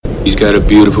He's got a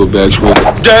beautiful backswing.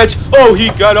 He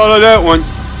got all of that one.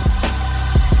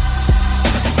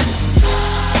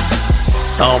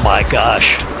 Oh my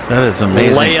gosh. That is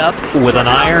amazing. Layup with an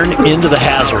iron into the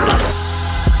hazard.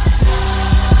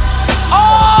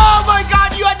 Oh my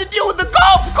God, you had to deal with the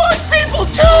golf course people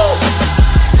too!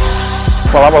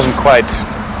 Well, that wasn't quite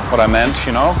what I meant,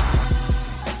 you know.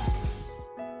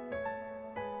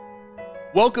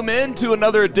 Welcome into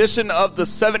another edition of the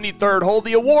 73rd Hole,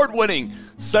 the award-winning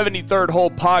 73rd Hole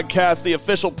podcast, the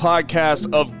official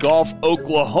podcast of Golf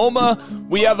Oklahoma.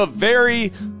 We have a very,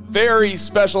 very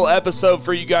special episode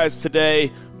for you guys today.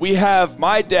 We have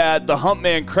my dad, the Hump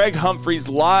Man, Craig Humphreys,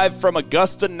 live from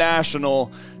Augusta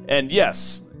National. And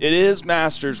yes, it is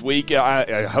Masters Week.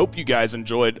 I hope you guys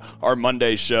enjoyed our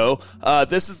Monday show.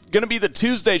 This is going to be the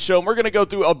Tuesday show, and we're going to go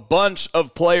through a bunch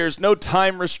of players. No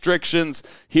time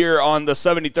restrictions here on the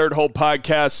 73rd Hole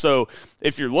podcast. So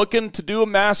if you're looking to do a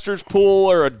Masters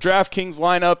pool or a DraftKings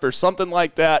lineup or something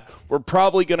like that, we're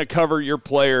probably going to cover your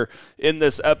player in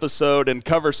this episode and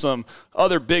cover some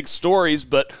other big stories.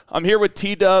 But I'm here with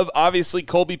T-Dub. Obviously,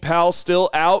 Colby Powell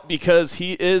still out because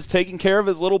he is taking care of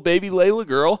his little baby Layla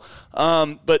girl.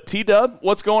 But T-Dub,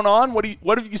 what's going on?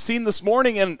 What have you seen this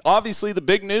morning? And obviously the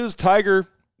big news, Tiger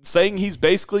saying he's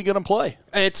basically going to play.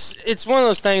 It's one of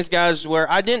those things, guys, where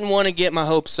I didn't want to get my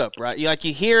hopes up, right?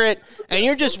 You hear it, and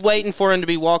you're just waiting for him to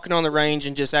be walking on the range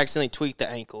and just accidentally tweak the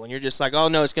ankle, and you're just like, oh,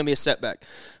 no, it's going to be a setback.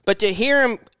 But to hear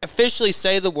him officially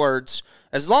say the words,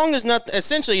 as long as nothing,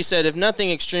 essentially he said, if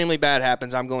nothing extremely bad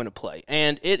happens, I'm going to play.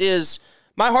 And it is,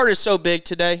 my heart is so big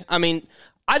today. I mean,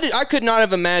 I could not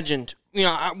have imagined. You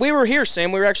know, we were here,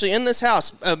 Sam. We were actually in this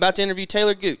house about to interview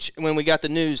Taylor Gooch when we got the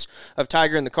news of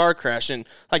Tiger in the car crash. And,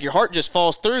 your heart just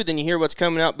falls through. Then you hear what's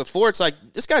coming out before. It's like,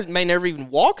 this guy may never even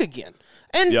walk again.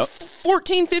 And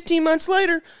 14, 15 months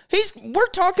later, we're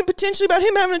talking potentially about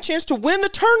him having a chance to win the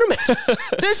tournament.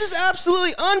 This is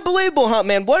absolutely unbelievable, Hunt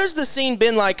Man. What has the scene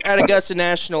been like at Augusta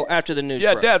National after the news?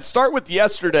 Yeah, broke? Dad, start with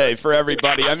yesterday for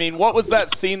everybody. I mean, what was that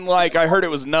scene like? I heard it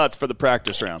was nuts for the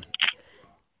practice round.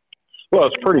 Well,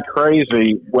 it's pretty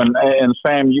crazy and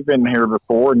Sam, you've been here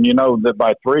before, and you know that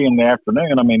by 3 in the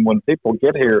afternoon, I mean, when people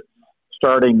get here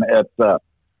starting at,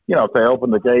 if they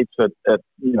open the gates at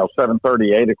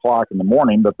 7:30, 8 o'clock in the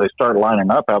morning, but they start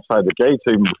lining up outside the gates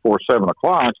even before 7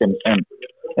 o'clock. And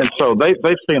so they've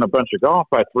seen a bunch of golf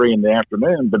by 3 in the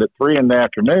afternoon, but at 3 in the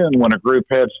afternoon, when a group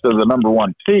heads to the number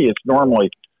one tee, it's normally,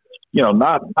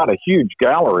 not a huge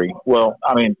gallery. Well,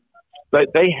 I mean,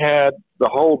 they had the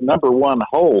whole number one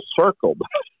hole circled,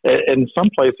 in some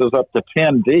places up to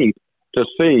 10 deep, to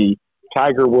see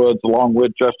Tiger Woods along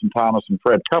with Justin Thomas and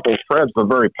Fred Couples. Fred's a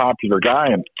very popular guy,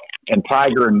 and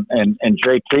Tiger and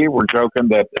JT were joking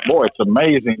that, boy, it's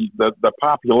amazing the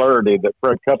popularity that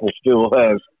Fred Couples still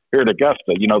has here at Augusta,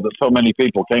 that so many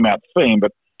people came out to see him.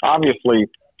 But obviously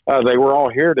they were all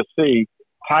here to see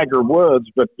Tiger Woods,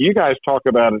 but you guys talk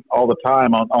about it all the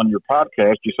time on your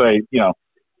podcast. You say,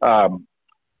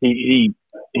 he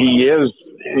is,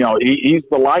 he's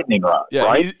the lightning rod,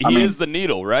 right? He is the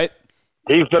needle, right?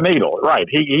 He's the needle, right?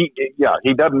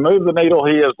 He doesn't move the needle.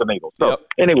 He is the needle. So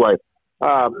anyway,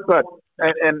 but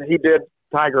he did.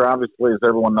 Tiger, obviously, as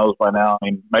everyone knows by now,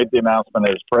 made the announcement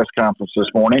at his press conference this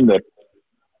morning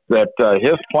that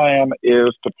his plan is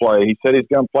to play. He said he's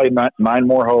going to play nine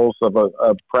more holes of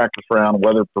a practice round,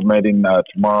 weather permitting,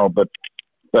 tomorrow. But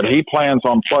he plans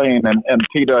on playing. And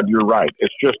T-Dud, you're right.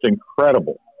 It's just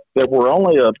incredible that we're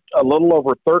only a little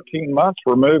over 13 months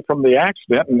removed from the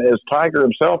accident. And as Tiger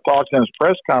himself talks in his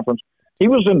press conference, he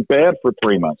was in bed for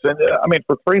 3 months. And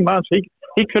for 3 months,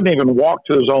 he couldn't even walk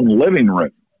to his own living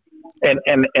room. And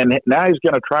now he's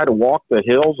going to try to walk the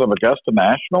hills of Augusta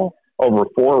National over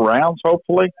 4 rounds,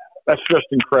 hopefully. That's just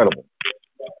incredible.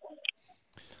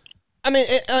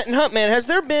 Hunt Man, has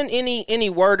there been any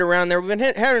word around there? We've been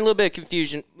having a little bit of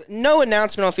confusion. No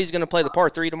announcement on if he's going to play the par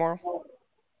 3 tomorrow?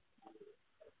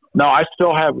 No, I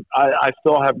still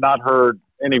have not heard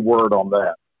any word on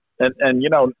that. And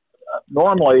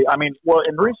normally,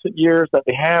 in recent years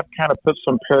they have kind of put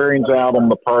some pairings out on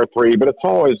the par 3, but it's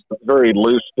always very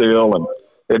loose still. And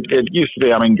it used to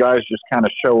be, guys just kind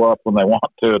of show up when they want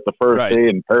to at the first tee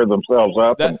and pair themselves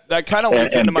up. That kind of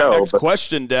leads into my next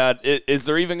question, Dad. Is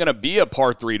there even going to be a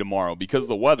par 3 tomorrow because of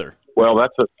the weather? Well,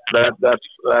 that's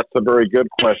a very good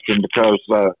question, because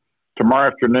tomorrow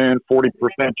afternoon, 40%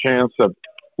 chance of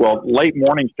late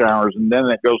morning showers, and then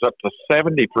it goes up to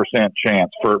 70% chance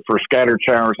for scattered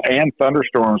showers and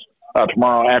thunderstorms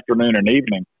tomorrow afternoon and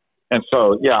evening. And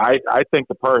so, I think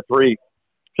the par 3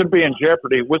 could be in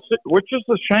jeopardy, which is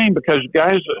a shame, because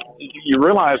guys, you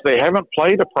realize they haven't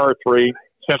played a par 3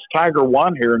 since Tiger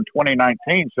won here in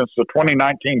 2019, since the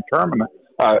 2019 tournament,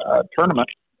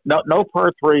 no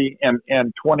par 3 in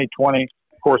 2020.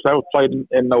 Of course, that was played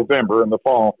in November in the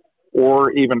fall,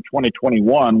 or even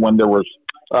 2021 when there was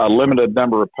a limited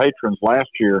number of patrons last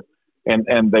year,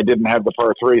 and they didn't have the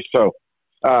par 3. So,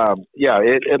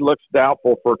 it looks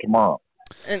doubtful for tomorrow.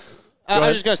 And I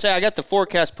was just going to say, I got the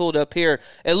forecast pulled up here.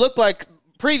 It looked like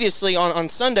previously on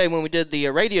Sunday when we did the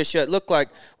radio show, it looked like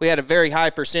we had a very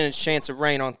high percentage chance of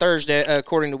rain on Thursday,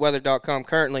 according to weather.com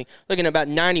currently. Looking at about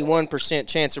 91%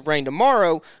 chance of rain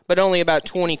tomorrow, but only about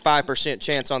 25%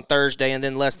 chance on Thursday, and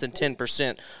then less than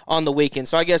 10% on the weekend.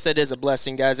 So I guess that is a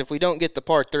blessing, guys, if we don't get the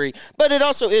par 3. But it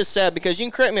also is sad because, you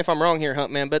can correct me if I'm wrong here,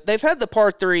 Huntman, but they've had the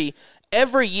par 3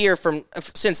 every year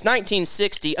since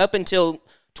 1960 up until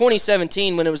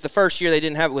 2017 when it was the first year they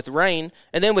didn't have it with rain,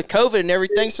 and then with COVID and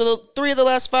everything. So the 3 of the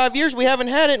last 5 years we haven't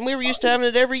had it, and we were used to having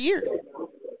it every year.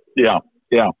 Yeah.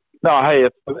 No, hey,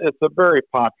 it's a very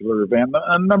popular event.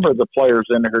 A number of the players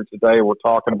in here today were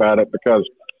talking about it because,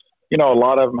 a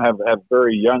lot of them have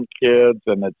very young kids,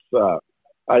 and it's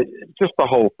just the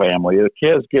whole family. The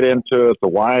kids get into it, the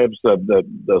wives,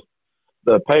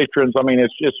 the patrons. I mean,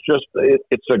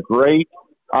 it's a great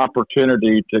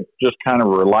opportunity to just kind of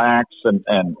relax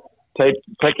and take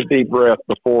a deep breath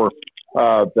before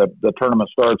the tournament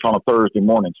starts on a Thursday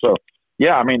morning. So,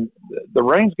 yeah, I mean, the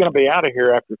rain's going to be out of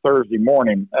here after Thursday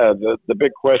morning. The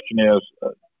big question is,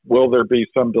 will there be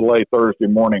some delay Thursday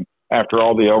morning after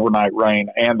all the overnight rain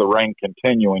and the rain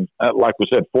continuing? Like we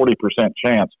said, 40%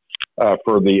 chance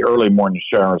for the early morning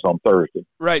showers on Thursday.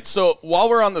 Right. So while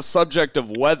we're on the subject of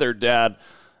weather, Dad,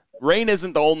 rain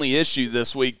isn't the only issue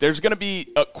this week. There's going to be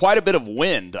quite a bit of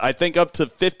wind, I think up to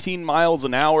 15 miles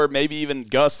an hour, maybe even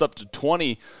gusts up to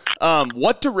 20.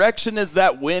 What direction is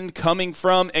that wind coming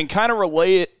from? And kind of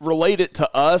relate it to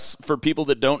us for people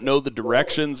that don't know the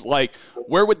directions. Like,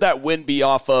 where would that wind be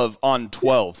off of on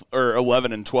 12 or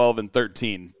 11 and 12 and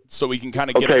 13? So we can kind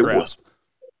of get a grasp.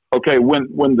 Okay,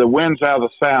 when the wind's out of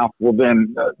the south, well,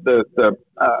 then the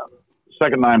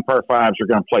second 9 par 5s are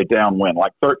going to play downwind.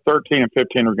 Like 13 and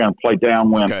 15 are going to play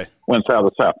downwind, winds out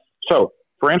of the south. So,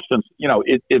 for instance,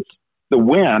 it's the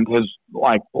wind has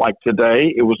like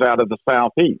today it was out of the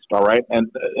southeast. All right, and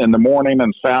in the morning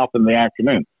and south in the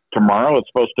afternoon. Tomorrow it's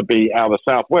supposed to be out of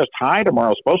the southwest. High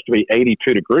tomorrow is supposed to be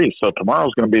 82 degrees. So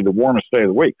tomorrow's going to be the warmest day of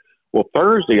the week. Well,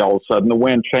 Thursday all of a sudden the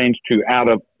wind changes to out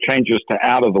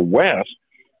of the west,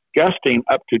 gusting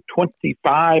up to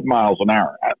 25 miles an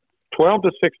hour. 12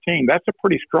 to 16, that's a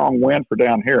pretty strong wind for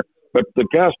down here. But the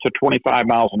gust to 25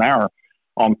 miles an hour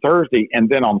on Thursday. And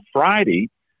then on Friday,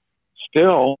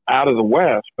 still out of the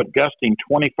west, but gusting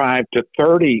 25 to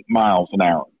 30 miles an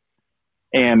hour.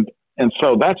 And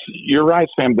so you're right,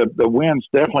 Sam, the wind's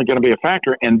definitely going to be a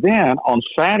factor. And then on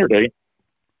Saturday,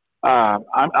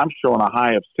 I'm showing a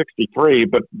high of 63,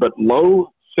 but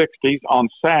low 60s on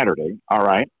Saturday. All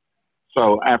right.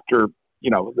 So after,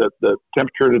 the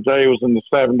temperature today was in the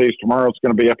 70s. Tomorrow it's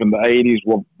going to be up in the 80s.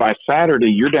 Well, by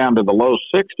Saturday, you're down to the low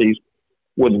 60s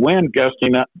with wind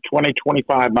gusting up 20,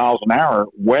 25 miles an hour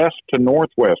west to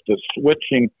northwest. It's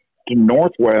switching to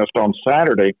northwest on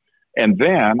Saturday. And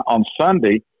then on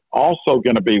Sunday, also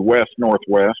going to be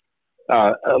west-northwest.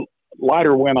 A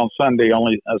lighter wind on Sunday,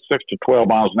 only 6 to 12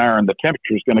 miles an hour, and the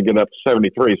temperature is going to get up to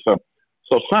 73. So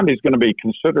Sunday's going to be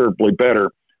considerably better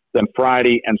than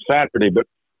Friday and Saturday. But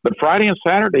Friday and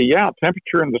Saturday,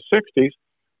 temperature in the 60s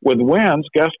with winds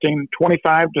gusting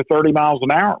 25 to 30 miles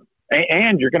an hour.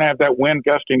 And you're going to have that wind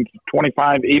gusting to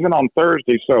 25 even on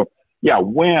Thursday. So,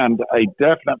 wind, a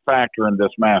definite factor in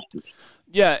this Masters.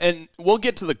 Yeah, and we'll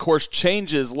get to the course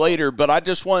changes later, but I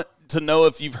just want to know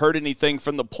if you've heard anything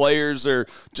from the players or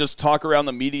just talk around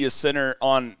the media center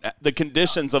on the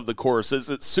conditions of the course. Is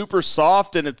it super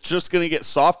soft and it's just going to get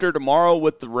softer tomorrow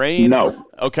with the rain? No.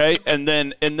 Okay, and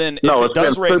then if it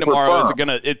does rain tomorrow,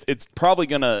 it's probably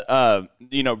going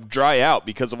to dry out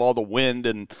because of all the wind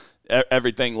and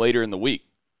everything later in the week?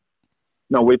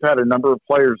 No, we've had a number of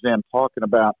players in talking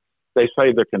about. They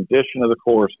say the condition of the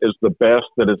course is the best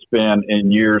that it's been in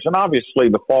years, and obviously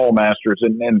the Fall Masters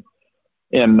in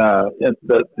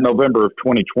the November of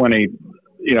 2020.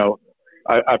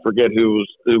 I forget who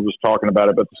was talking about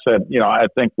it, but said I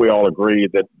think we all agree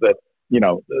that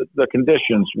the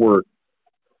conditions were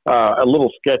a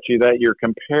little sketchy that year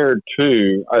compared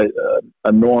to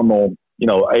a normal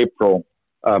April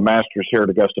Masters here at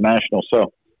Augusta National.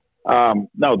 So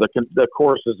no, the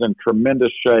course is in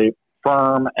tremendous shape.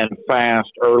 Firm and fast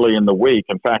early in the week.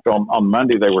 In fact, on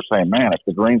Monday they were saying, man, if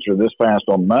the greens are this fast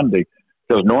on Monday,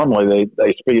 because normally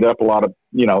they speed up a lot of,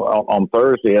 on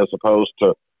Thursday as opposed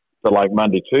to like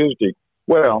Monday, Tuesday.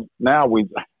 Well, now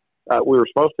We were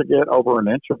supposed to get over an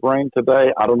inch of rain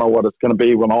today. I don't know what it's going to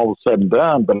be when all is said and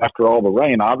done, but after all the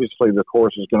rain, obviously the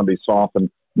course is going to be softened,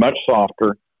 much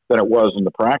softer than it was in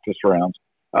the practice rounds.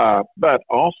 But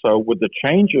also with the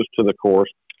changes to the course,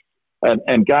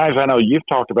 and guys, I know you've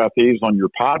talked about these on your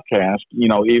podcast,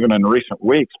 even in recent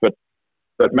weeks, but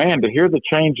man, to hear the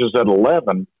changes at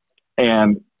 11,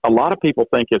 and a lot of people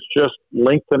think it's just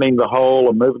lengthening the hole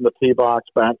and moving the tee box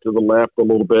back to the left a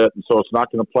little bit, and so it's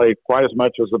not going to play quite as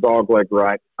much as the dogleg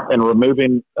right, and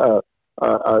removing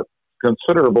a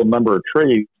considerable number of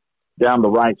trees down the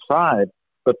right side.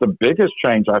 But the biggest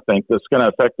change, I think, that's going to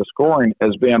affect the scoring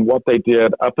has been what they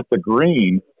did up at the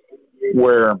green,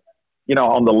 where,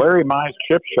 on the Larry Mize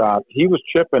chip shot, he was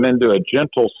chipping into a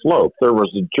gentle slope. There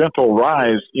was a gentle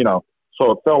rise,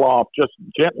 so it fell off just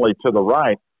gently to the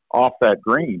right off that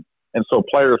green. And so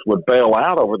players would bail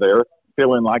out over there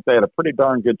feeling like they had a pretty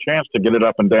darn good chance to get it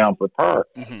up and down for par.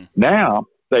 Mm-hmm. Now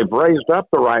they've raised up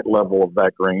the right level of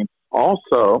that green.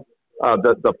 Also,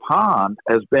 the pond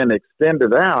has been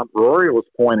extended out. Rory was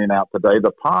pointing out today,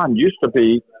 the pond used to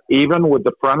be even with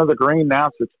the front of the green. Now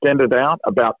it's extended out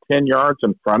about 10 yards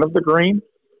in front of the green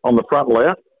on the front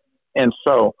left. And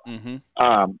so if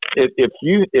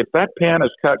that pin is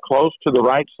cut close to the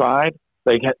right side,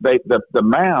 the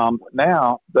mound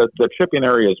now, the chipping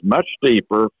area is much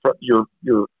deeper.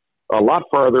 You're a lot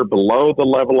farther below the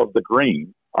level of the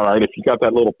green. All right, if you got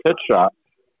that little pitch shot,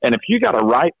 and if you got a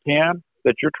right pin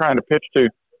that you're trying to pitch to,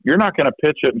 you're not going to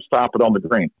pitch it and stop it on the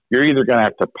green. You're either going to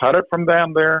have to putt it from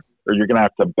down there, or you're going to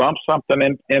have to bump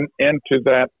something into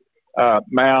that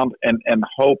mound and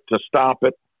hope to stop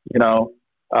it. To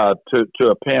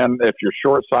a pin if you're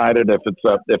short-sighted. If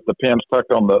the pin's stuck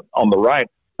on the right.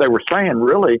 They were saying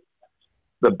really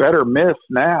the better miss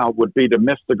now would be to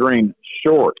miss the green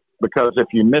short, because if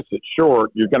you miss it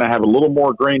short, you're going to have a little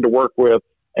more green to work with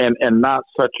and not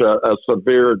such a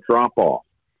severe drop-off,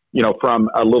 from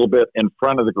a little bit in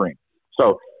front of the green.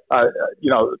 So,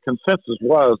 the consensus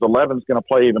was 11 is going to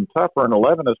play even tougher, and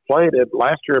 11 has played it.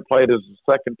 Last year it played as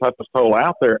the second toughest hole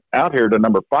out here to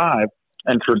number 5,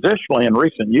 and traditionally in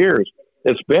recent years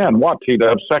it's been,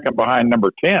 T-Dub, second behind number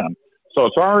 10. So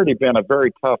it's already been a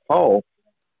very tough hole,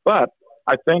 but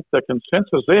I think the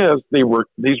consensus is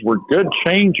these were good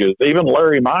changes. Even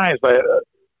Larry Mize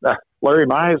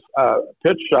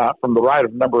pitch shot from the right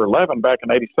of number 11 back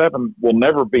in '87 will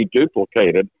never be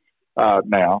duplicated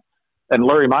now. And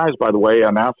Larry Mize, by the way,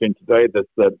 announcing today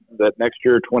that next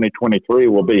year, 2023,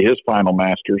 will be his final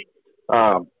Masters.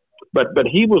 But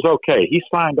he was okay. He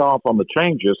signed off on the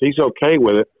changes. He's okay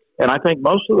with it, and I think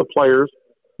most of the players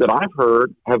that I've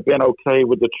heard have been okay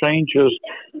with the changes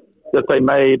that they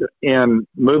made in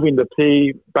moving the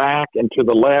tee back and to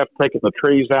the left, taking the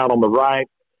trees out on the right.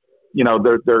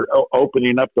 They're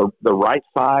opening up the right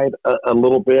side a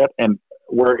little bit, and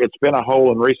where it's been a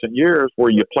hole in recent years where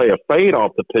you play a fade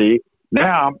off the tee,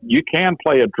 now you can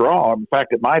play a draw. In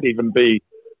fact, it might even be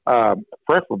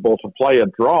preferable to play a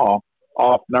draw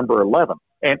off number 11.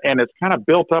 And it's kind of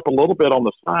built up a little bit on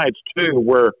the sides too,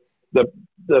 where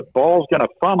the ball's going to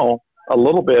funnel a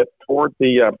little bit toward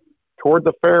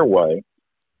the fairway,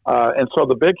 and so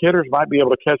the big hitters might be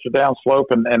able to catch a down slope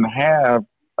and have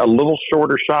a little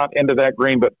shorter shot into that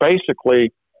green. But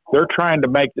basically, they're trying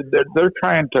to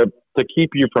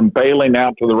keep you from bailing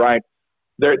out to the right.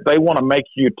 They want to make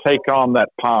you take on that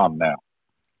pond now.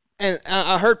 And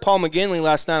I heard Paul McGinley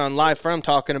last night on Live From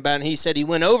talking about it, and he said he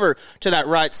went over to that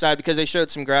right side because they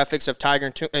showed some graphics of Tiger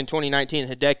in 2019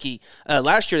 and Hideki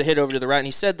last year that hit over to the right. And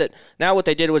he said that now what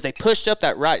they did was they pushed up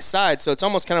that right side, so it's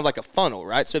almost kind of like a funnel,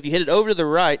 right? So if you hit it over to the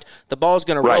right, the ball's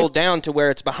going to roll down to where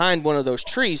it's behind one of those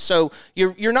trees. So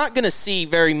you're not going to see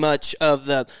very much of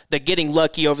the getting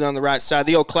lucky over there on the right side.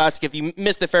 The old classic, if you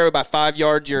miss the fairway by 5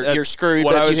 yards, you're screwed.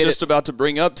 What I was just about to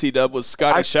bring up, T-Dub, was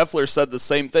Scotty Scheffler said the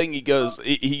same thing. He goes,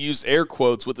 he used air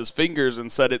quotes with his fingers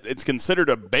and said it's considered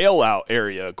a bailout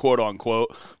area, quote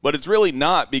unquote, but it's really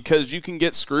not, because you can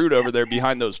get screwed over there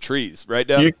behind those trees, right,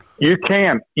 Deb? You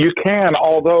can,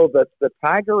 although the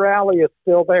Tiger Alley is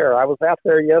still there. I was out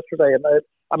there yesterday, and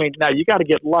now you got to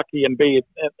get lucky and be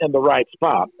in the right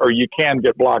spot, or you can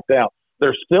get blocked out.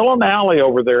 There's still an alley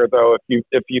over there, though,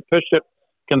 if you push it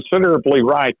considerably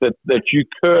right, that you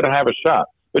could have a shot,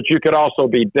 but you could also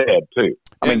be dead too.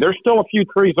 There's still a few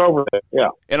trees over there, yeah.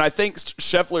 And I think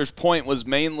Scheffler's point was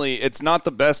mainly it's not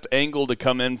the best angle to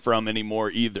come in from anymore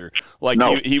either.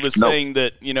 He was saying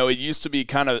that, it used to be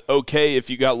kind of okay if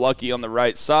you got lucky on the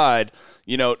right side.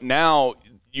 Now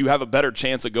you have a better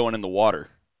chance of going in the water.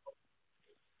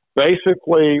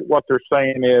 Basically, what they're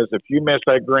saying is if you miss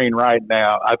that green right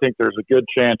now, I think there's a good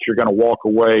chance you're going to walk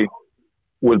away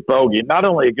with bogey. Not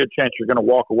only a good chance you're going to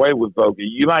walk away with bogey,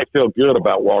 you might feel good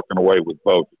about walking away with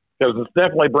bogey because it's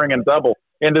definitely bringing double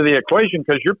into the equation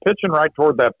because you're pitching right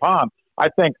toward that pond. I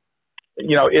think,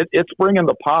 it's bringing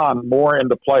the pond more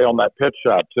into play on that pitch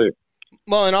shot too.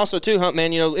 Well, and also too, Hump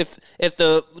Man, if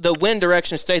the wind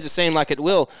direction stays the same like it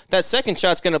will, that second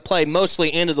shot's going to play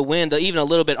mostly into the wind, even a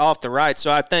little bit off the right.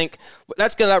 So I think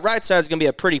that right side is going to be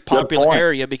a pretty popular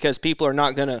area because people are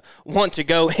not going to want to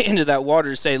go into that water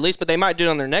to say the least, but they might do it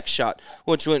on their next shot,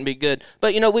 which wouldn't be good.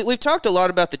 But we've talked a lot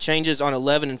about the changes on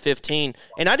 11 and 15,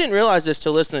 and I didn't realize this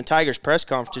till listening to Tiger's press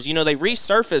conferences. They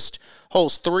resurfaced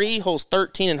holes 3, holes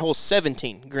 13, and holes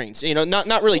 17 greens.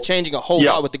 Not really changing a whole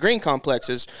lot with the green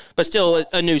complexes, but still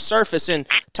a new surface. And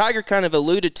Tiger kind of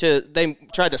alluded to they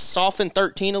tried to soften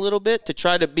 13 a little bit to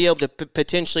try to be able to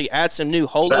potentially add some new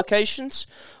hole locations.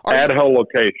 Hole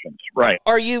locations, right.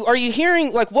 Are you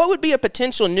hearing, what would be a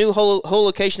potential new hole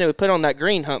location they would put on that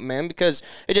green, Hump Man? Because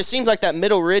it just seems like that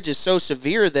middle ridge is so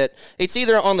severe that it's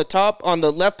either on the top, on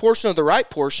the left portion or the right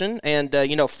portion, and,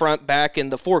 front, back,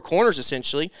 and the four corners,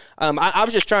 essentially. I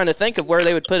was just trying to think of where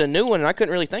they would put a new one, and I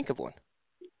couldn't really think of one.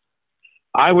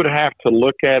 I would have to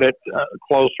look at it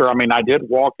closer. I mean, I did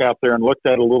walk out there and looked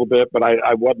at it a little bit, but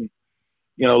I wasn't,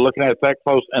 looking at it that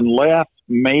close, unless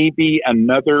maybe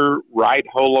another right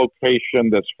hole location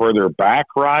that's further back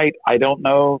right. I don't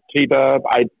know, T-Dub.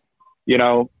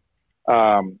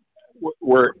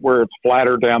 Where it's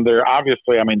flatter down there.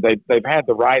 Obviously, I mean, they've had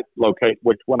the right location,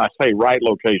 which when I say right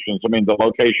locations, I mean the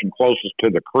location closest to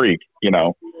the creek,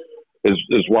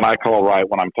 is what I call right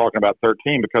when I'm talking about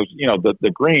 13, because,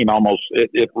 the green almost,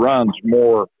 it runs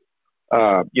more,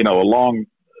 along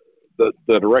the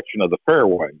direction of the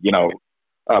fairway,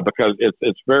 because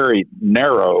it's very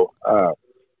narrow.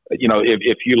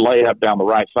 If you lay up down the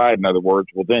right side, in other words,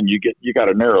 well, then you got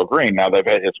a narrow green. Now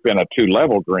it's been a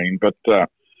 2-level green, but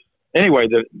anyway,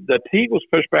 the tee was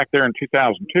pushed back there in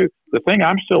 2002. The thing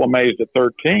I'm still amazed at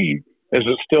 13 is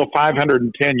it's still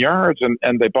 510 yards,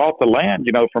 and they bought the land,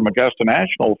 from Augusta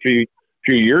National a few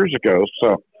years ago.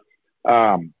 So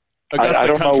I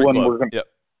don't know when we're going to.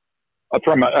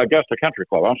 From Augusta Country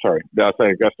Club. I'm sorry. Did I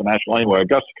say Augusta National? Anyway,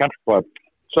 Augusta Country Club.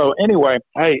 So anyway,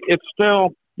 hey,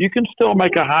 you can still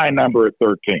make a high number at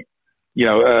 13.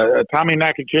 Tommy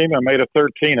Nakajima made a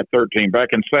 13 at 13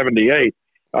 back in 78.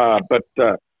 But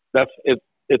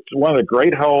it's one of the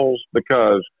great holes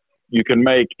because you can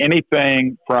make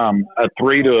anything from a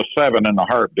 3 to a 7 in a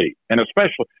heartbeat, and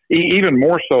especially even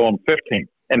more so on 15.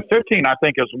 And 15, I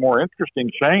think, is a more interesting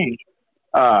change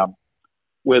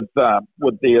with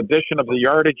the addition of the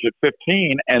yardage at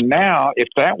 15. And now, if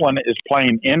that one is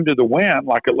playing into the wind,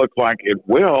 like it looks like it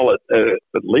will,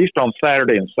 at least on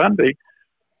Saturday and Sunday.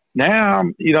 Now,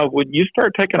 when you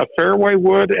start taking a fairway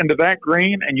wood into that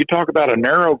green, and you talk about a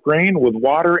narrow green with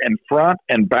water in front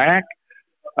and back,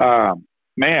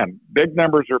 man, big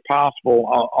numbers are possible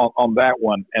on that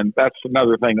one. And that's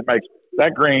another thing that makes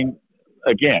that green,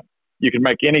 again, you can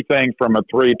make anything from a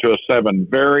 3 to a 7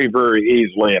 very, very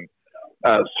easily. And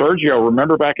Sergio,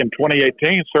 remember back in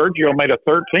 2018, Sergio made a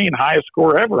 13, highest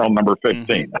score ever on number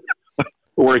 15,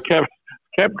 where he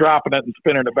kept dropping it and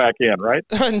spinning it back in, right?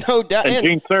 No doubt. And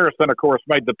Gene Saracen, of course,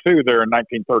 made the 2 there in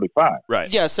 1935.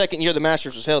 Right. Yeah, second year the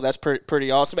Masters was held. That's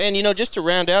pretty awesome. And, just to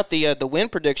round out the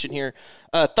wind prediction here,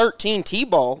 13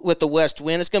 T-ball with the west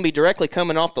wind. It's going to be directly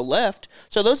coming off the left,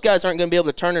 so those guys aren't going to be able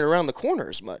to turn it around the corner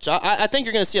as much. I think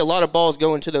you're going to see a lot of balls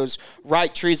go into those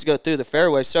right trees to go through the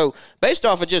fairway. So based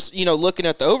off of just, looking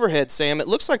at the overhead, Sam, it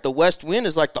looks like the west wind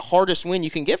is like the hardest wind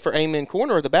you can get for amen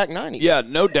corner or the back 90. Yeah,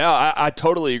 no doubt. I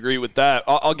totally agree with that.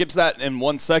 I'll get to that in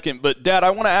 1 second. But, Dad, I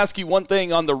want to ask you one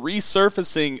thing on the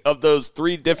resurfacing of those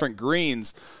 3 different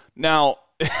greens. Now,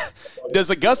 does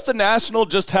Augusta National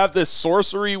just have this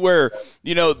sorcery where,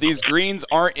 these greens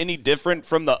aren't any different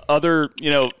from the other,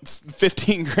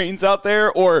 15 greens out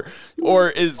there? Or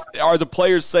are the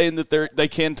players saying that they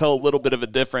can tell a little bit of a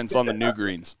difference on the new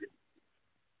greens?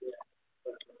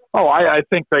 Oh, I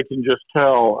think they can just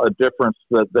tell a difference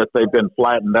that they've been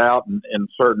flattened out in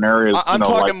certain areas. I'm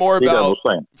talking like more about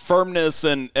firmness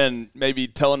and maybe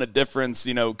telling a difference,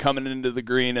 coming into the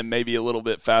green and maybe a little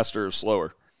bit faster or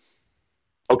slower.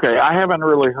 Okay, I haven't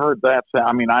really heard that.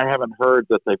 I mean, I haven't heard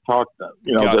that they've talked,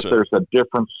 Gotcha. that there's a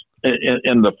difference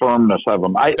in the firmness of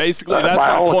them. Basically, that's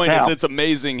my point. Accounts, is it's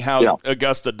amazing how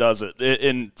Augusta does it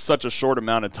in such a short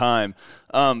amount of time.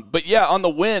 But yeah, on the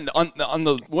wind, on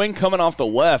the wind coming off the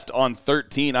left on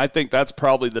 13, I think that's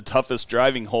probably the toughest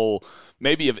driving hole,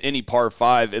 maybe of any par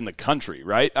 5 in the country,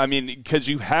 right? I mean, because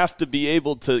you have to be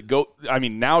able to go. I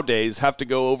mean, nowadays have to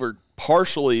go over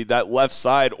partially that left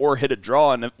side or hit a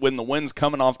draw, and when the wind's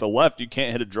coming off the left, you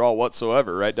can't hit a draw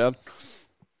whatsoever, right, Dad?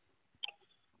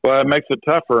 Well, it makes it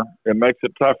tougher.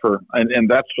 And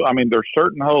that's, I mean, there's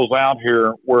certain holes out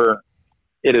here where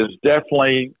it is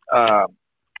definitely to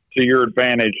your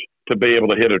advantage to be able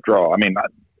to hit a draw. I mean,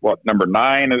 number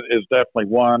 9 is definitely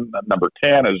one. Number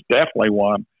 10 is definitely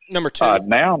one. Number 2.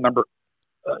 Now, number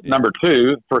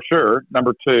 2 for sure.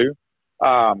 Number 2.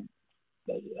 But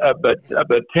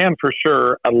 10 for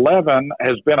sure. 11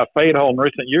 has been a fade hole in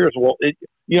recent years. Well,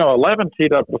 11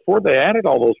 teed up before they added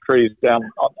all those trees down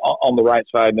on the right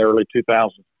side in the early 2000s.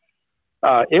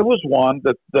 It was one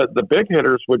that the big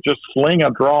hitters would just sling a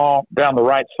draw down the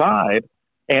right side,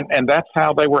 and that's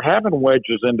how they were having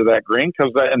wedges into that green,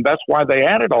 and that's why they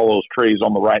added all those trees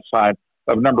on the right side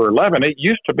of number 11. It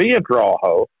used to be a draw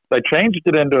hole. They changed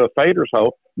it into a fader's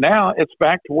hole. Now it's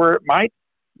back to where it might,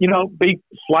 be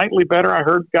slightly better. I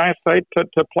heard guys say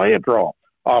to play a draw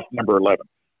off number 11.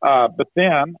 But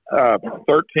then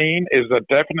 13 is a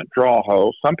definite draw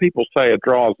hole. Some people say a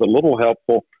draw is a little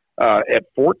helpful at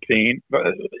 14,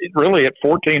 but really at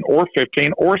 14 or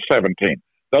 15 or 17.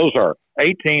 Those are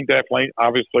 18 definitely,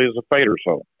 obviously, is a fader's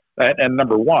hole. And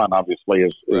number 1, obviously,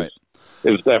 is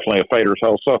definitely a fader's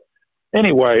hole. So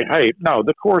anyway, hey, no,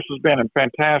 the course has been in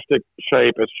fantastic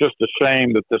shape. It's just a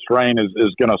shame that this rain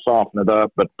is going to soften it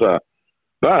up. But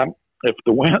if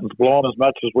the wind's blowing as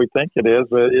much as we think it is,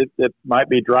 it might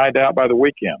be dried out by the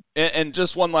weekend. And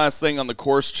just one last thing on the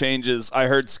course changes. I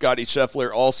heard Scotty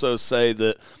Scheffler also say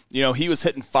that, he was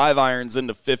hitting 5 irons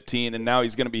into 15, and now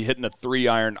he's going to be hitting a 3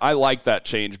 iron. I like that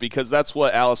change because that's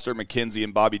what Alistair McKenzie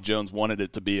and Bobby Jones wanted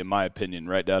it to be, in my opinion.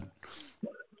 Right, Dad?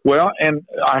 Well, and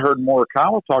I heard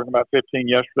Morikawa talking about 15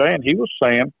 yesterday, and he was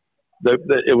saying that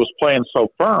it was playing so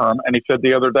firm. And he said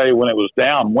the other day when it was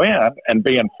downwind and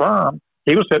being firm,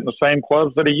 he was hitting the same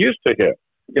clubs that he used to hit.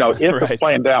 If it's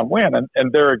playing downwind.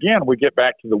 And there again, we get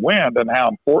back to the wind and how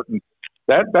important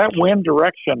that wind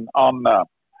direction on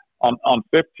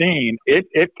 15. It's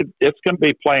going to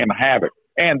be playing havoc.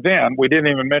 And then we didn't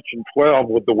even mention 12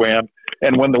 with the wind.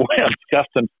 And when the wind's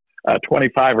gusting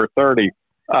 25 or 30.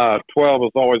 12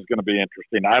 is always going to be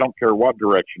interesting. I don't care what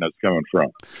direction it's coming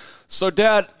from. So,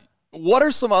 Dad, what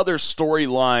are some other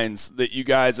storylines that you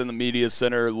guys in the media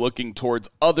center are looking towards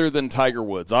other than Tiger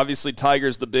Woods? Obviously,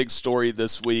 Tiger's the big story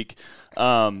this week.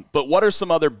 But what are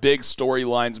some other big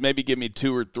storylines? Maybe give me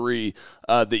 2 or 3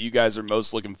 that you guys are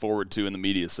most looking forward to in the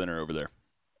media center over there.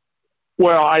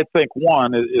 Well, I think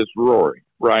one is Rory,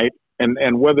 right?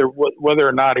 And whether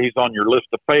or not he's on your list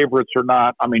of favorites or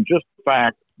not, I mean, just the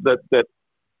fact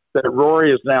that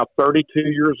Rory is now 32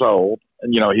 years old,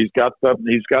 and he's got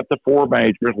the 4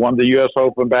 majors, won the U.S.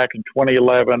 Open back in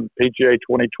 2011, PGA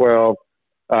 2012,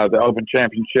 the Open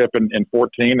Championship in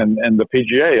 14, and the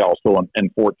PGA also in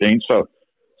 14.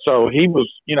 So he was,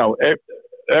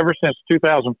 ever since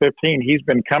 2015, he's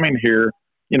been coming here,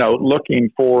 looking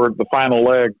for the final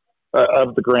leg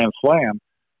of the Grand Slam,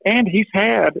 and he's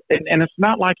had, and it's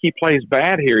not like he plays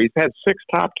bad here. He's had 6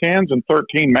 top 10s and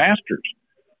 13 Masters.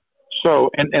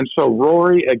 So so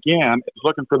Rory again is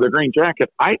looking for the green jacket.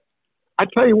 I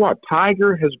tell you what,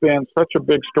 Tiger has been such a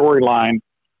big storyline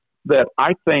that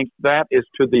I think that is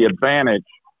to the advantage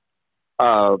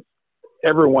of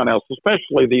everyone else,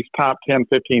 especially these top 10,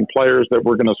 15 players that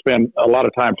we're going to spend a lot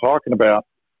of time talking about,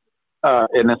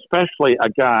 and especially a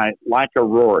guy like a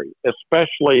Rory,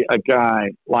 especially a guy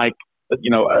like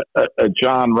a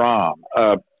John Rahm.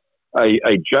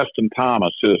 A Justin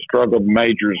Thomas who has struggled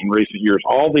majors in recent years.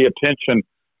 All the attention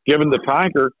given to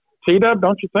Tiger. T-Dub,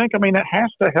 don't you think? I mean, it has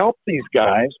to help these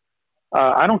guys.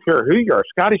 I don't care who you are.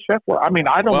 Scotty Scheffler. I mean,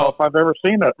 I don't know if I've ever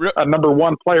seen a number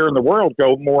 1 player in the world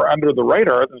go more under the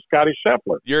radar than Scotty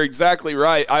Scheffler. You're exactly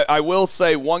right. I will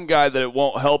say one guy that it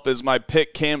won't help is my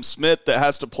pick, Cam Smith, that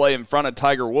has to play in front of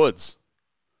Tiger Woods.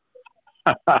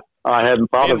 I hadn't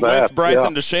thought of that. With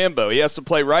Bryson DeChambeau. He has to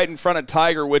play right in front of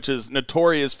Tiger, which is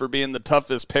notorious for being the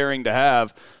toughest pairing to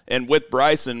have, and with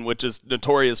Bryson, which is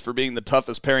notorious for being the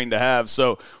toughest pairing to have.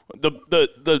 So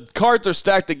the cards are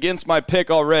stacked against my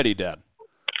pick already, Dad.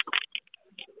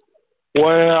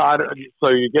 Well,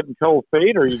 so you're getting cold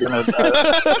feet, or are you going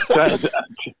to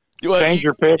change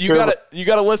your pick? You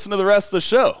got to listen to the rest of the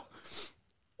show.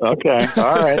 Okay.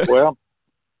 All right. Well.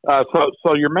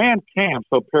 So your man Cam,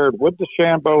 paired with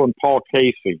DeChambeau and Paul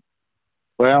Casey.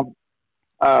 Well,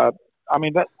 I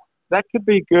mean that could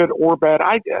be good or bad.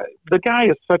 The guy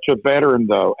is such a veteran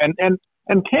though, and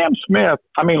Cam Smith.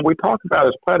 I mean, we talk about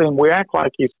his putting. We act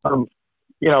like he's some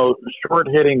short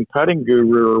hitting putting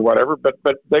guru or whatever, but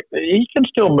he can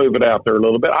still move it out there a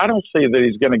little bit. I don't see that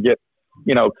he's going to get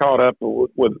caught up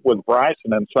with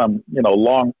Bryson in some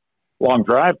long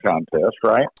drive contest,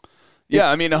 right? Yeah,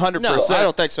 I mean, 100%. No, I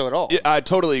don't think so at all. Yeah, I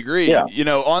totally agree. Yeah.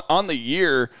 On the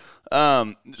year,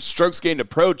 strokes gained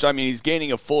approach, I mean, he's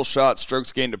gaining a full shot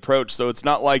strokes gained approach, so it's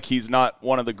not like he's not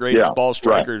one of the greatest ball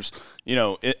strikers,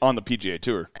 on the PGA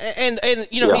Tour. And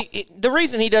the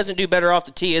reason he doesn't do better off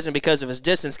the tee isn't because of his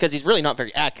distance, because he's really not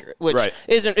very accurate, which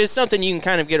is something you can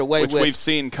kind of get away with. Which we've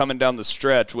seen coming down the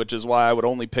stretch, which is why I would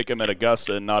only pick him at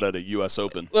Augusta and not at a U.S.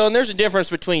 Open. Well, and there's a difference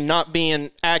between not being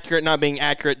accurate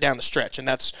down the stretch, and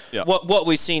that's what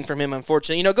we've seen from him,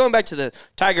 unfortunately. Going back to the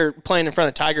Tiger playing in front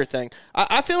of Tiger thing,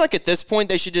 I feel like at this point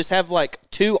they should just have like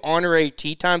 2 honorary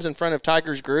tee times in front of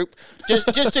Tiger's group,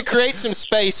 just to create some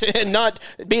space and not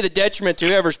be the detriment to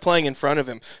whoever's playing in front of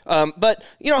him. But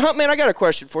Huntman, I got a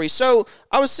question for you. So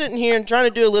I was sitting here and trying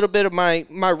to do a little bit of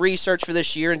my research for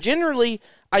this year, and generally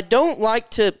I don't like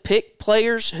to pick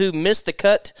players who missed the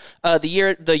cut the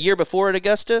year before at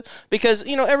Augusta, because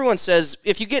everyone says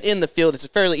if you get in the field, it's a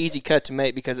fairly easy cut to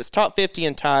make because it's top 50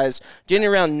 in ties,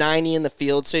 generally around 90 in the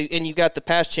field. So and you got the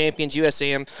past champions,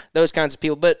 USAM, those kinds of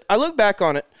people. But I look back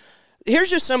on it.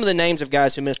 Here's just some of the names of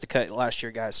guys who missed the cut last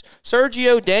year, guys.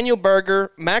 Sergio, Daniel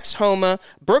Berger, Max Homa,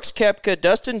 Brooks Koepka,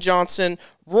 Dustin Johnson,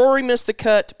 Rory missed the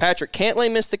cut, Patrick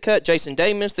Cantlay missed the cut, Jason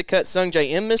Day missed the cut, Sung J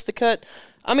M missed the cut.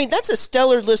 I mean, that's a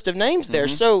stellar list of names there.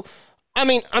 Mm-hmm. So, I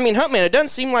mean, Huntman, it doesn't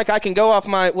seem like I can go off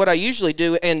what I usually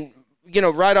do and,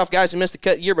 write off guys who missed the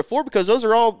cut the year before, because those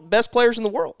are all best players in the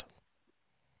world.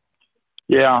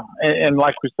 Yeah, and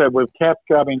like we said with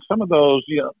Koepka, I mean, some of those,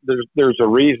 there's a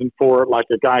reason for it, like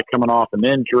a guy coming off an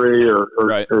injury or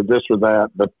this or that.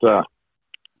 But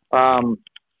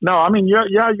no, I mean,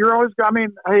 you're always. I mean,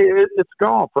 hey, it's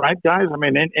golf, right, guys? I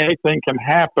mean, anything can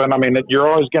happen. I mean,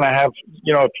 you're always going to have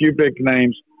a few big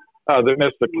names that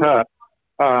miss the cut.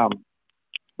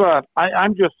 But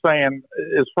I'm just saying,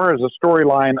 as far as the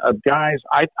storyline of guys,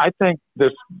 I think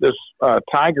this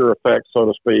Tiger effect, so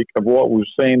to speak, of what we've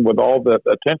seen with all the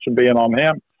attention being on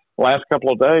him the last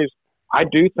couple of days, I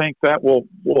do think that will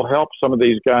help some of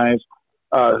these guys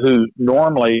who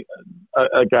normally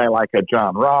a guy like a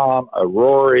John Rahm, a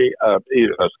Rory, a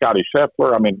Scotty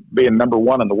Scheffler, I mean, being number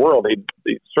one in the world,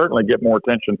 he'd certainly get more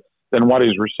attention than what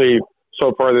he's received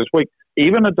so far this week.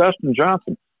 Even a Dustin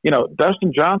Johnson.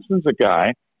 Dustin Johnson's a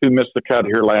guy who missed the cut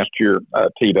here last year,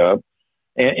 T-Dub,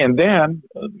 and then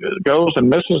goes and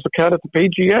misses the cut at the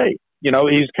PGA.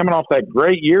 He's coming off that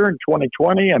great year in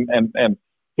 2020, and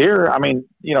here, I mean,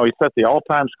 he set the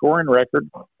all-time scoring record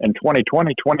in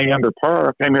 2020, 20 under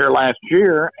par, came here last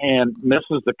year and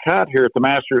misses the cut here at the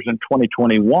Masters in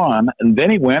 2021, and then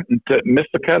he went and missed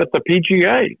the cut at the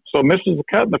PGA. So misses the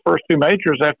cut in the first 2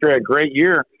 majors after a great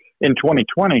year in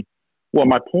 2020. Well,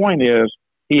 my point is,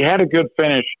 he had a good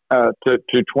finish to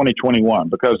 2021,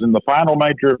 because in the final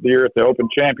major of the year at the Open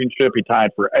Championship, he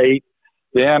tied for 8th.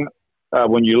 Then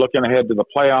when you're looking ahead to the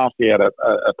playoffs, he had a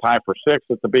tie for 6th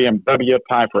at the BMW,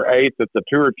 tie for 8th at the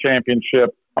Tour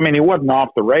Championship. I mean, he wasn't off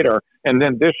the radar. And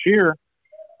then this year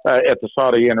at the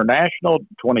Saudi International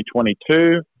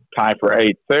 2022, tie for 8th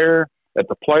there. At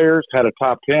the Players, had a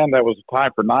top 10. That was a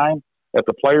tie for 9 at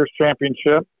the Players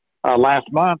Championship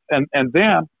last month. And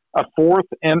then a 4th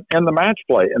in the match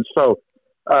play. And so,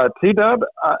 T-Dub,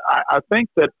 I think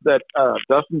that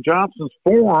Dustin Johnson's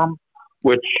form,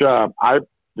 which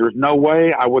there's no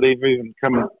way I would even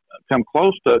come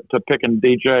close to picking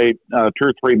DJ 2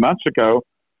 or 3 months ago.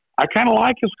 I kind of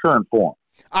like his current form.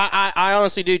 I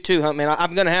honestly do too, Huntman.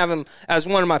 I'm going to have him as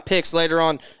one of my picks later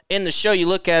on in the show. You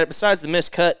look at it, besides the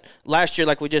missed cut last year,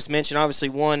 like we just mentioned, obviously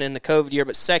won in the COVID year,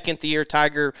 but second the year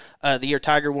Tiger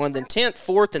won, then 10th,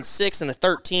 4th, and 6th, and the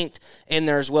 13th in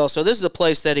there as well. So this is a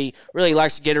place that he really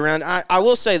likes to get around. I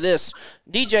will say this,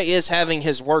 DJ is having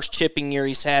his worst chipping year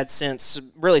he's had since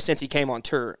he came on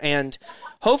tour. And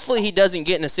hopefully he doesn't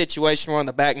get in a situation where on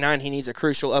the back 9 he needs a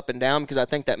crucial up and down, because I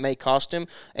think that may cost him.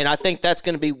 And I think that's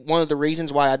going to be one of the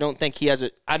reasons why I don't think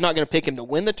I'm not going to pick him to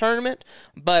win the tournament,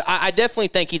 but I definitely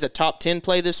think he's a top 10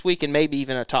 play this week and maybe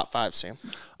even a top 5, Sam.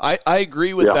 I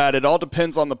agree with that. It all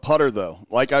depends on the putter, though.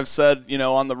 Like I've said,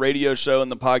 on the radio show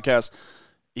and the podcast,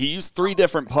 he used 3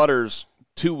 different putters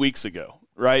 2 weeks ago.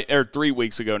 Right, or 3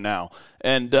 weeks ago now,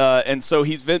 and so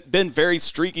he's been very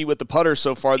streaky with the putter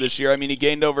so far this year. I mean, he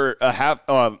gained over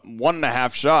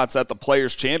 1.5 shots at the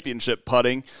Players Championship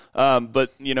putting,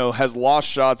 but has lost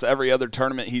shots every other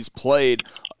tournament he's played,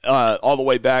 all the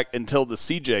way back until the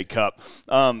CJ Cup.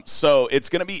 So it's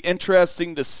going to be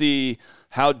interesting to see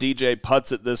how DJ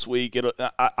putts it this week.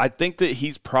 I think that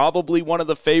he's probably one of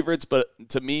the favorites, but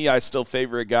to me, I still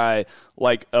favor a guy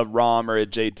like a Rahm or a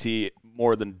JT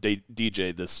more than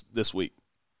DJ this week.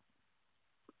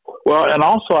 Well, and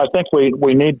also I think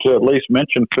we need to at least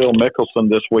mention Phil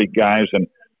Mickelson this week, guys. And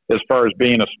as far as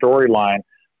being a storyline,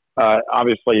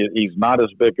 obviously he's not as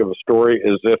big of a story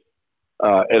as if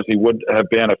as he would have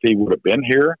been if he would have been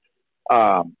here.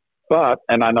 But,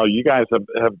 and I know you guys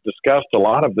have discussed a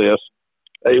lot of this,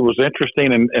 it was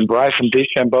interesting in Bryson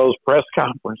DeChambeau's press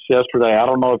conference yesterday. I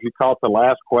don't know if you caught the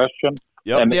last question.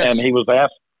 Yep. And he was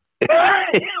asked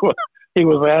he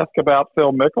was asked about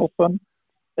Phil Mickelson.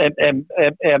 And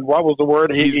what was the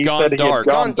word? He gone said dark.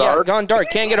 He had gone dark. Yeah, gone dark.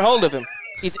 Can't get a hold of him.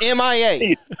 He's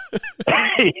MIA.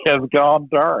 He has gone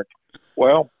dark.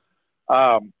 Well,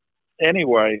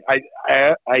 anyway, I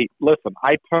listen.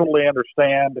 I totally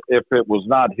understand if it was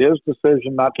not his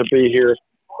decision not to be here.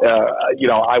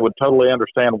 I would totally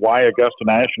understand why Augusta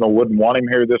National wouldn't want him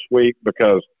here this week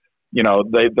because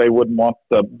they wouldn't want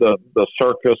the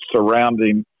circus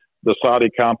surrounding the Saudi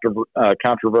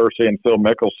controversy, and Phil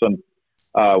Mickelson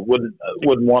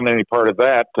wouldn't want any part of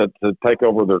that to take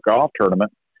over their golf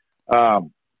tournament.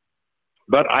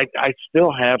 But I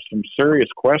still have some serious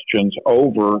questions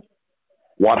over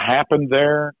what happened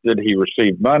there. Did he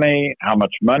receive money? How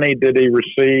much money did he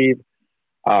receive?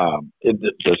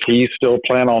 Does he still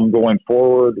plan on going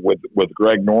forward with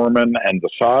Greg Norman and the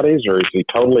Saudis, or is he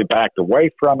totally backed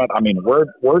away from it? I mean, where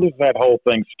does that whole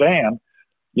thing stand?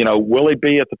 Will he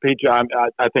be at the PGA?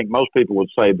 I think most people would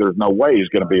say there's no way he's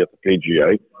going to be at the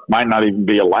PGA. Might not even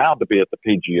be allowed to be at the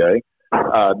PGA,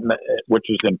 which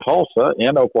is in Tulsa,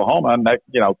 in Oklahoma,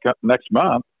 next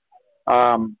month.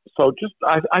 So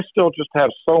I still just have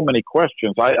so many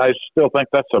questions. I still think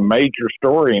that's a major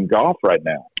story in golf right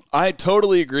now. I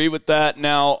totally agree with that.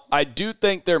 Now, I do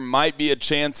think there might be a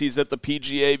chance he's at the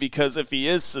PGA because if he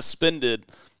is suspended,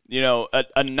 a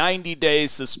 90-day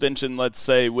suspension, let's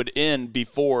say, would end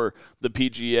before the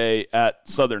PGA at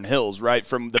Southern Hills, right?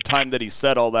 From the time that he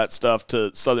said all that stuff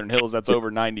to Southern Hills, that's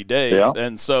over 90 days. Yeah.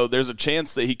 And so there's a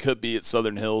chance that he could be at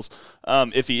Southern Hills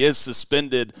if he is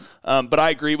suspended. But I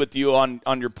agree with you on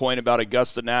your point about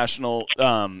Augusta National,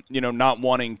 not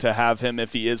wanting to have him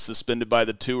if he is suspended by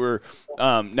the tour.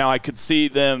 Now, I could see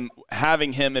them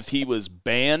having him if he was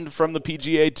banned from the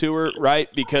PGA Tour, right?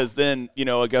 Because then,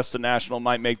 Augusta National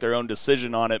might make their own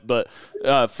decision on it. But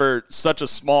for such a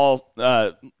small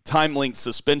time length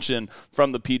suspension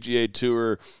from the PGA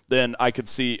Tour, then I could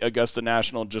see Augusta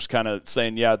National just kind of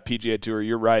saying, yeah, PGA Tour,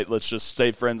 you're right. Let's just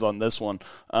stay friends on this one.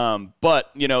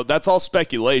 But, that's all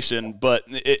speculation, but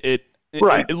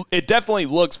it definitely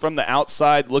looks from the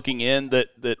outside looking in that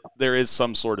there is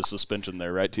some sort of suspension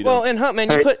there, right, Tito? Well, and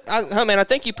Huntman, I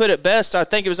think you put it best. I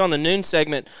think it was on the noon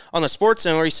segment on the Sports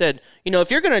Center where he said,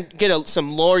 if you're going to get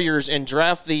some lawyers and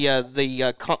draft the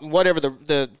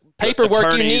paperwork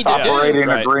attorneys, you need to operating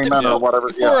do agreement or whatever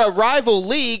for a rival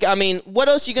league. I mean, what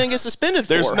else are you going to get suspended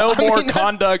There's for? no more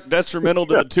conduct detrimental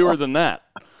to the tour than that.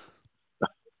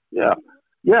 Yeah.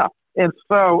 And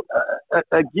so,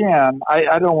 again,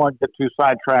 I don't want to get too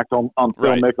sidetracked on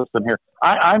Phil Mickelson here.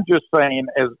 I'm just saying,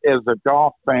 as a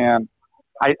golf fan,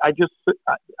 I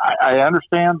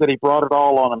understand that he brought it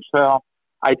all on himself.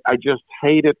 I just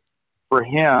hate it for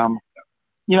him,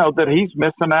 that he's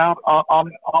missing out on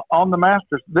the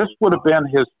Masters. This would have been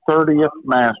his 30th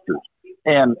Masters.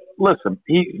 And listen,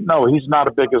 he's not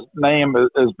as big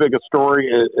a story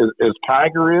as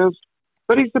Tiger is.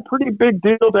 But he's a pretty big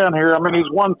deal down here. I mean, he's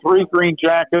won 3 green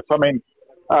jackets. I mean,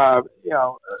 not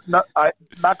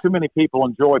too many people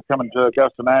enjoyed coming to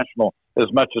Augusta National as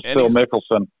much as Phil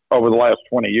Mickelson over the last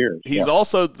 20 years. He's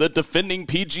also the defending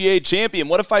PGA champion.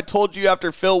 What if I told you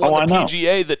after Phil won the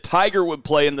PGA that Tiger would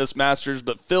play in this Masters,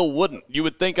 but Phil wouldn't? You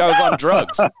would think I was on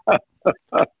drugs.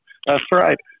 That's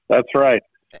right.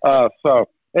 So,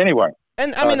 anyway.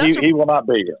 And I mean, he will not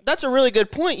be here. That's a really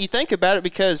good point. You think about it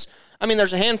because, I mean,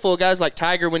 there's a handful of guys like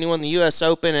Tiger when he won the U.S.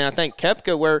 Open, and I think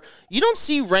Koepka, where you don't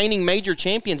see reigning major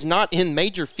champions not in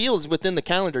major fields within the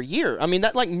calendar year. I mean,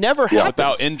 that never happens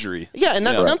without injury. Yeah, and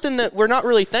that's something that we're not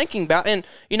really thinking about. And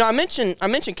I mentioned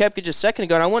Koepka just a second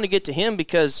ago, and I want to get to him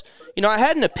because I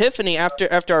had an epiphany after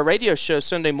our radio show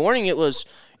Sunday morning. It was.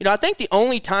 I think the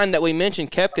only time that we mentioned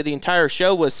Koepka the entire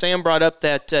show was Sam brought up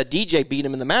that DJ beat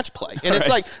him in the match play. And it's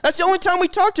like, that's the only time we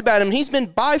talked about him. He's been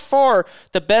by far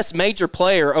the best major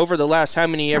player over the last how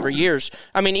many ever years.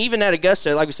 I mean, even at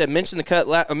Augusta, like we said, missed the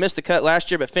cut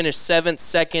last year, but finished 7th,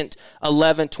 2nd,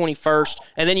 11th, 21st.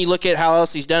 And then you look at how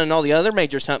else he's done in all the other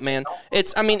majors, Huntman.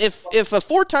 If a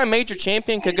 4-time major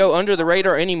champion could go under the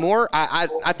radar anymore,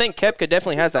 I think Koepka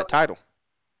definitely has that title.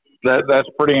 That's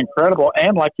pretty incredible.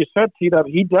 And like you said, T-Dub,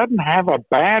 he doesn't have a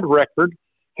bad record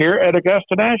here at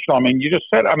Augusta National. I mean, you just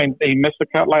said, he missed the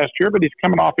cut last year, but he's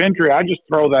coming off injury. I just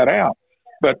throw that out.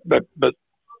 But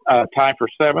tied for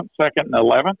 7th, 2nd, and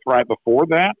 11th right before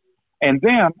that. And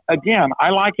then, again, I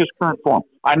like his current form.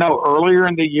 I know earlier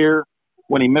in the year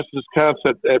when he missed his cuts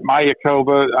at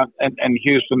Mayakoba and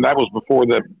Houston. That was before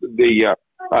the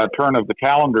turn of the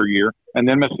calendar year, and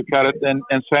then missed the cut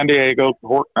in San Diego.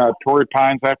 Torrey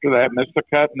Pines after that, missed the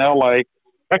cut in L.A.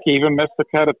 Heck, he even missed the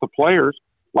cut at the Players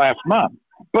last month.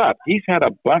 But he's had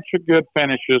a bunch of good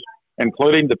finishes,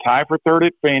 including the tie for third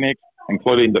at Phoenix,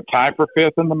 including the tie for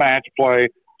fifth in the match play,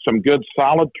 some good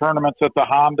solid tournaments at the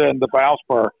Honda and the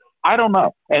Valspar. I don't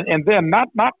know. And then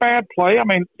not bad play. I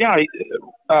mean, yeah,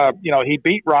 he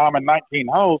beat Rahm in 19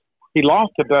 holes. He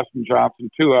lost to Dustin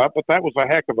Johnson 2-up, but that was a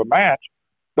heck of a match.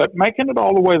 But making it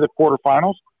all the way to the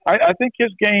quarterfinals, I think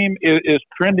his game is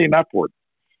trending upward.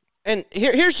 And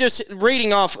here's just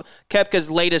reading off Koepka's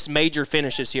latest major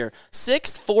finishes here.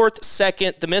 6th, 4th,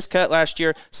 2nd, the miscut last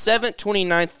year, 7th,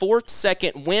 29th, 4th,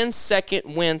 2nd,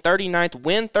 win, 39th,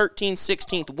 win, 13th,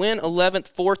 16th, win,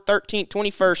 11th, 4th, 13th,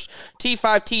 21st, T5,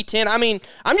 T10. I mean,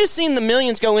 I'm just seeing the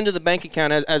millions go into the bank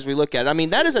account as we look at it. I mean,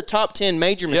 that is a top 10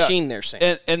 major machine there,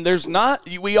 Sam. And there's not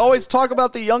 – we always talk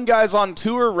about the young guys on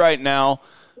tour right now,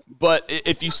 but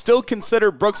if you still consider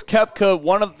Brooks Koepka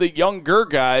one of the younger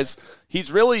guys – he's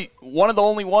really one of the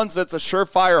only ones that's a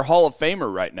surefire Hall of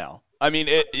Famer right now. I mean,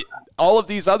 all of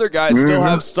these other guys still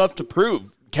have stuff to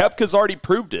prove. Koepka's already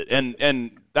proved it,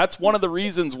 and that's one of the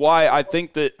reasons why I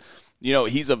think that,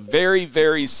 he's a very,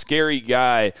 very scary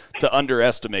guy to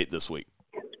underestimate this week.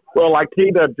 Well, like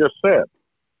T-Dub just said,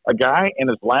 a guy in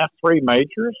his last three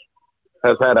majors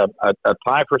has had a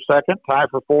tie for second, tie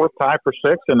for fourth, tie for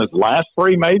sixth in his last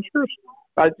three majors.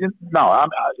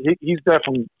 He's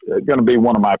definitely going to be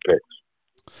one of my picks.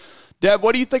 Deb,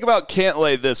 what do you think about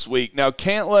Cantlay this week? Now,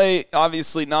 Cantlay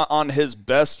obviously not on his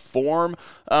best form,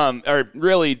 or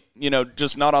really,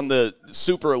 just not on the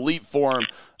super elite form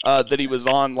that he was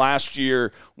on last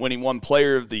year when he won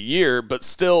Player of the Year, but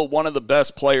still one of the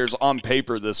best players on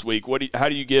paper this week. How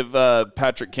do you give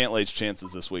Patrick Cantlay's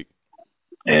chances this week?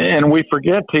 And we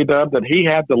forget, T-Dub, that he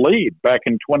had the lead back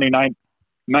in 2019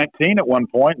 at one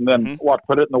point, and then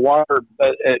put it in the water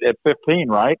at 15,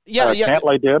 right? Yeah,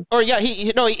 Cantlay did. Or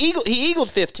he eagled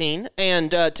 15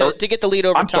 and to get the lead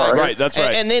over Tiger. Right, that's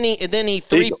right. And then he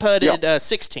three putted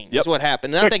 16. Is what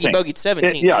happened. And I think he bogeyed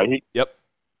 17. Yep.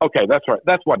 Okay, that's right.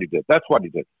 That's what he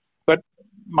did. But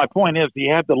my point is, he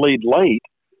had the lead late,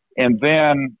 and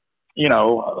then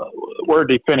where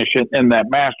did he finish in that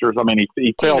Masters? I mean,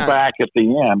 he fell back at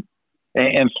the end.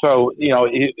 And so,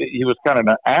 he was kind of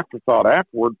an afterthought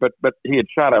afterward, but he had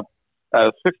shot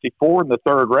a 64 in the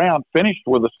third round, finished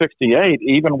with a 68,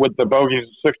 even with the bogeys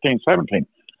of 16, 17.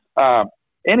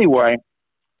 Anyway,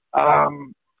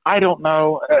 I don't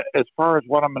know as far as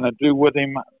what I'm going to do with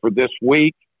him for this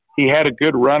week. He had a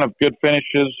good run of good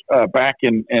finishes back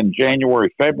in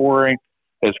January, February.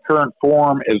 His current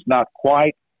form is not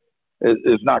quite as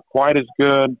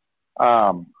good.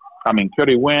 Could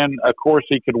he win? Of course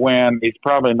he could win. He's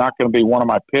probably not going to be one of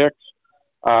my picks.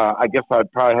 I guess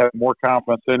I'd probably have more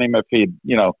confidence in him if he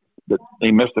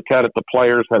missed the cut at the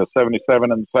Players, had a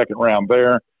 77 in the second round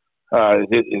there.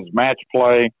 His match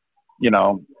play,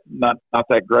 not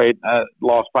that great.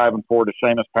 Lost 5-4 to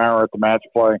Seamus Power at the match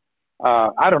play.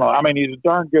 I don't know. I mean, he's a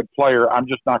darn good player. I'm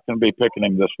just not going to be picking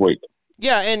him this week.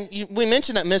 Yeah, and we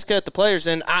mentioned that miscut at the Players,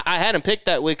 and I had him picked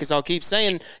that week, as I'll keep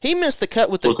saying. He missed the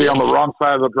cut with the Was he on the wrong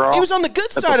side of the draw? He was on the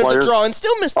good side of the draw and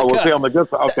still missed the cut. Was he on the good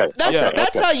side? Okay.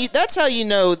 That's how you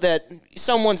know that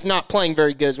someone's not playing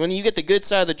very good. Is when you get the good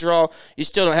side of the draw, you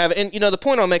still don't have it. And, the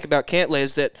point I'll make about Cantlay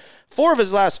is that 4 of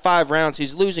his last 5 rounds,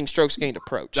 he's losing strokes gained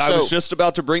approach. I was just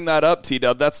about to bring that up,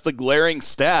 T-Dub. That's the glaring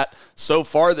stat so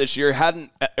far this year.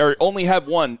 Only had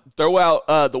one. Throw out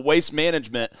the waste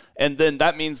management, and then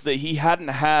that means that he hadn't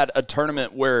had a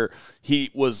tournament where he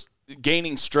was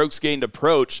gaining strokes gained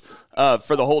approach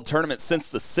for the whole tournament since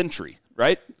the century,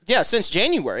 right? Yeah, since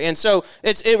January. And so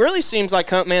it really seems like,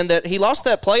 Hunt, man, that he lost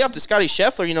that playoff to Scotty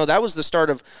Scheffler. That was the start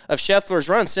of Scheffler's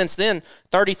run. Since then,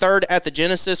 33rd at the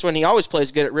Genesis when he always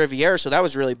plays good at Riviera, so that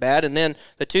was really bad. And then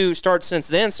the 2 starts since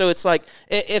then. So it's like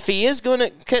if he is going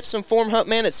to catch some form, Hunt,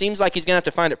 man, it seems like he's going to have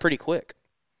to find it pretty quick.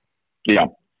 Yeah.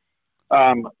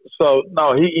 So,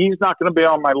 no, he's not going to be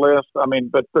on my list. I mean,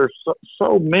 but there's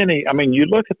so many. I mean, you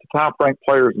look at the top-ranked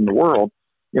players in the world,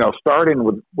 starting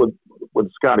with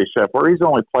Scotty Scheffler. He's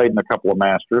only played in a couple of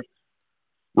Masters.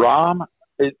 Rahm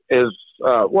is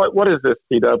what is this,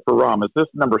 T-Dub, for Rahm? Is this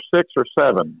number 6 or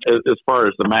 7 as far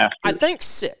as the Masters? I think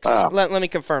 6. Let me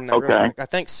confirm that. Okay. Real quick. I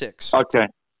think 6. Okay.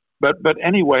 But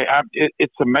anyway,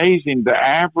 it's amazing. The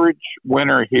average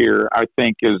winner here, I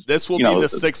think, is this will be the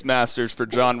 6th Masters for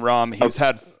Jon Rahm. He's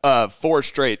had 4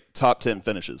 straight top 10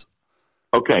 finishes.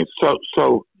 Okay,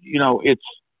 so it's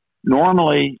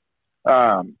normally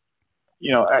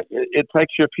it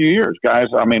takes you a few years, guys.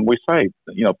 I mean, we say,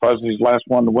 Fuzzy's last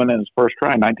one to win in his first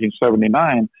try,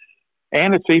 1979.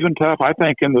 And it's even tough, I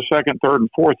think, in the second, third, and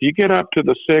fourth. You get up to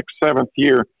the sixth, seventh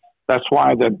year. That's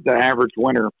why the average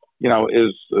winner,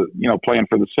 is, playing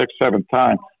for the sixth, seventh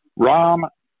time. Rahm,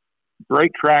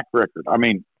 great track record. I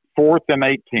mean, fourth and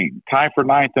 18, tie for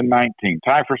ninth and 19,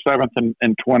 tie for seventh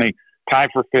and 20, tie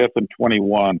for fifth and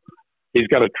 21. He's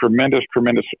got a tremendous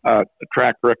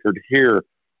track record here.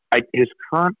 His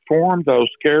current form, though,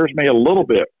 scares me a little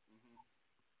bit.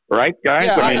 Right, guys?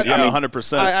 Yeah, I mean,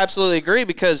 100%. I absolutely agree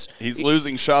because he's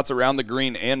losing shots around the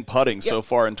green and putting so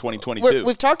far in 2022.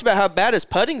 We've talked about how bad his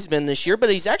putting's been this year, but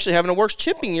he's actually having a worse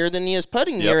chipping year than he is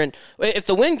putting year. And if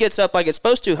the wind gets up like it's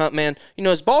supposed to, Huntman,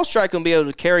 his ball strike will be able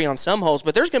to carry on some holes,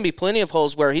 but there's going to be plenty of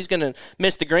holes where he's going to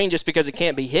miss the green just because it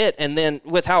can't be hit. And then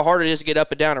with how hard it is to get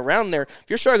up and down around there, if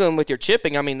you're struggling with your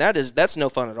chipping, I mean, that's no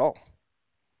fun at all.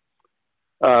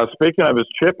 Speaking of his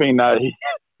chipping,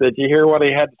 did you hear what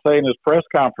he had to say in his press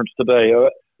conference today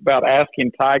about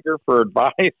asking Tiger for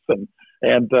advice and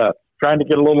trying to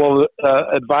get a little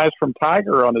advice from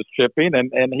Tiger on his chipping?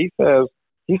 And he says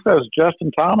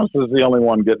Justin Thomas is the only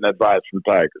one getting advice from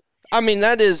Tiger. I mean,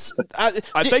 that is. I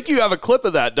think you have a clip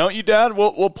of that, don't you, Dad?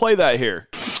 We'll play that here.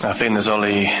 I think there's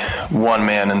only one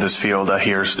man in this field that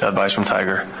hears advice from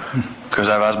Tiger, because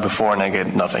I've asked before and I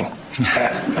get nothing.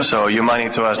 So you might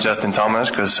need to ask Justin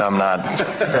Thomas, because I'm not. I've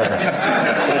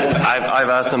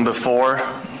asked him before.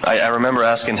 I remember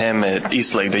asking him at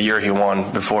Eastlake the year he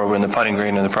won, before we're in the putting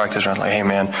green in the practice round, like, hey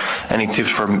man, any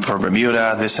tips for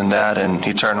Bermuda, this and that? And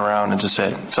he turned around and just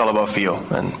said, it's all about feel,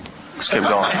 and let's keep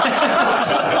going.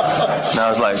 And I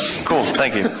was like, cool,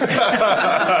 thank you.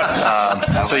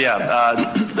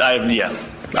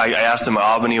 I asked him at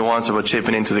Albany once about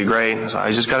chipping into the grade. So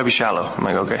I just got to be shallow. I'm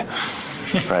like, okay.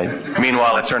 Right.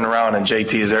 Meanwhile, I turn around and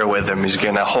JT is there with him. He's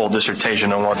getting a whole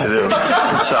dissertation on what to do.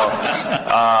 So,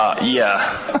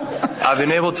 I've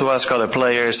been able to ask other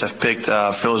players. I've picked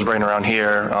Phil's brain around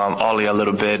here, Ollie a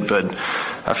little bit, but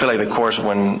I feel like the course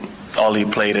when Ollie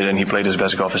played it and he played his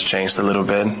best golf has changed a little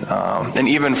bit. And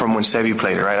even from when Sevi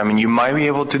played it, right? I mean, you might be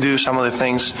able to do some of the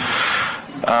things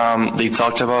they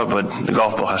talked about, but the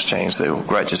golf ball has changed. The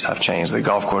wedges have changed. The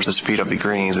golf course, the speed of the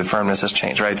greens, the firmness has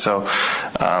changed, right? So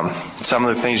some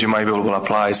of the things you might be able to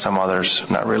apply, some others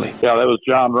not really. Yeah, that was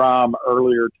Jon Rahm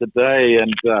earlier today,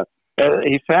 and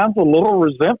he sounds a little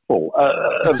resentful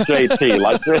of JT.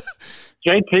 Like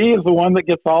JT is the one that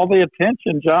gets all the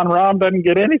attention. Jon Rahm doesn't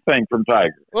get anything from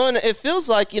Tiger. Well, and it feels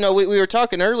like, we were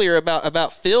talking earlier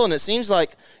about Phil, and it seems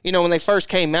like, when they first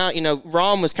came out,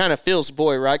 Rahm was kind of Phil's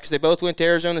boy, right? Because they both went to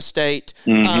Arizona State.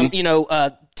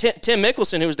 Mm-hmm. Tim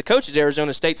Mickelson, who was the coach at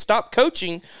Arizona State, stopped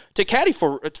coaching to caddy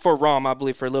for Rahm, I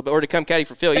believe, for a little bit, or to come caddy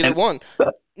for Phil, either one.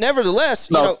 Nevertheless,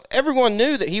 everyone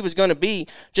knew that he was going to be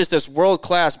just this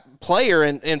world-class player,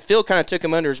 and Phil kind of took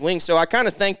him under his wing. So I kind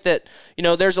of think that,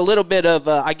 there's a little bit of,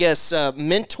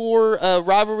 mentor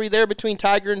rivalry there between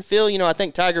Tiger and Phil. I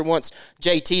think Tiger wants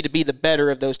JT to be the better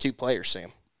of those two players,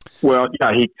 Sam. Well,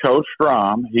 yeah, he coached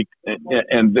Rahm,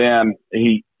 and then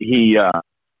he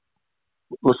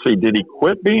let's see, did he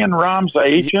quit being Rahm's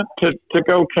agent to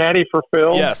go caddy for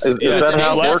Phil? Yes. Is that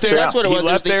how it worked out? That's what it was.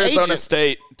 He left Arizona agent.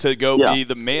 State to go be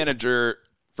the manager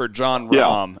for Jon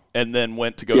Rahm, and then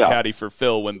went to go caddy for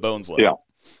Phil when Bones left.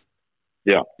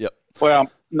 Yeah. Yep. Well,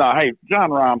 no, hey, Jon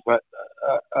Rahm's a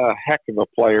heck of a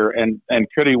player, and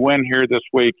could he win here this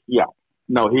week? Yeah.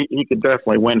 No, he could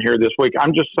definitely win here this week.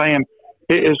 I'm just saying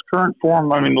his current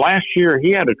form, I mean, last year,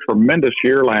 he had a tremendous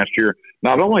year last year.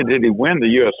 Not only did he win the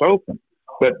U.S. Open,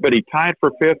 but he tied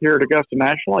for fifth here at Augusta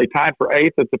National. He tied for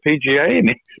eighth at the PGA, and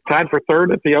he tied for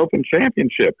third at the Open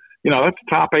Championship. That's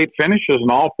top 8 finishes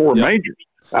in all 4 majors.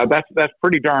 That's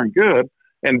pretty darn good.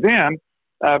 And then,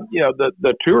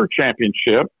 the Tour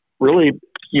Championship really,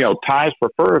 ties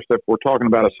for first if we're talking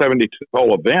about a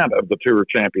 72-hole event of the Tour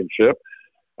Championship.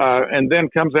 And then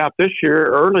comes out this year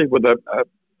early with a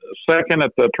second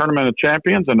at the Tournament of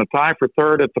Champions and a tie for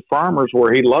third at the Farmers,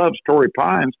 where he loves Torrey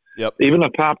Pines. Yep. Even a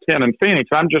top 10 in Phoenix.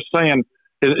 I'm just saying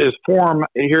his form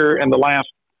here in the last,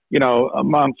 a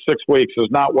month, 6 weeks is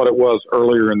not what it was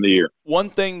earlier in the year. One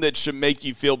thing that should make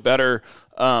you feel better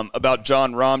about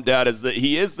Jon Rahm, Dad, is that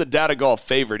he is the Data Golf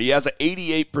favorite. He has an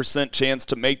 88% chance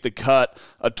to make the cut,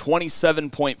 a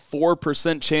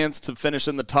 27.4% chance to finish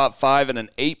in the top 5, and an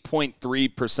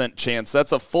 8.3% chance.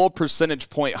 That's a full percentage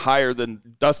point higher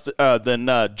than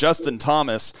Justin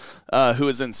Thomas, who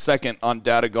is in second on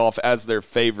Data Golf as their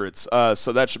favorites.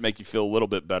 So that should make you feel a little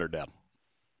bit better, Dad.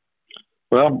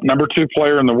 Well, number 2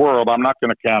 player in the world. I'm not going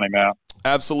to count him out.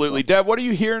 Absolutely. Dad, what are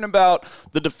you hearing about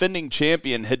the defending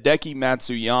champion, Hideki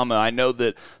Matsuyama? I know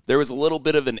that there was a little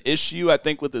bit of an issue, I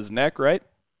think, with his neck, right?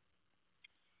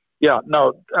 Yeah,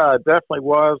 no, definitely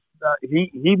was.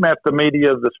 He met the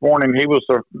media this morning. He was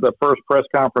the first press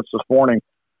conference this morning.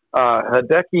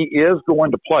 Hideki is going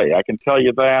to play. I can tell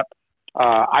you that.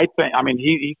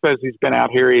 He says he's been out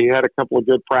here. He had a couple of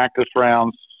good practice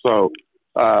rounds. So,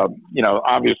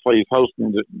 obviously he's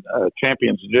hosting the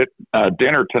Champions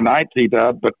dinner tonight,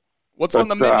 T-Dub. What's on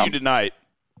the menu tonight?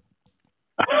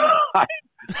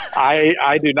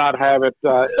 I do not have it.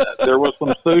 There was some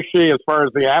sushi as far as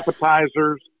the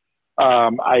appetizers.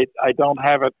 I don't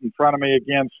have it in front of me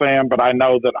again, Sam, but I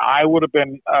know that I would have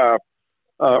been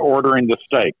ordering the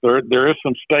steak. There is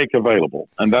some steak available,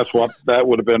 and that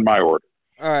would have been my order.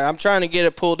 All right, I'm trying to get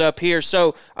it pulled up here.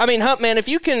 So, Huntman, if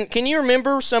you can you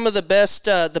remember some of the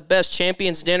best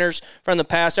Champions dinners from the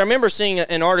past? I remember seeing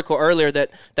an article earlier that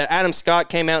Adam Scott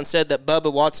came out and said that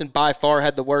Bubba Watson by far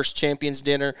had the worst Champions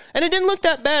dinner, and it didn't look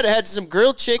that bad. It had some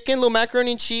grilled chicken, little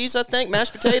macaroni and cheese, I think,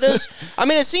 mashed potatoes.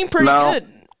 It seemed pretty good.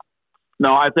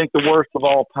 No, I think the worst of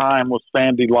all time was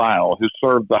Sandy Lyle, who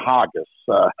served the haggis.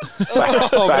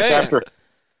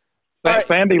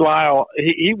 Sandy Lyle,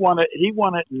 he won it. He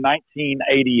won it in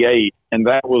 1988, and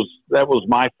that was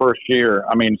my first year.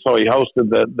 So he hosted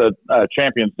the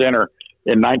Champions Dinner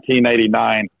in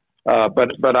 1989.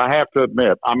 But I have to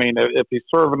admit, if he's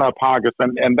serving up haggis,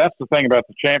 and that's the thing about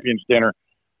the Champions Dinner,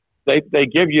 they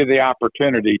give you the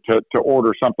opportunity to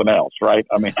order something else, right?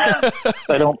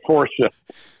 They don't force you.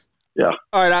 Yeah.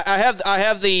 All right, I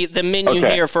have the menu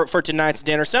here for tonight's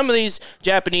dinner. Some of these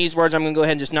Japanese words I'm going to go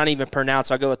ahead and just not even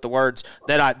pronounce. I'll go with the words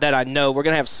that I know. We're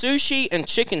going to have sushi and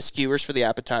chicken skewers for the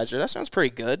appetizer. That sounds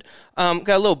pretty good. Got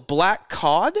a little black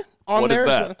cod on there.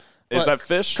 What is that? Is that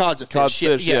fish? Cod's a fish. Cod's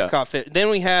fish, yeah. Cod fish. Then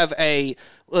we have it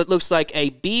looks like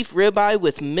a beef ribeye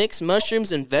with mixed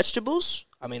mushrooms and vegetables.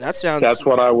 That's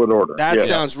what I would order. That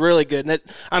sounds really good. And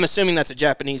I'm assuming that's a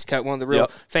Japanese cut, one of the real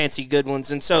fancy good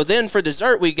ones. And so then for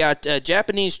dessert, we got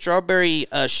Japanese strawberry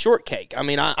shortcake. I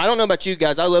don't know about you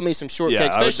guys. I love me some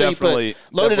shortcake, especially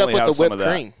loaded up with the whipped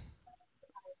cream.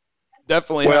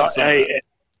 Definitely have some.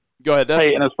 Go ahead, Dad.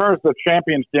 Hey, and as far as the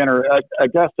Champions Dinner,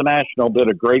 Augusta National did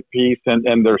a great piece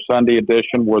in their Sunday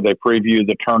edition where they previewed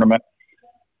the tournament.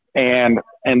 And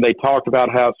they talked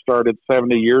about how it started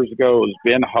 70 years ago. It was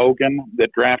Ben Hogan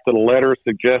that drafted a letter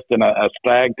suggesting a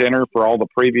stag dinner for all the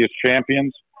previous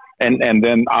champions. And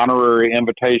then honorary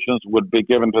invitations would be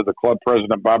given to the club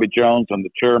president, Bobby Jones, and the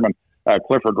chairman,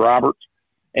 Clifford Roberts.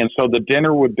 And so the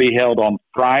dinner would be held on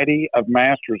Friday of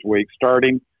Masters Week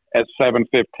starting at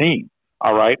 7:15.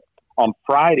 All right. On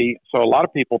Friday. So a lot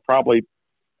of people probably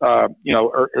are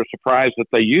surprised that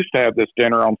they used to have this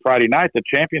dinner on Friday night. The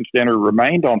Champions Dinner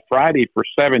remained on Friday for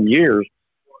 7 years.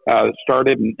 It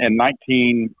started in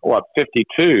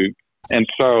 1952, and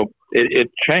so it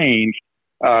changed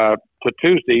to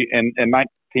Tuesday in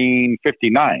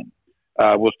 1959.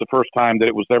 Was the first time that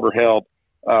it was ever held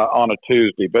on a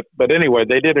Tuesday. But anyway,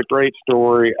 they did a great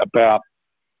story about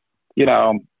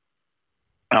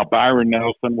how Byron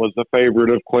Nelson was the favorite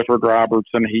of Clifford Roberts,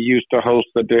 and he used to host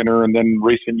the dinner. And then in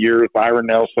recent years, Byron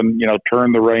Nelson,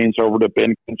 turned the reins over to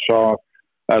Ben Kinshaw,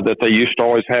 that they used to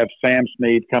always have Sam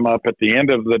Snead come up at the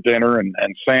end of the dinner, and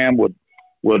Sam would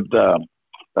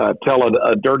tell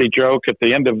a dirty joke at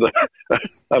the end of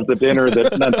the dinner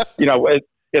that,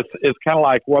 it's kind of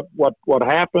like what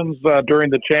happens during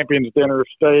the Champions Dinner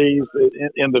stays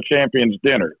in the Champions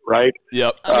Dinner, right?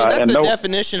 Yep. That's the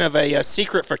definition of a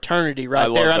secret fraternity right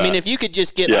there. That. If you could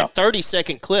just get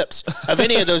 30-second clips of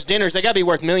any of those dinners, they got to be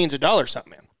worth millions of dollars,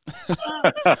 something, man.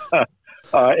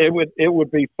 It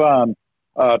would be fun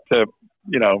to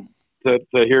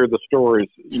hear the stories,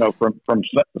 from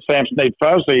Sam Snead.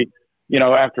 Fuzzy,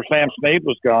 after Sam Snead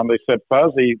was gone, they said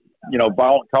Fuzzy,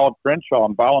 called Crenshaw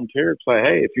and volunteered, say,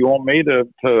 hey, if you want me to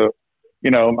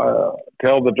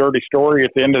tell the dirty story at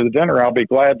the end of the dinner, I'll be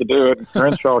glad to do it. And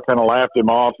Crenshaw kind of laughed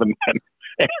him off and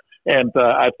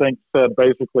I think said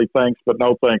basically thanks, but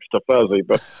no thanks to Fuzzy.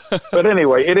 But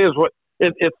anyway, it's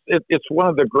one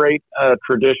of the great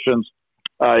traditions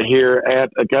here at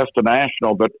Augusta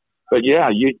National. But yeah,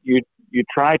 you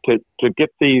try to get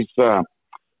these,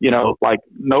 like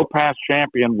no past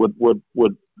champion would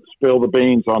spill the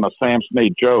beans on a Sam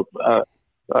Snead joke.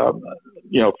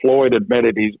 Floyd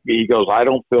admitted he goes, I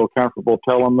don't feel comfortable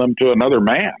telling them to another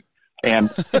man. And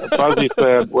Fuzzy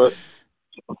said, well,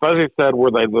 Fuzzy said,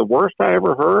 "Were they the worst I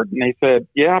ever heard?" And he said,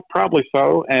 "Yeah, probably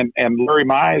so." And Larry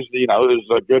Mize, is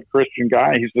a good Christian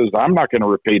guy. He says, "I'm not going to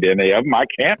repeat any of them. I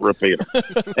can't repeat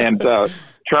them." And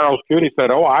Charles Cootie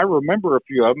said, "Oh, I remember a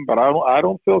few of them, but I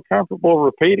don't feel comfortable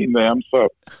repeating them." So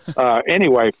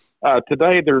anyway,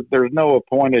 today there's no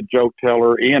appointed joke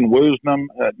teller. Ian Woosnam,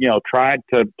 tried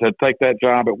to take that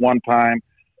job at one time.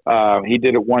 He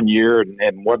did it 1 year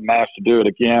and wasn't asked to do it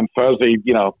again. Fuzzy,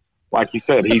 like you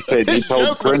said, he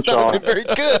told Crenshaw. Very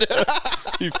good.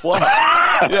 He flopped.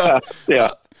 Yeah.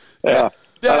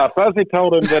 Fuzzy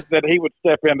told him that he would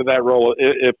step into that role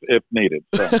if needed.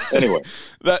 So anyway,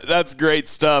 that's great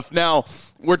stuff. Now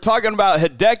we're talking about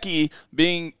Hideki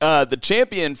being the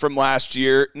champion from last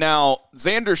year. Now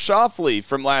Xander Schauffele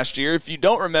from last year. If you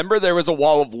don't remember, there was a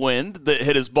wall of wind that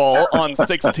hit his ball on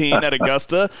 16 at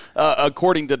Augusta,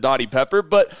 according to Dottie Pepper.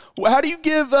 But how do you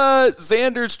give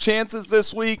Xander's chances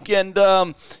this week? And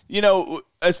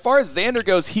as far as Xander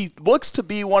goes, he looks to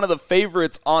be one of the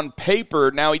favorites on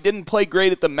paper. Now, he didn't play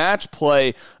great at the match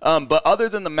play, but other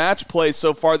than the match play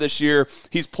so far this year,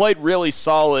 he's played really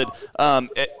solid and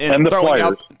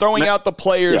throwing out the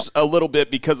players a little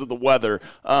bit because of the weather.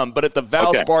 But at the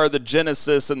Valspar, the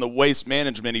Genesis, and the Waste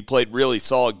Management, he played really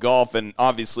solid golf and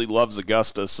obviously loves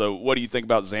Augusta. So what do you think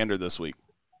about Xander this week?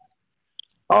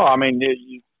 Oh, I mean,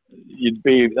 you'd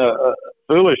be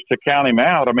foolish to count him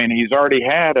out. I mean, he's already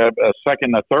had a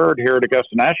second, a third here at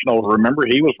Augusta National. Remember,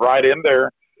 he was right in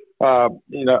there,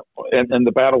 in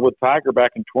the battle with Tiger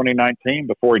back in 2019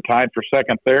 before he tied for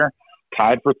second there,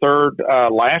 tied for third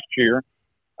last year.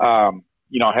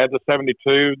 Had the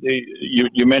 72.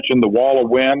 You mentioned the wall of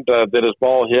wind that his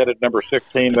ball hit at number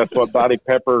 16. That's what Dottie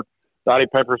Pepper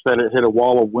said, it hit a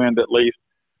wall of wind at least.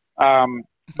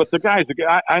 But the guy's,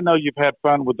 I know you've had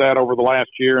fun with that over the last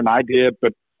year, and I did,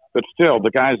 but still,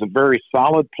 the guy's a very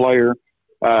solid player.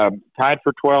 Tied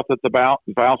for 12th at the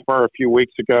Valspar a few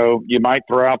weeks ago. You might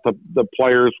throw out the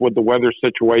players with the weather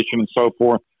situation and so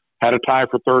forth. Had a tie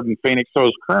for third in Phoenix. So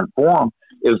his current form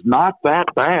is not that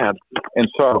bad. And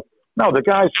so, no, the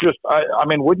guy's just, I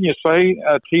mean, wouldn't you say,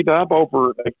 T-Dub,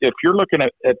 over, if you're looking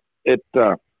at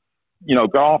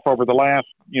golf over the last,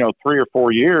 3 or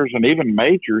 4 years and even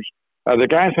majors, the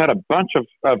guy's had a bunch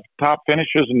of top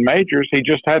finishes in majors. He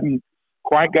just hadn't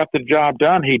quite got the job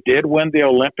done. He did win the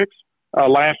Olympics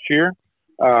last year.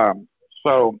 And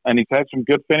he's had some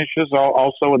good finishes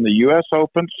also in the U.S.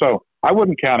 Open. So I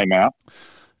wouldn't count him out.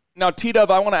 Now, T-Dub,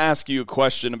 I want to ask you a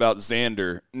question about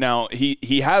Xander. Now,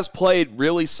 he has played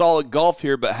really solid golf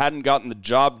here, but hadn't gotten the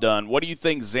job done. What do you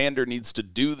think Xander needs to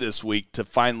do this week to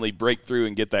finally break through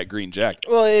and get that green jacket?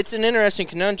 Well, it's an interesting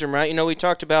conundrum, right? We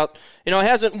talked about, he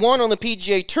hasn't won on the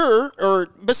PGA Tour, or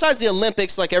besides the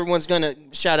Olympics, like everyone's going to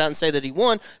shout out and say that he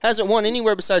won, hasn't won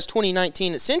anywhere besides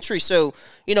 2019 at Century. So,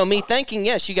 me thinking,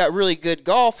 yes, you got really good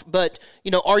golf, but,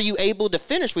 are you able to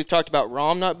finish? We've talked about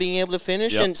Rahm not being able to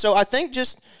finish. Yep. And so I think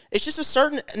it's just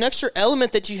an extra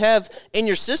element that you have in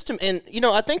your system. And,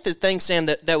 I think the thing, Sam,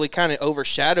 that we kind of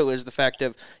overshadow is the fact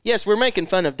of, yes, we're making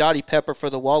fun of Dottie Pepper for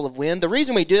the wall of wind. The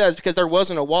reason we do that is because there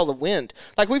wasn't a wall of wind.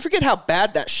 Like, we forget how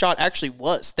bad that shot actually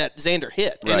was that Xander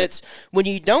hit. Right. And it's when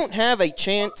you don't have a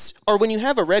chance, or when you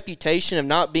have a reputation of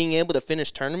not being able to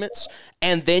finish tournaments,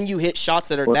 and then you hit shots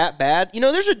that are that bad.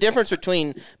 There's a difference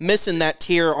between missing that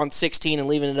tier on 16 and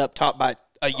leaving it up top by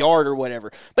a yard or whatever.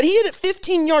 But he hit it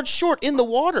 15 yards short in the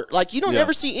water. Like, you don't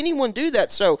ever see anyone do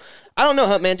that. So, I don't know,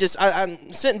 Hunt, man. Just I'm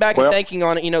sitting back and thinking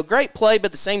on it. Great play, but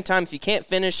at the same time, if you can't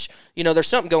finish, there's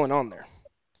something going on there.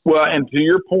 Well, and to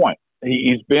your point,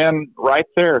 he's been right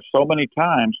there so many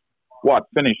times.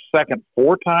 Finished second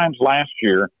 4 times last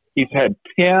year. He's had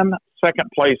 10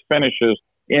 second-place finishes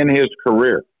in his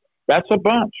career. That's a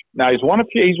bunch. Now, he's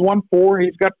won 4.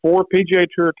 He's got 4 PGA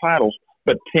Tour titles,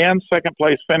 but 10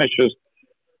 second-place finishes.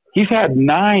 He's had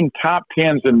 9 top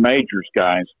 10s in majors,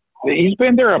 guys. He's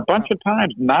been there a bunch of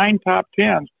times, 9 top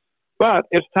 10s, but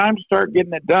it's time to start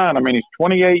getting it done. I mean, he's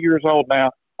 28 years old now,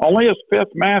 only his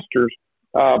 5th Masters,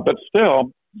 but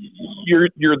still,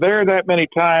 you're there that many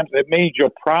times. It means you'll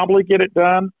probably get it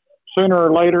done sooner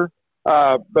or later.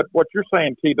 But what you're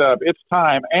saying, T-Dub, it's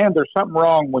time, and there's something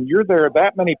wrong when you're there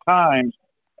that many times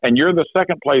and you're the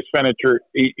second-place finisher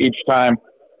each time.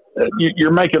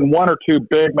 You're making 1 or 2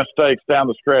 big mistakes down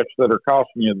the stretch that are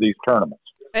costing you these tournaments.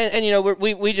 And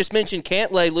we just mentioned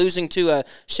Cantlay losing to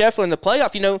Scheffler in the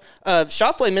playoff.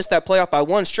 Schauffele missed that playoff by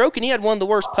 1 stroke, and he had one of the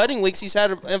worst putting weeks he's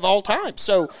had of all time.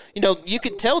 So, you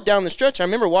could tell down the stretch. I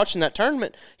remember watching that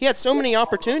tournament. He had so many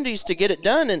opportunities to get it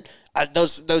done, and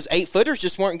those 8-footers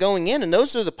just weren't going in, and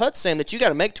those are the putts, Sam, that you got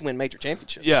to make to win major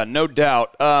championships. Yeah, no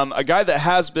doubt. A guy that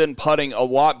has been putting a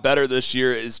lot better this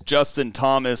year is Justin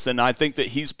Thomas, and I think that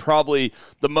he's probably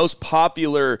the most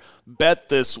popular bet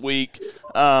this week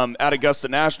at Augusta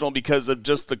National because of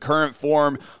just the current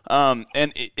form,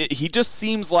 and he just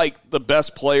seems like the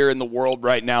best player in the world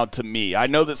right now to me. I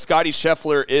know that Scottie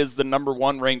Scheffler is the number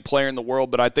 1 ranked player in the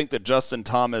world, but I think that Justin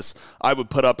Thomas I would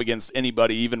put up against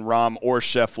anybody, even Rahm or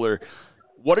Scheffler.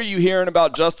 What are you hearing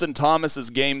about Justin Thomas's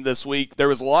game this week? There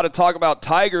was a lot of talk about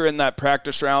Tiger in that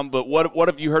practice round, but what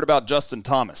have you heard about Justin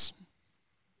Thomas?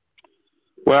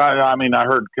 Well, I mean, I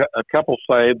heard a couple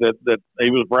say that he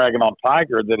was bragging on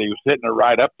Tiger, that he was hitting it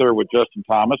right up there with Justin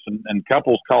Thomas, and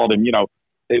couples called him,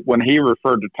 when he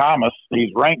referred to Thomas, he's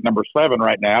ranked number 7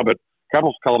 right now, but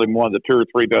couples called him one of the 2 or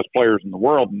 3 best players in the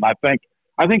world. And I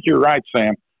think you're right,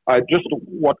 Sam. Just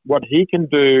what he can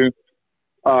do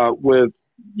with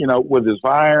his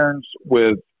irons,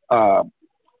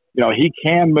 he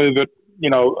can move it,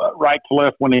 right to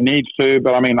left when he needs to.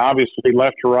 But I mean, obviously,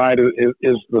 left to right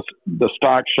is the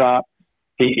stock shot.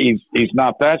 He's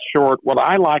not that short. What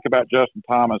I like about Justin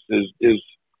Thomas is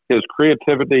his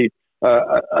creativity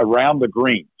around the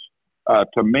greens.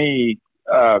 To me,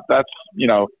 that's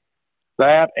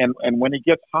that, and when he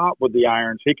gets hot with the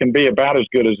irons, he can be about as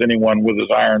good as anyone with his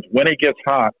irons. When he gets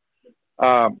hot,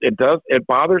 it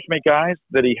bothers me, guys,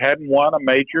 that he hadn't won a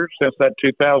major since that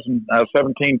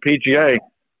 2017 PGA,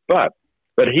 but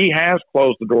he has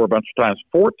closed the door a bunch of times.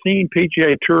 14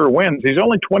 PGA Tour wins. He's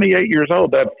only 28 years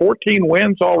old. That 14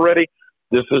 wins already.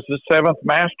 This is his 7th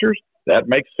Masters. That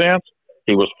makes sense.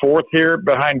 He was 4th here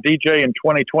behind DJ in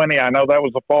 2020. I know that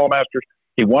was the Fall Masters.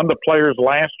 He won the Players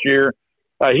last year.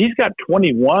 He's got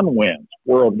 21 wins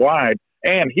worldwide,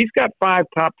 and he's got 5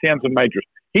 top 10s in majors.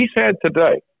 He said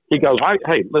today, he goes,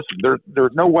 hey, listen,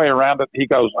 there's no way around it. He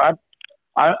goes,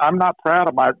 I'm not proud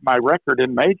of my record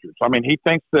in majors. I mean, he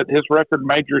thinks that his record in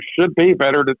majors should be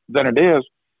better than it is,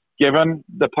 given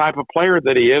the type of player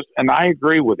that he is, and I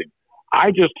agree with him.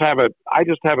 I just have a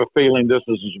feeling this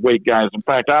is his week, guys. In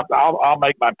fact, I'll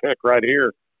make my pick right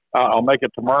here. I'll make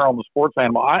it tomorrow on the Sports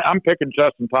Animal. I'm picking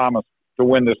Justin Thomas to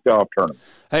win this golf tournament.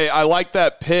 Hey, I like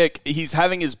that pick. He's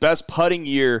having his best putting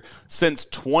year since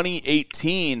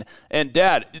 2018. And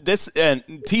Dad,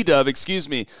 T-Dub, excuse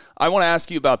me, I want to ask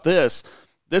you about this.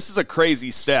 This is a crazy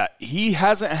stat. He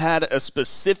hasn't had a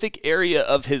specific area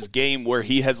of his game where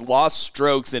he has lost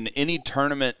strokes in any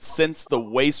tournament since the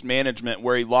Waste Management,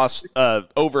 where he lost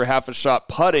over half a shot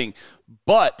putting.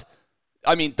 But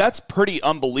I mean, that's pretty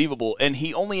unbelievable. And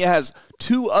he only has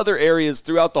 2 other areas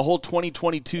throughout the whole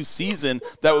 2022 season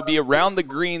that would be around the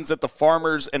greens at the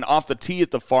Farmers and off the tee at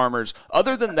the Farmers.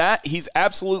 Other than that, he's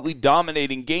absolutely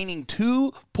dominating, gaining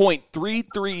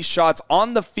 2.33 shots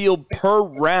on the field per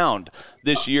round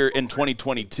this year in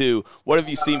 2022. What have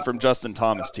you seen from Justin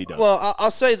Thomas, T-Dub? Well, I'll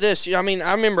say this. I mean,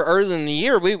 I remember earlier in the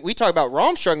year, we talked about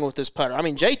Rahm struggling with this putter. I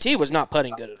mean, JT was not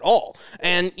putting good at all.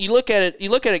 And you look at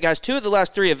it, guys, 2 of the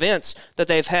last 3 events that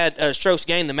they've had strokes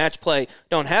gained, the match play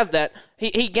don't have that.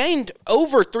 He gained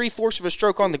over 3/4 of a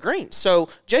stroke on the green. So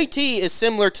JT is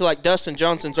similar to like Dustin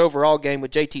Johnson's overall game with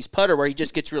JT's putter, where he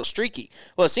just gets real streaky.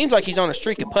 Well, it seems like he's on a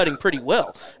streak of putting pretty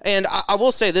well. And I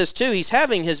will say this too: he's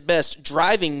having his best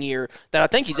driving year that I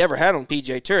think he's ever had on the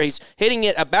PGA Tour. He's hitting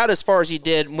it about as far as he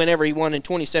did whenever he won in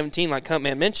 2017, like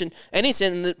Huntman mentioned, and he's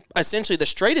in essentially the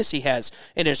straightest he has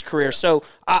in his career. So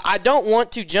I don't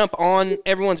want to jump on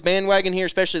everyone's bandwagon here,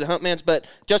 especially the Huntmans, but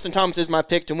Justin Thomas is my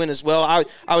pick to win as well.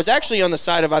 I was actually on the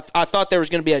side of I thought there was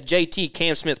going to be a JT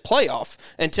Cam Smith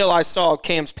playoff until I saw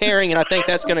Cam's pairing, and I think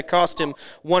that's going to cost him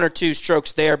 1 or 2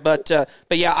 strokes there. But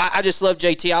yeah, I just love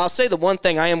JT. I'll say the one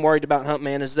thing I am worried about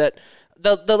Huntman is that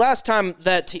the last time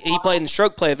that he played in the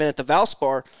stroke play event at the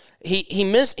Valspar,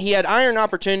 he had iron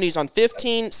opportunities on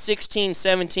 15, 16,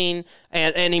 17,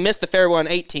 and he missed the fairway on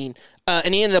 18.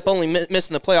 And he ended up only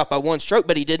missing the playoff by 1 stroke,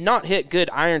 but he did not hit good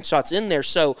iron shots in there.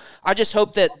 So I just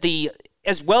hope that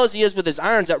as well as he is with his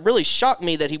irons, that really shocked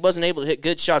me that he wasn't able to hit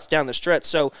good shots down the stretch.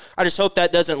 So I just hope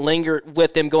that doesn't linger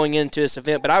with him going into this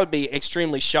event. But I would be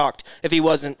extremely shocked if he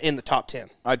wasn't in the top 10.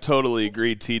 I totally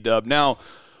agree, T-Dub. Now,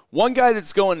 one guy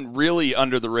that's going really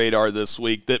under the radar this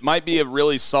week that might be a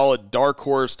really solid dark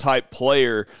horse type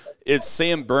player is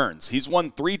Sam Burns. He's won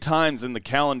 3 times in the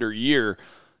calendar year.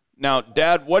 Now,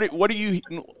 Dad, what do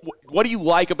you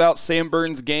like about Sam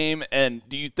Burns' game, and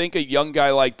do you think a young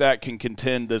guy like that can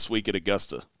contend this week at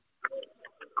Augusta?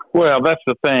 Well, that's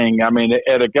the thing. I mean,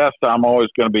 at Augusta, I'm always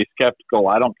going to be skeptical.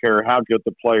 I don't care how good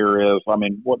the player is. I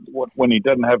mean, when he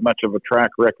doesn't have much of a track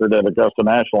record at Augusta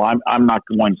National, I'm not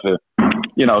going to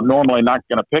normally not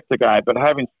going to pick the guy. But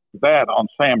having that on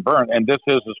Sam Burns, and this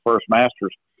is his first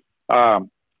Masters.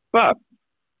 But,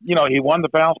 he won the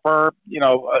Valspar,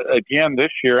 again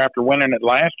this year after winning it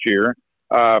last year.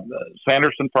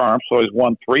 Sanderson Farms, so he's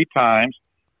won 3 times.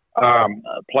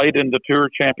 Played in the Tour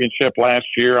Championship last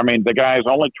year. I mean, the guy is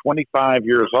only 25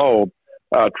 years old.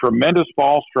 Tremendous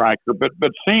ball striker,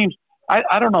 but seems,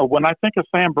 I don't know, when I think of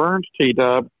Sam Burns,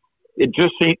 T-Dub,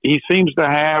 he seems to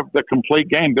have the complete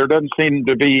game. There doesn't seem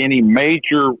to be any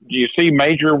do you see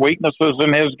major weaknesses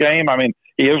in his game? I mean,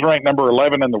 he is ranked number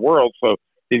 11 in the world, so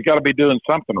he's got to be doing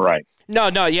something right. No,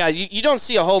 yeah, you don't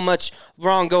see a whole much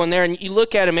wrong going there, and you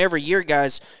look at him every year,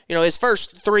 guys. His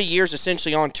first 3 years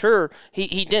essentially on tour,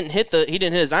 he didn't hit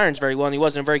his irons very well, and he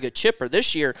wasn't a very good chipper.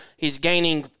 This year, he's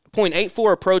gaining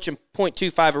 .84 approach and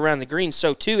 .25 around the green.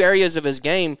 So 2 areas of his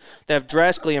game that have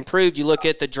drastically improved. You look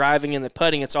at the driving and the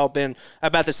putting; it's all been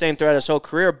about the same throughout his whole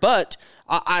career. But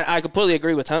I completely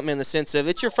agree with Huntman in the sense of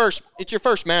it's your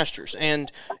first Masters,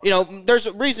 and there's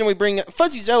a reason we bring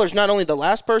Fuzzy Zeller's not only the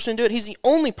last person to do it; he's the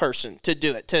only person to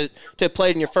do it to play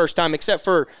it in your first time, except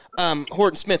for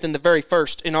Horton Smith in the very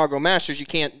first inaugural Masters. You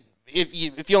can't.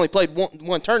 If you only played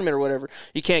one tournament or whatever,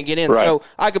 you can't get in. Right. So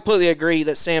I completely agree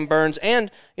that Sam Burns, and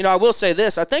I will say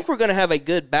this: I think we're going to have a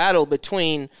good battle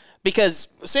because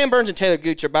Sam Burns and Taylor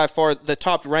Gooch are by far the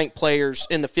top ranked players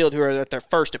in the field who are at their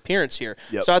first appearance here.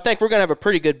 Yep. So I think we're going to have a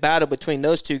pretty good battle between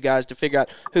those 2 guys to figure out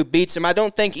who beats them. I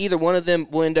don't think either one of them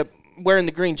will end up wearing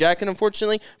the green jacket,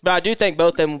 unfortunately, but I do think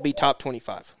both of them will be top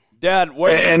 25. Dad,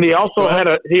 and he also had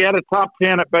a top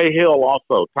 10 at Bay Hill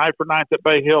also. Tied for 9th at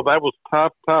Bay Hill. That was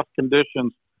tough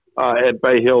conditions at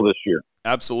Bay Hill this year.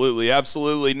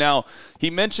 Absolutely. Now, he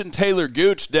mentioned Taylor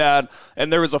Gooch, Dad,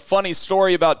 and there was a funny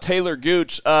story about Taylor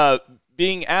Gooch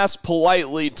being asked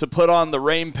politely to put on the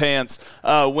rain pants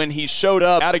when he showed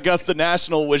up at Augusta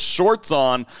National with shorts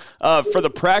on for the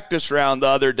practice round the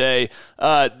other day.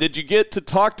 Did you get to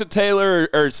talk to Taylor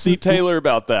or see Taylor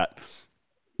about that?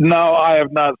 No, I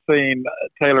have not seen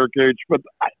Taylor Gooch, but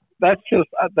that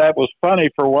was funny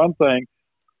for one thing.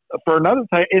 For another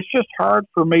thing, it's just hard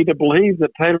for me to believe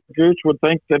that Taylor Gooch would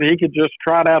think that he could just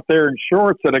trot out there in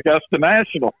shorts at Augusta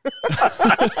National.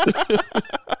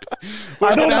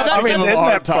 I don't know. I mean, isn't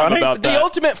that funny? About the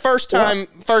ultimate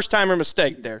first-timer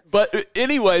mistake there. But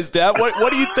anyways, Dad,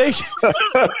 what do you think?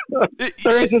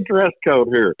 There is a dress code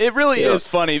here. It really is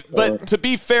funny. But to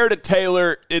be fair to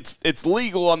Taylor, it's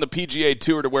legal on the PGA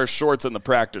Tour to wear shorts in the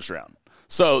practice round.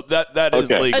 So that is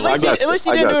legal. At least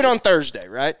he didn't do it on Thursday,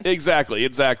 right?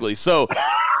 Exactly. So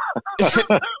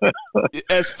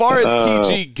as far as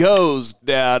TG goes,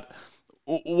 Dad,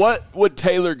 what would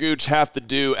Taylor Gooch have to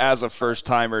do as a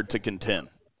first-timer to contend?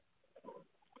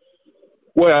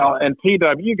 Well, and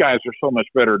T-Dub, you guys are so much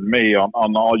better than me on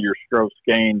all your strokes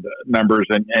gained numbers,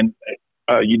 and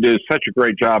you do such a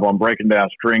great job on breaking down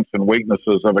strengths and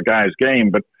weaknesses of a guy's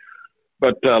game. But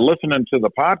listening to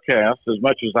the podcast as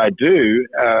much as I do,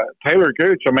 Taylor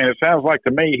Gooch, I mean, it sounds like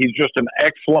to me he's just an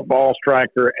excellent ball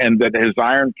striker, and that his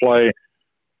iron play,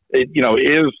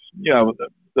 is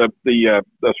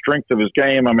the strength of his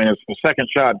game. I mean, it's the second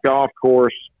shot golf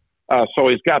course, so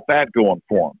he's got that going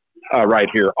for him right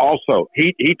here. Also,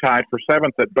 he tied for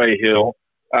 7th at Bay Hill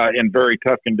in very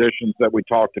tough conditions that we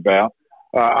talked about.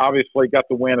 Obviously, got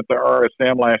the win at the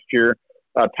RSM last year.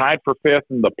 Tied for 5th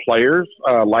in the Players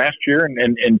last year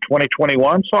in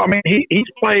 2021. So, I mean, he's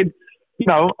played,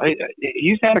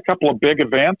 he's had a couple of big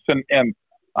events. And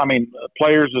I mean,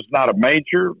 Players is not a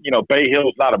major. Bay Hill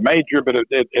is not a major, but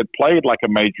it played like a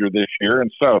major this year.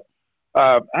 And so,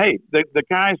 hey, the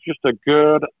guy's just a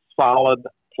good, solid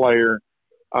player.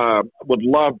 Would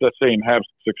love to see him have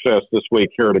success this week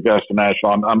here at Augusta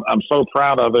National. I'm so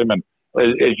proud of him. And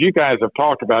as you guys have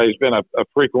talked about, he's been a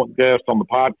frequent guest on the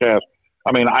podcast.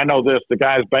 I mean, I know this. The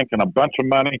guy's banking a bunch of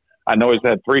money. I know he's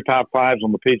had 3 top 5s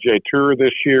on the PGA Tour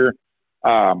this year.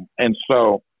 And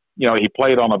so, he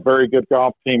played on a very good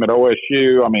golf team at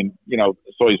OSU. I mean,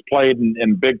 so he's played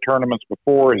in big tournaments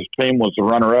before. His team was the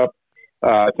runner-up,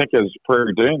 I think, as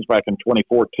Prairie Dunes back in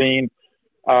 2014.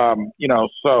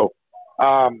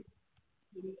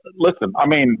 Listen, I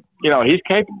mean, he's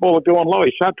capable of going low.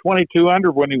 He shot 22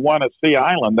 under when he won at Sea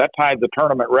Island. That tied the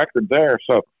tournament record there.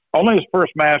 So, only his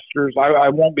first Masters. I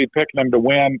won't be picking him to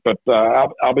win, but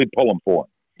I'll be pulling for him.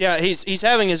 Yeah, he's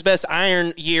having his best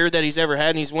iron year that he's ever had,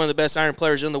 and he's one of the best iron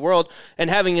players in the world, and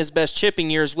having his best chipping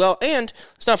year as well. And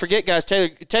let's not forget, guys,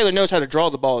 Taylor knows how to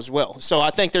draw the ball as well. So I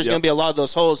think there's going to be a lot of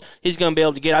those holes he's going to be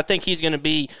able to get. I think he's going to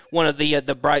be one of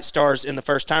the bright stars in the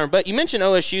first timer. But you mentioned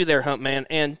OSU there, Hump Man,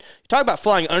 and you talk about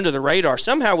flying under the radar.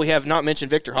 Somehow we have not mentioned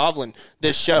Victor Hovland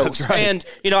this show. That's right. And,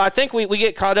 I think we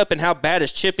get caught up in how bad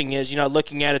his chipping is.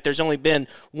 Looking at it, there's only been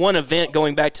one event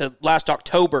going back to last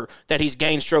October that he's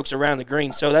gained strokes around the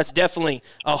green. So that's definitely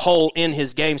a hole in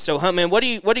his game. So, Huntman, what are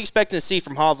you expecting to see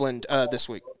from Hovland this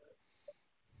week?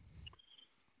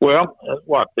 Well,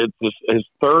 it's his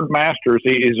third Masters.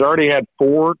 He's already had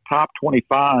 4 top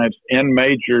 25s in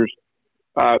majors.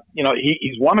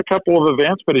 He's won a couple of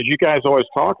events, but as you guys always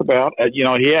talk about,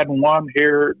 he hadn't won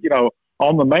here,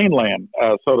 on the mainland,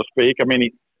 so to speak. I mean,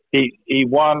 he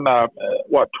won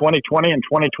 2020 and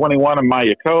 2021 in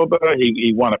Mayakoba.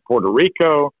 He won at Puerto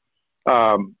Rico.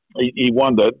 He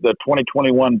won the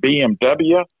 2021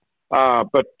 BMW.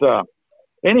 But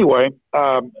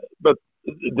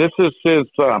this is his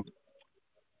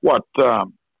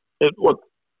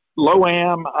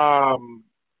Lo-Am.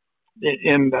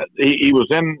 He was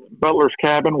in Butler's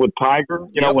cabin with Tiger.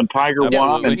 When Tiger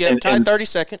won, and tied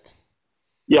 32nd.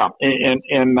 Yeah,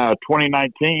 in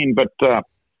 2019. But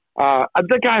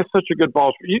the guy is such a good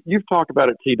ball. You've talked about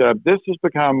it, T-Dub. This has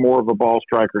become more of a ball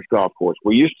striker's golf course.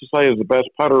 We used to say, "Is the best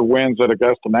putter wins at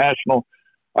Augusta National."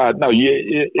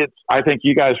 It's. I think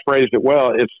you guys phrased it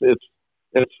well.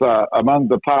 It's among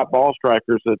the top ball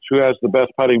strikers. It's who has the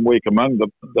best putting week among the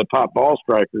top ball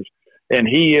strikers, and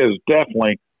he is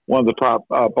definitely one of the top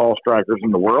ball strikers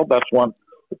in the world. That's one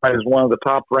of the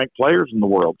top ranked players in the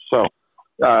world. So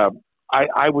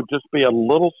I would just be a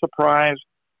little surprised.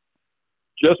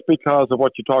 Just because of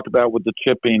what you talked about with the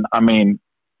chipping, I mean,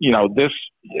 you're going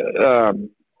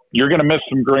to miss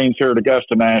some greens here at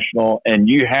Augusta National, and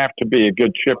you have to be a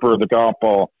good chipper of the golf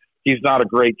ball. He's not a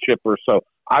great chipper, so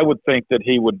I would think that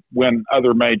he would win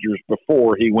other majors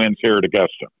before he wins here at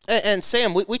Augusta. And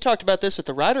Sam, we talked about this at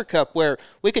the Ryder Cup, where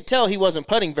we could tell he wasn't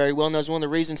putting very well, and that was one of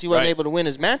the reasons he wasn't able to win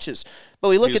his matches. But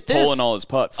we look at this. Pulling all his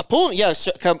putts.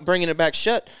 Bringing it back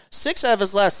shut. 6 out of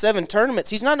his last 7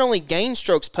 tournaments, he's not only gained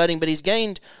strokes putting, but he's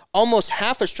gained almost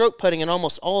half a stroke putting in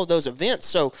almost all of those events.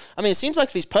 So, I mean, it seems like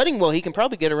if he's putting well, he can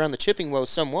probably get around the chipping woes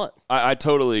somewhat. I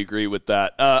totally agree with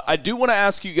that. I do want to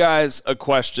ask you guys a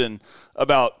question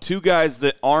about 2 guys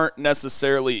that aren't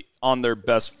necessarily on their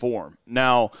best form.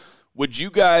 Now, would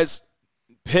you guys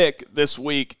pick this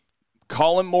week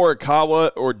Colin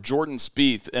Morikawa or Jordan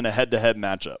Spieth in a head-to-head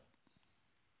matchup?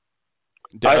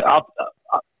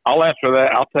 I'll answer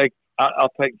that. I'll take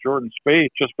Jordan Spieth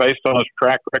just based on his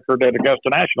track record at Augusta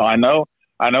National.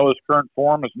 I know his current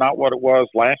form is not what it was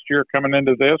last year coming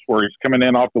into this, where he's coming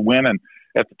in off the win and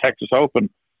at the Texas Open.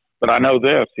 But I know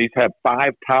this: he's had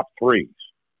 5 top 3s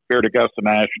here at Augusta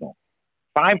National.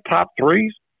 5 top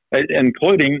 3s,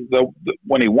 including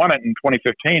when he won it in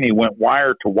 2015, he went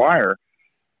wire to wire.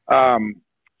 But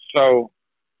I'll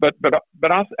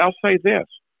say this: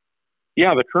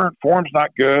 yeah, the current form's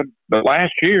not good, but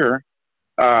last year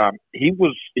he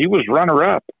was runner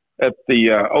up at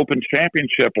the Open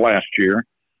Championship last year.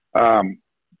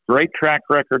 Great track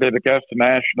record at Augusta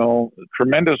National,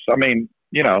 tremendous. I mean,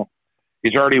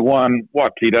 he's already won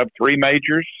T-Dub 3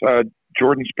 majors.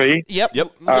 Jordan Spieth. Yep.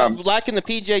 Lacking the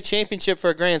PGA Championship for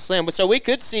a Grand Slam. So we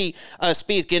could see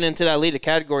Spieth get into that leader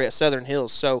category at Southern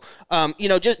Hills. So,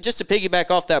 just to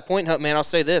piggyback off that point, Hunt, man, I'll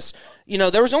say this.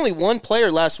 There was only one player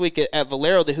last week at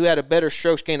Valero who had a better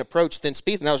strokes gain approach than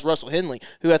Spieth, and that was Russell Henley,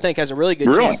 who I think has a really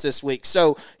good chance this week.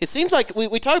 So it seems like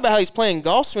we talk about how he's playing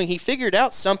golf swing. He figured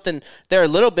out something there a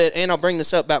little bit, and I'll bring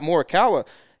this up about Morikawa.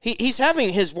 He's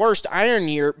having his worst iron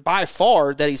year by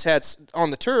far that he's had on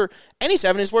the tour, and he's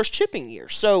having his worst chipping year.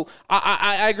 So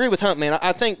I agree with Hunt, man.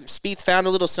 I think Spieth found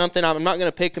a little something. I'm not going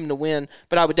to pick him to win,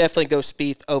 but I would definitely go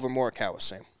Spieth over Morikawa,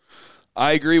 Sam.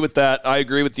 I agree with that. I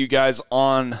agree with you guys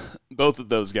on both of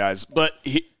those guys. But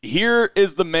here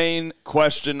is the main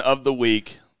question of the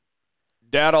week.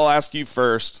 Dad, I'll ask you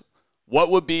first. What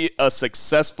would be a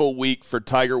successful week for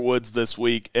Tiger Woods this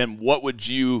week, and what would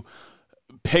you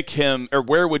pick him, or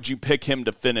where would you pick him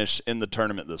to finish in the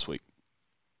tournament this week?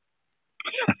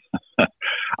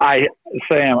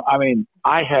 Sam,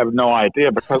 I have no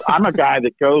idea, because I'm a guy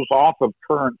that goes off of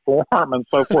current form and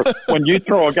so forth. When you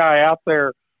throw a guy out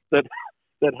there that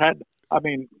had,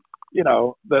 his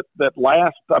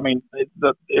last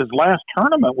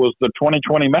tournament was the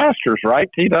 2020 Masters, right,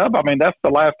 T-Dub? That's the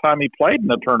last time he played in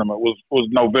the tournament was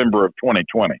November of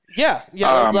 2020. Yeah, it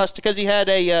was last, because he had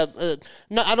I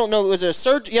don't know, it was a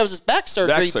surgery. Yeah, it was his back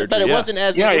surgery, but it wasn't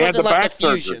as, it wasn't like a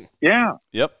fusion. Yeah.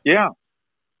 Yep. Yeah.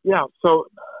 Yeah. So,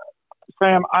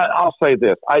 Sam, I'll say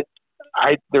this: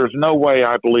 there's no way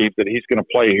I believe that he's going to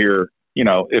play here. You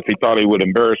know, if he thought he would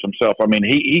embarrass himself. I mean,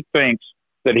 he thinks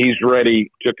that he's ready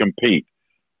to compete.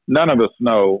 None of us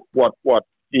know what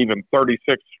even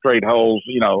 36 straight holes,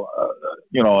 in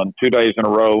 2 days in a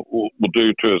row will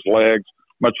do to his legs,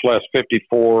 much less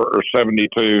 54 or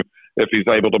 72 if he's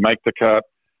able to make the cut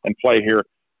and play here.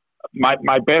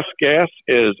 My best guess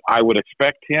is I would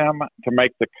expect him to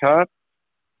make the cut.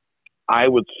 I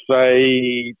would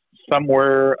say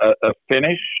somewhere a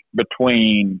finish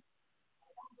between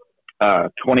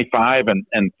 25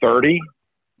 and 30.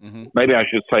 Mm-hmm. Maybe I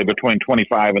should say between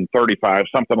 25 and 35,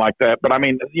 something like that. But I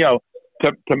mean,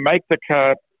 to make the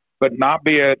cut, but not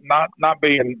be in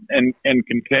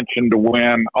contention to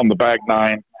win on the back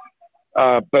nine.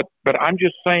 But I'm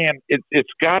just saying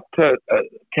it's got to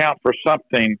count for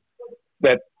something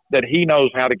that he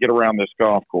knows how to get around this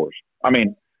golf course. I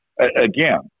mean,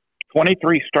 again,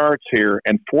 23 starts here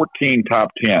and 14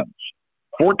 top 10s.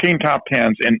 14 top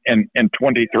 10s in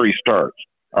 23 starts.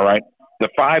 All right. The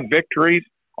 5 victories,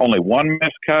 only one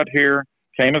miscut here.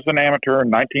 Came as an amateur in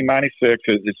 1996.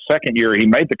 His second year, he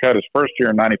made the cut his first year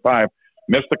in 95.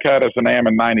 Missed the cut as an am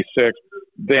in 96.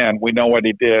 Then we know what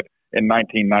he did in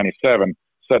 1997,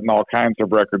 setting all kinds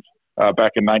of records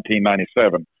back in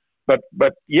 1997.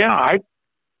 But yeah,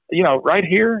 right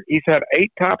here, he's had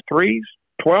 8 top 3s,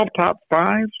 12 top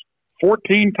 5s,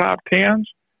 14 top 10s,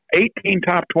 18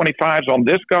 top 25s on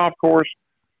this golf course.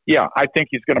 Yeah, I think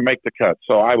he's going to make the cut.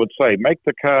 So I would say make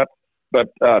the cut, but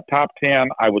top 10,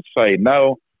 I would say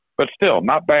no. But still,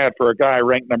 not bad for a guy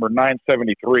ranked number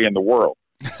 973 in the world.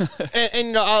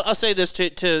 and I'll say this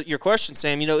to your question,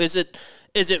 Sam. Is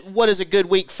it what is a good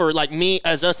week for like me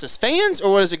as us as fans,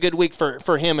 or what is a good week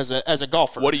for him as a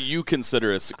golfer? What do you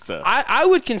consider a success? I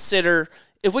would consider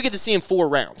if we get to see him 4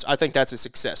 rounds, I think that's a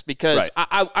success because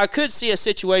right. I could see a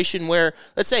situation where,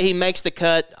 let's say he makes the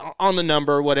cut on the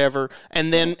number or whatever,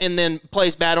 and then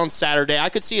plays bad on Saturday. I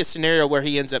could see a scenario where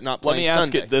he ends up not playing Sunday.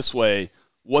 Let me ask it this way.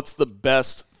 What's the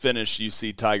best finish you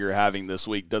see Tiger having this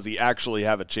week? Does he actually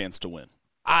have a chance to win?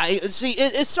 I see.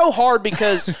 It's so hard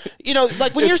because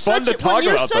like when you're such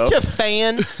a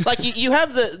fan, like you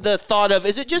have the thought of,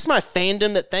 is it just my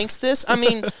fandom that thinks this? I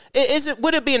mean,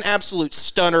 would it be an absolute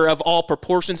stunner of all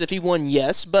proportions if he won?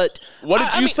 Yes, but what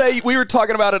did you say? We were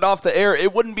talking about it off the air.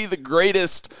 It wouldn't be the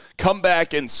greatest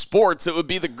comeback in sports. It would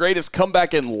be the greatest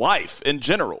comeback in life in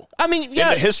general. I mean, yeah,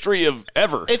 in the history of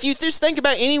ever. If you just think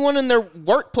about anyone in their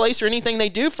workplace or anything they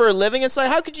do for a living, it's like,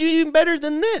 how could you do better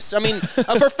than this? I mean,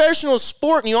 a professional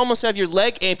sport. And you almost have your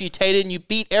leg amputated and you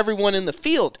beat everyone in the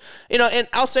field. And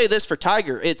I'll say this for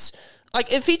Tiger. It's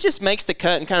like if he just makes the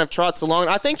cut and kind of trots along,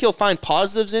 I think he'll find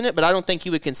positives in it, but I don't think he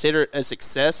would consider it a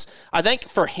success. I think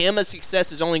for him, a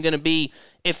success is only going to be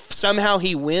if somehow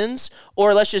he wins,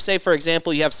 or let's just say, for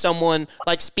example, you have someone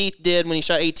like Spieth did when he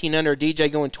shot 18 under, or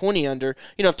DJ going 20 under.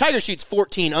 If Tiger shoots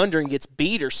 14 under and gets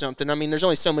beat or something, I mean, there's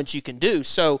only so much you can do.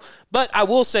 So, but I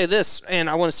will say this, and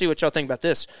I want to see what y'all think about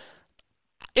this.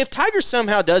 If Tiger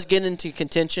somehow does get into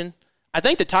contention, I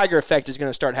think the Tiger effect is going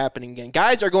to start happening again.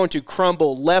 Guys are going to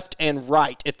crumble left and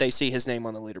right if they see his name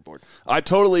on the leaderboard. I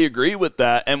totally agree with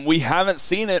that, and we haven't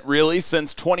seen it really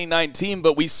since 2019,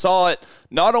 but we saw it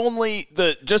not only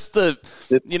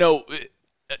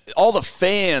all the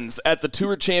fans at the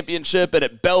Tour Championship and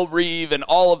at Belle Reve and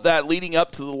all of that leading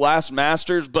up to the last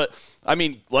Masters, but I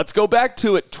mean, let's go back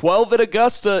to it. 12 at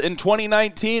Augusta in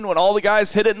 2019 when all the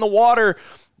guys hit it in the water.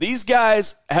 These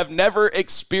guys have never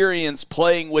experienced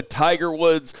playing with Tiger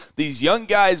Woods. These young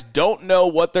guys don't know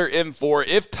what they're in for.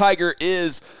 If Tiger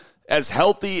is as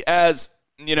healthy as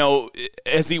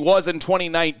he was in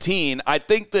 2019, I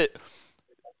think that,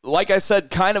 like I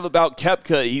said, kind of about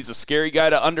Koepka, he's a scary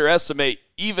guy to underestimate,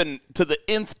 even to the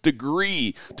nth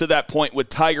degree to that point with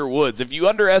Tiger Woods. If you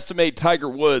underestimate Tiger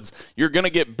Woods, you're going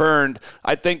to get burned.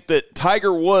 I think that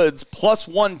Tiger Woods plus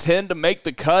 110 to make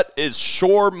the cut is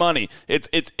sure money. It's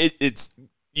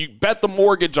you bet the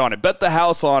mortgage on it, bet the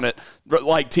house on it,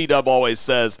 like T-Dub always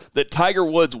says, that Tiger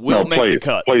Woods will make the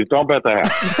cut. Please, don't bet the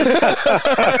house.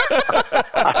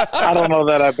 I don't know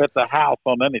that I bet the house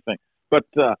on anything. But,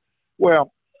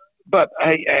 But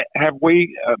hey, have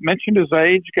we mentioned his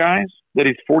age, guys? That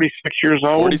he's 46 years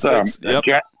old. 46.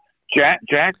 Yep.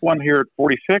 Jack won here at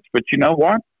 46. But you know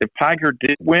what? If Tiger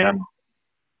did win,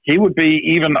 he would be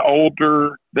even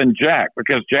older than Jack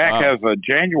because Jack has a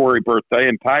January birthday,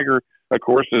 and Tiger, of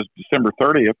course, is December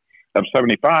 30th of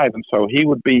 75, and so he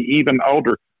would be even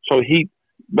older.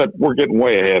 But we're getting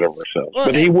way ahead of ourselves. Well,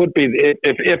 but he would be,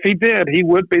 if he did, he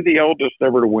would be the oldest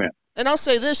ever to win. And I'll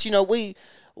say this,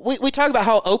 we talk about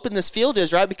how open this field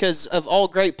is, right, because of all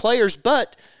great players,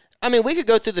 but I mean, we could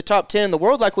go through the top 10 in the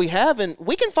world like we have, and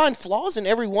we can find flaws in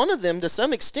every one of them to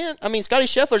some extent. I mean, Scotty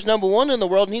Scheffler's number one in the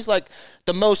world, and he's like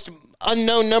the most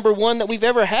unknown number one that we've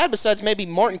ever had besides maybe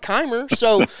Martin Keimer.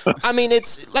 So, I mean,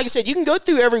 it's like I said, you can go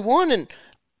through every one, and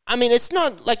I mean, it's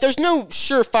not like there's no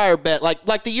surefire bet.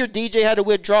 Like the year DJ had to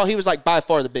withdraw, he was like by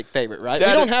far the big favorite, right? Dad,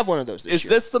 we don't have one of those this year. Is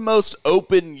this the most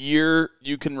open year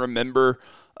you can remember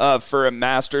for a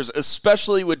Masters,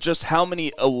 especially with just how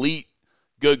many elite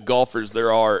good golfers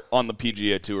there are on the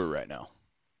PGA Tour right now?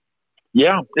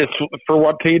 Yeah, it's for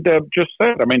what T-Dub just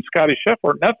said. I mean, Scotty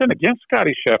Scheffler, nothing against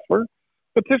Scotty Scheffler,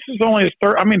 but this is only his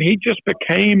third. I mean, he just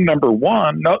became number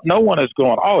one. No one is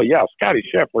going, oh, yeah, Scotty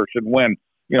Scheffler should win,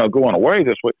 going away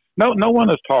this week. No one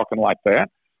is talking like that.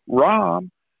 Rahm,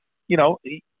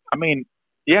 there's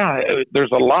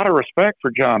a lot of respect for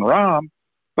John Rahm,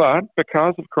 but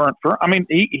because of current firm, I mean,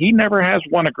 he never has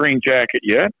won a green jacket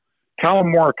yet.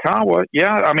 Colin Morikawa,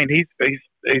 I mean, he's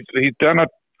done a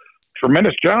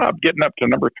tremendous job getting up to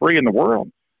number 3 in the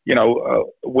world,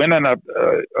 winning a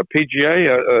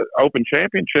PGA Open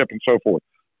Championship and so forth.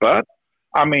 But,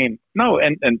 I mean, no,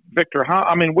 and Victor,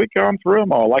 I mean, we've gone through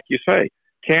them all, like you say.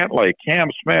 Cantlay, Cam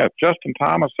Smith, Justin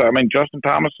Thomas. I mean, Justin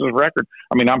Thomas's record.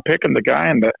 I mean, I'm picking the guy,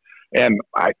 and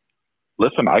I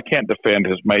can't defend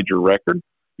his major record.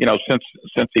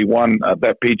 Since he won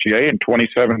that PGA in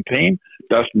 2017,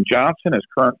 Dustin Johnson, his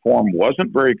current form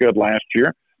wasn't very good last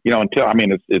year.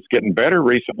 It's getting better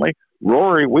recently.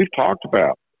 Rory, we've talked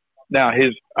about. Now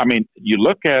you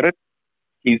look at it,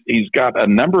 he's got a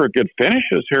number of good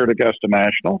finishes here at Augusta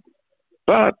National,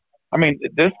 but I mean,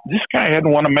 this guy hadn't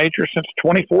won a major since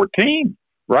 2014,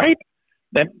 right?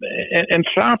 And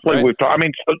Shoffley, right. We've talked. I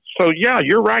mean, so yeah,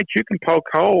 you're right. You can poke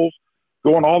holes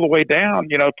going all the way down,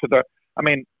 to the. I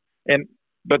mean,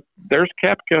 but there's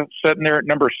Koepka sitting there at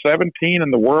number 17 in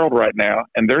the world right now,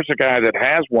 and there's a guy that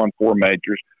has won 4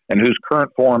 majors and whose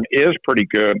current form is pretty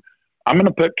good. I'm going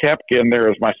to put Koepka in there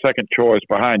as my second choice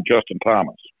behind Justin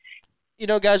Thomas.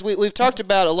 Guys, we've talked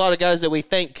about a lot of guys that we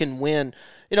think can win.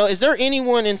 Is there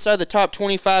anyone inside the top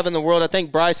 25 in the world? I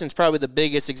think Bryson's probably the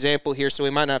biggest example here, so we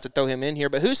might not have to throw him in here.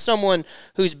 But who's someone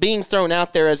who's being thrown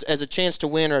out there as a chance to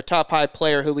win or a top-high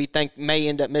player who we think may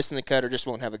end up missing the cut or just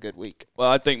won't have a good week? Well,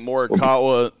 I think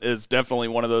Morikawa is definitely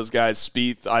one of those guys.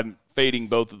 Spieth, I'm fading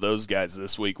both of those guys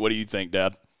this week. What do you think,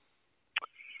 Dad?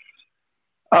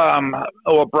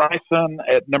 Bryson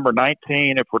at number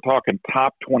 19, if we're talking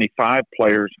top 25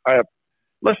 players,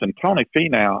 listen, Tony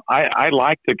Finau, I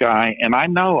like the guy, and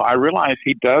I realize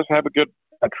he does have a good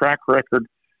track record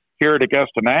here at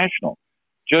Augusta National.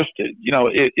 Just,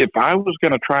 if I was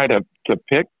going to try to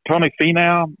pick Tony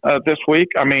Finau this week,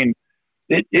 I mean,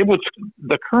 it would,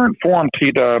 the current form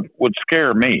T-Dub would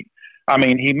scare me. I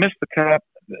mean, he missed the cut,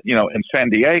 in San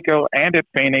Diego and at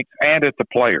Phoenix and at the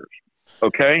Players,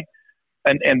 okay?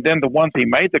 And then the ones he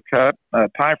made the cut,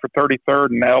 tied for 33rd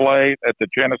in L.A. at the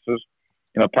Genesis,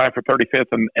 tied for 35th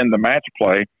in the match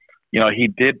play. He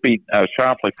did beat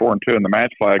Shoffley 4-2 in the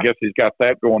match play. I guess he's got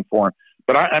that going for him.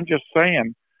 But I'm just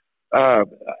saying,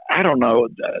 I don't know,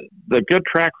 the good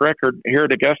track record here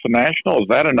at Augusta National, is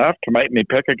that enough to make me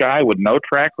pick a guy with no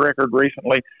track record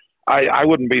recently? I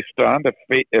wouldn't be stunned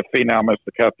if he now missed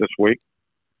the cut this week.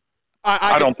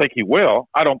 I don't think he will.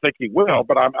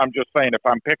 But I'm just saying, if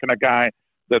I'm picking a guy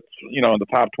that's, in the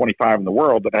top 25 in the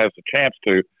world that has a chance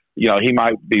to, he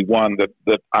might be one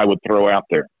that I would throw out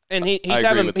there. And he's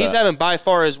having by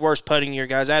far his worst putting year,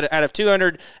 guys. Out of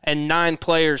 209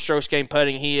 players strokes gained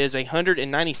putting, he is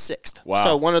 196th. Wow.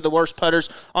 So one of the worst putters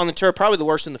on the tour, probably the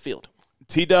worst in the field.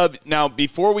 T-Dub, now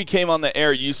before we came on the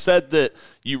air, you said that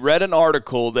you read an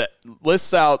article that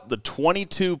lists out the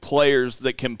 22 players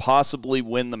that can possibly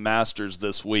win the Masters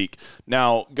this week.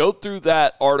 Now, go through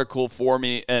that article for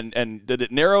me, and did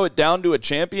it narrow it down to a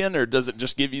champion, or does it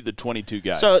just give you the 22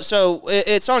 guys? So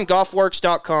it's on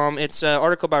golfworks.com. It's an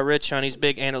article by Rich Hunt. He's a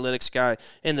big analytics guy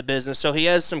in the business. So he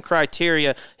has some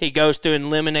criteria he goes through and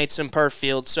eliminates them per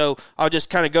field. So I'll just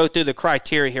kind of go through the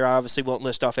criteria here. I obviously won't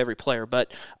list off every player,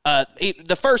 but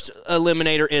the first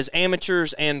eliminator is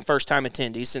amateurs and first-time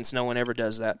attendees, since no one ever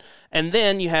does that. And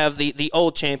then you have the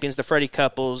old champions, the Freddie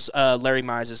Couples, Larry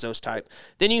Mizes, those type.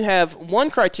 Then you have one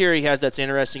criteria he has that's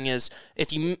interesting is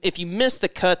if you miss the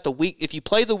cut the week, if you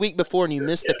play the week before and you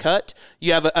miss the cut,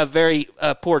 you have a very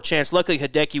poor chance. Luckily,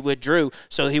 Hideki withdrew,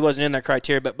 so he wasn't in that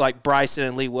criteria, but like Bryson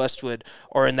and Lee Westwood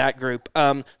are in that group.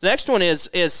 The next one is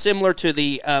similar to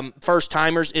the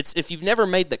first-timers. It's if you've never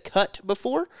made the cut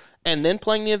before and then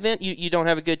playing the event, you don't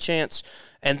have a good chance.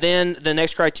 And then the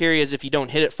next criteria is if you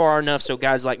don't hit it far enough. So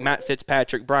guys like Matt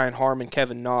Fitzpatrick, Brian Harmon,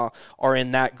 Kevin Na are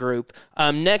in that group.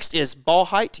 Next is ball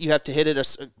height. You have to hit it a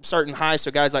certain high.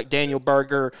 So guys like Daniel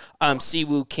Berger,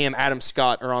 Siwoo Kim, Adam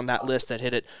Scott are on that list that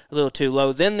hit it a little too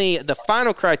low. Then the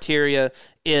final criteria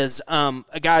is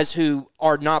guys who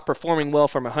are not performing well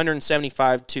from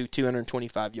 175 to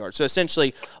 225 yards. So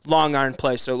essentially long iron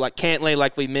play. So like Cantlay,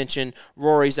 like we mentioned,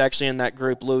 Rory's actually in that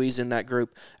group, Louis in that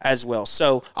group as well.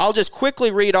 So I'll just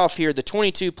quickly read off here the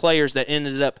 22 players that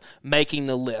ended up making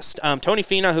the list. Tony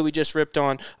Finau, who we just ripped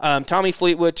on, Tommy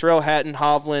Fleetwood, Terrell Hatton,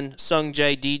 Hovland, Sung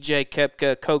Jae, DJ,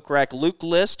 Koepka, Kokrak, Luke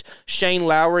List, Shane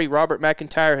Lowry, Robert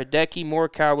McIntyre, Hideki,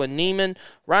 Morikawa, Neiman,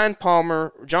 Ryan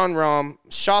Palmer, John Rahm,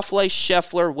 Schauffele,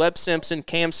 Scheffler, Webb Simpson,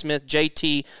 Cam Smith,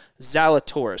 JT,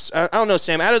 Zalatoris. I don't know,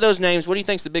 Sam. Out of those names, what do you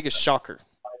think is the biggest shocker?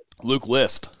 Luke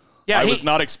List. Yeah, I was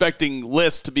not expecting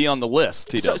List to be on the list,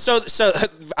 Tito. So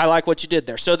I like what you did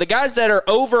there. So the guys that are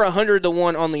over 100 to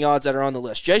 1 on the odds that are on the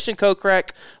list: Jason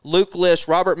Kokrak, Luke List,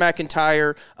 Robert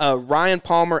McIntyre, Ryan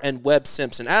Palmer, and Webb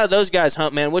Simpson. Out of those guys,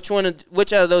 Hunt, man, which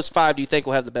out of those 5 do you think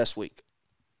will have the best week?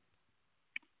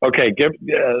 Okay,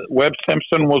 Webb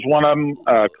Simpson was one of them.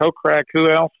 Kokrak, who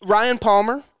else? Ryan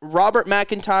Palmer, Robert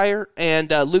McIntyre,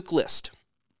 and Luke List.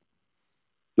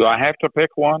 Do I have to pick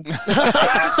one? So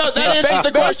that answers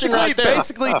the question right there.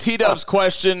 Basically, T-Dub's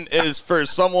question is for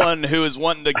someone who is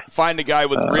wanting to find a guy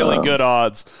with really good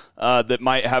odds that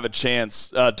might have a chance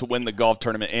to win the golf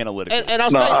tournament analytically. And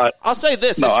I'll say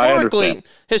this.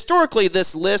 Historically,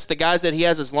 this list, the guys that he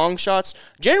has as long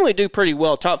shots, generally do pretty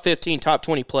well. Top 15, top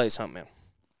 20 plays, Huntman.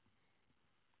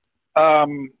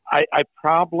 I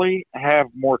probably have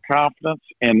more confidence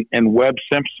in Webb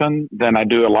Simpson than I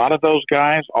do a lot of those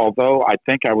guys, although I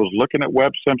think I was looking at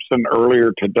Webb Simpson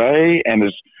earlier today, and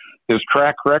his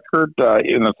track record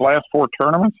in his last 4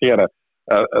 tournaments, he had a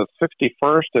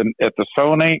 61st at the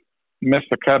Sony, missed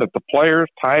the cut at the Players,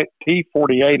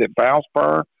 T48 at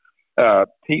Valspar,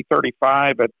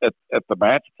 T35 at the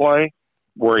match play,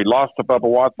 where he lost to Bubba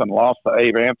Watson, lost to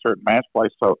Abe Answer at match play.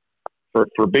 So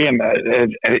for being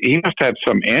he must have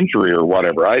some injury or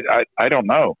whatever. I don't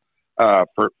know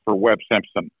for Webb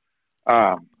Simpson.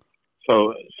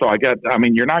 So I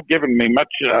mean, you're not giving me much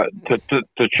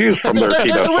to choose from there,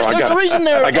 Tito. There's a reason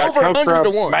they're over 100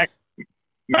 to 1.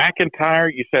 McIntyre,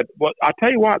 you said, well, I'll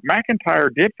tell you what,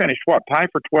 McIntyre did finish, tie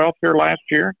for 12th here last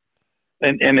year?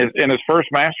 In his first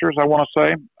Masters, I want to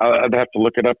say. I'd have to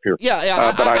look it up here.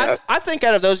 Yeah. I think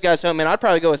out of those guys, man, I'd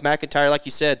probably go with McIntyre. Like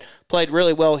you said, played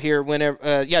really well here.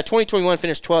 2021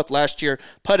 finished 12th last year.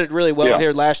 Putted really well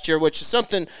here last year, which is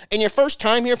something. In your first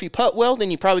time here, if you putt well,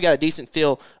 then you probably got a decent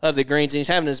feel of the greens. And he's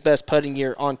having his best putting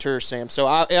year on tour, Sam. So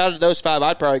out of those 5,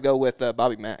 I'd probably go with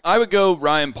Bobby Mack. I would go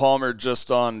Ryan Palmer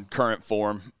just on current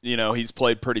form. He's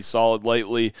played pretty solid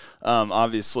lately.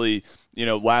 Obviously,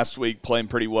 last week playing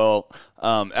pretty well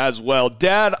as well.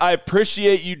 Dad, I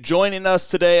appreciate you joining us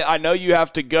today. I know you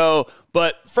have to go,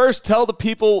 but first tell the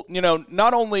people,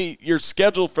 not only your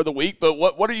schedule for the week, but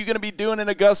what are you going to be doing in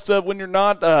Augusta when you're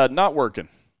not working?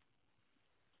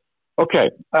 Okay.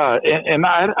 And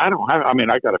I don't have, I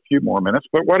got a few more minutes,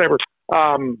 but whatever.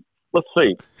 Let's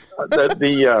see.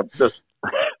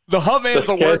 The Huntman's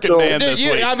a working man this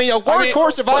week. A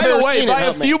workhorse if I've ever seen it. By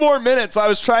a few more minutes, I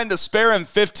was trying to spare him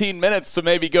 15 minutes to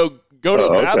maybe go to the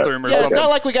bathroom or something. It's not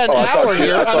like we got an hour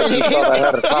here. He's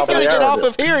going to get off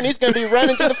of here and he's going to be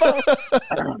running to the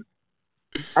phone.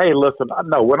 Hey, listen,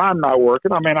 no, when I'm not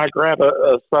working, I grab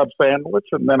a sub sandwich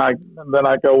and then I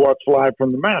go watch live from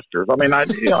the Masters. I'm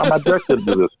addicted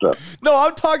to this stuff. No,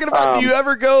 I'm talking about, do you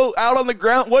ever go out on the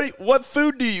ground? What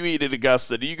food do you eat at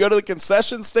Augusta? Do you go to the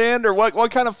concession stand, or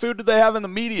what kind of food do they have in the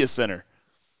media center?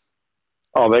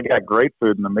 Oh, they got great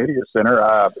food in the media center.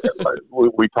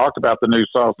 We talked about the new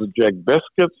sausage egg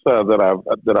biscuits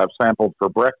that I've sampled for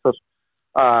breakfast.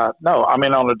 No,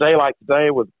 on a day like today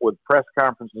with press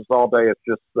conferences all day, it's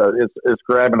just it's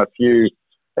grabbing a few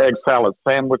egg salad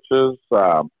sandwiches.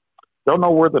 Don't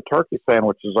know where the turkey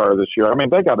sandwiches are this year.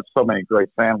 They got so many great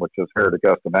sandwiches here at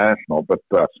Augusta National, but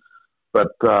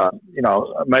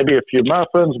maybe a few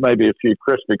muffins, maybe a few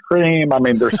Krispy Kreme.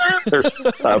 There's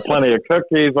plenty of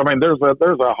cookies.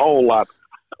 There's a whole lot.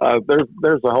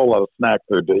 There's a whole lot of snack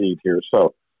food to eat here.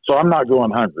 So I'm not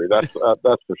going hungry. That's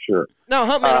for sure. No,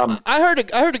 Huntman, I heard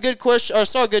a good question, or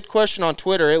saw a good question on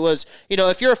Twitter. It was,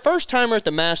 if you're a first timer at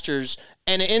the Masters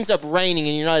and it ends up raining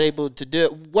and you're not able to do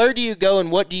it, where do you go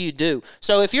and what do you do?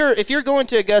 So if you're going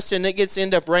to Augusta and it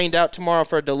end up rained out tomorrow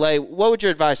for a delay, what would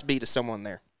your advice be to someone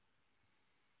there?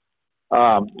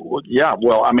 If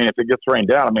it gets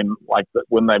rained out,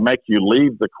 when they make you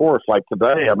leave the course like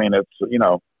today, it's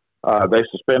They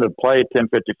suspended play at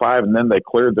 10:55, and then they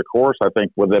cleared the course, I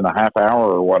think, within a half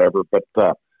hour or whatever. But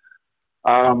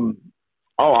I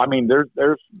mean, there's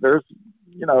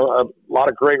a lot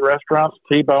of great restaurants.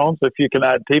 T-Bones, if you can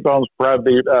add T-Bones,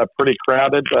 probably pretty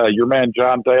crowded. Your man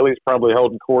John Daly's probably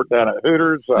holding court down at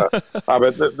Hooters. But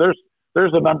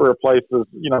there's a number of places,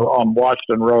 on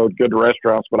Washington Road, good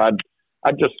restaurants. But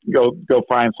I'd just go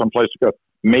find some place to go.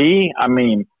 Me, I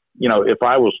mean, if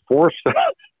I was forced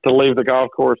to leave the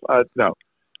golf course, I'd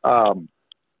like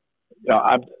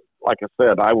I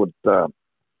said, I would.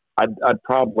 I'd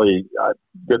probably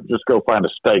just go find a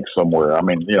steak somewhere. I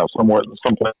mean, someplace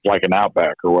like an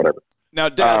Outback or whatever. Now,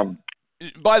 Dad,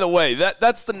 by the way,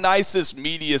 that's the nicest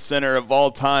media center of all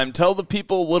time. Tell the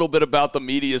people a little bit about the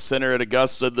media center at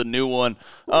Augusta, the new one,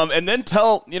 and then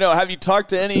tell, have you talked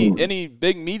to any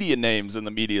big media names in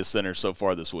the media center so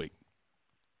far this week?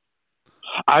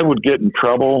 I would get in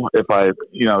trouble if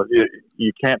you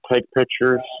can't take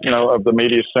pictures, of the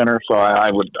media center. So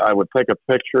I would take a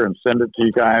picture and send it to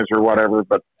you guys or whatever.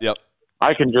 But yep.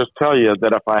 I can just tell you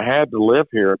that if I had to live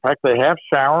here, in fact, they have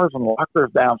showers and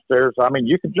lockers downstairs. I mean,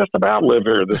 you could just about live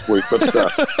here this week, but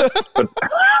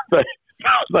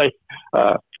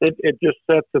it just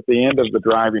sits at the end of the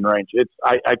driving range.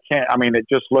 I can't. I mean, it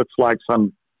just looks like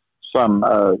some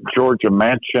Georgia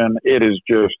mansion. It is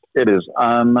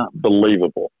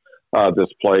unbelievable,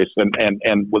 this place,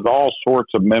 and with all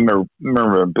sorts of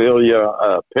memorabilia,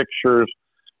 pictures,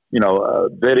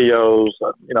 videos,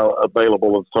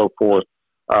 available and so forth.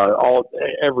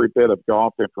 Every bit of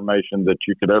golf information that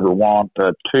you could ever want.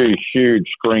 2 huge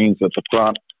screens at the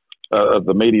front of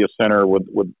the media center with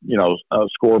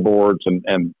scoreboards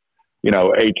and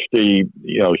HD,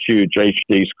 huge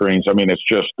HD screens. I mean, it's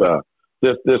just.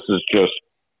 This is just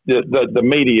the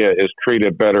media is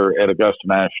treated better at Augusta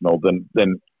National than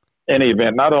any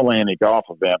event, not only any golf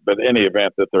event, but any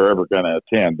event that they're ever going to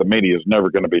attend. The media is never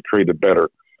going to be treated better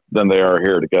than they are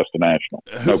here at Augusta National.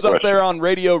 Who's up there on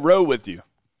Radio Row with you?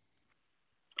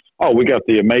 Oh, we got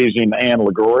the amazing Ann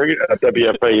Liguori at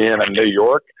WFAN in New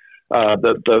York.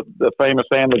 The famous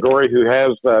Ann Liguori who has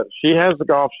she has the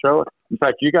golf show. In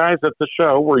fact, you guys at the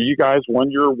show where you guys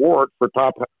won your award for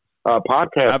top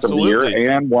podcast Absolutely. of the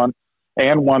year and won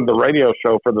the radio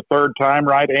show for the 3rd time,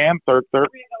 right? And third,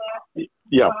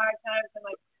 yeah, 5 times and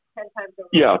like 10 times over.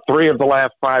 Yeah, 3 of the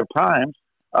last 5 times.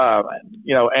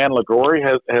 Ann Liguori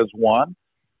has won.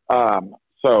 No,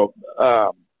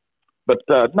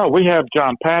 we have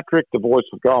John Patrick, the voice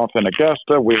of golf in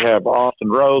Augusta. We have Austin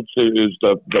Rhodes, who's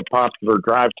the popular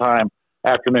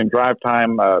afternoon drive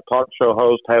time talk show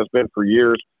host, has been for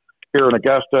years. Here in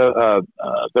Augusta,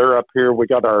 they're up here. We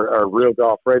got our Real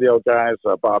Golf Radio guys,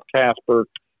 Bob Casper,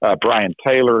 Brian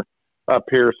Taylor up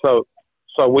here. So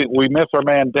we miss our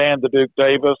man Dan the Duke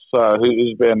Davis,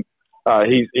 who's been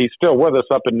he's still with us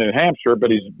up in New Hampshire,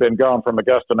 but he's been gone from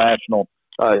Augusta National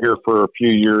here for a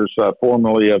few years,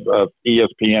 formerly of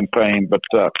ESPN fame. But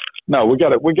no, we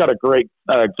got a great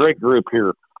group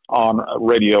here on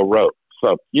Radio Row.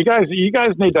 So you guys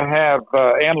need to have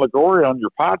Ann Liguori on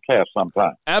your podcast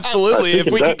sometime. Absolutely.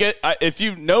 If we could if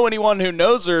you know anyone who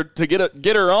knows her to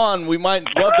get her on, we might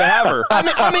love to have her.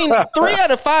 I mean, 3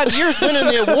 out of 5 years winning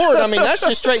the award. I mean, that's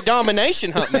just straight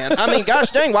domination, Hunt Man. I mean,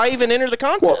 gosh dang, why even enter the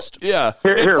contest? Well, yeah,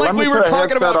 it's like we were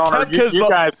talking about Kepka's. You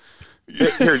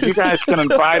guys can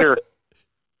invite her.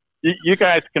 You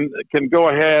guys can go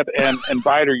ahead and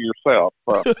invite her yourself.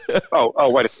 Wait,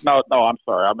 no, I'm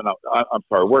sorry. I'm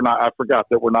sorry. We're not. I forgot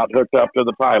that we're not hooked up to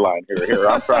the tie line here.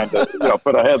 I'm trying to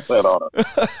put a headset on her.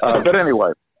 But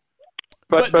anyway.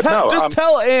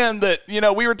 Tell Ann that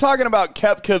we were talking about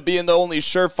Koepka being the only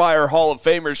surefire Hall of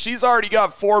Famer. She's already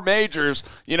got 4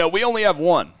 majors. We only have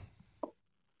 1.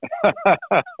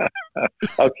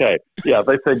 Okay. Yeah,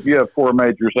 they said you have 4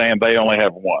 majors and they only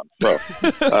have 1. So.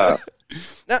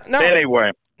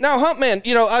 Anyway. Now, Huntman,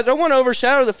 I don't want to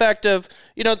overshadow the fact of,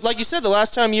 like you said, the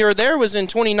last time you were there was in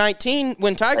 2019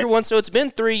 when Tiger won, so it's been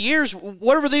 3 years.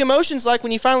 What were the emotions like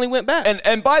when you finally went back?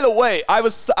 And by the way, I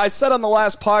said on the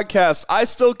last podcast, I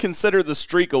still consider the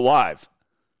streak alive.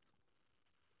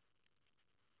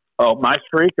 Oh, my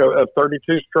streak of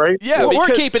 32 straight? Yeah, we're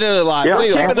keeping it alive. Yeah,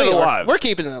 We're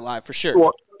keeping it alive for sure.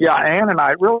 Well, yeah, Ann and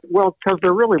I because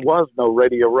there really was no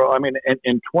Radio Row. I mean,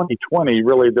 in 2020,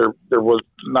 really there was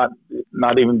not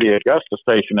even the Augusta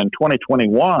station. In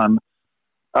 2021,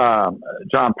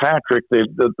 John Patrick,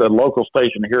 the local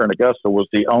station here in Augusta, was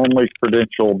the only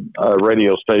credentialed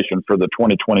radio station for the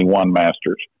 2021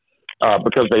 Masters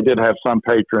because they did have some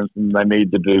patrons and they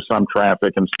need to do some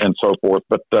traffic and so forth.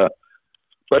 But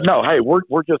no, hey,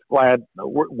 we're just glad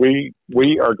we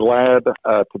are glad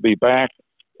to be back.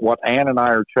 What Ann and I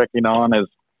are checking on is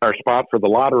our spot for the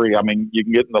lottery. I mean, you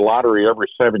can get in the lottery every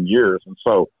 7 years, and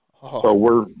so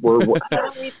we're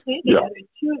yeah.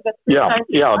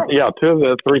 2 of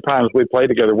the 3 times we played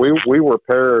together, we were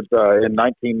paired in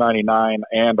 1999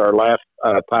 and our last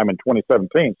time in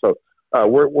 2017. So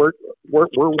we're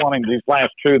wanting these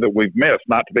last 2 that we've missed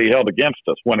not to be held against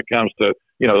us when it comes to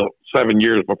 7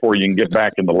 years before you can get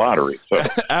back in the lottery. So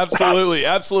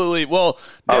absolutely. Well,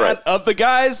 Dad, of the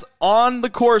guys on the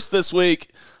course this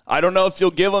week, I don't know if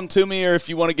you'll give them to me or if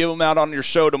you want to give them out on your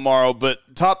show tomorrow, but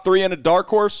top 3 in a dark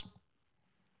horse?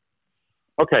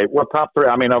 Okay, well, top 3.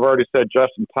 I mean, I've already said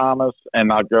Justin Thomas,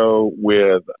 and I'll go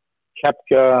with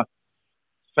Koepka.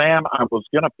 Sam, I was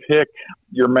going to pick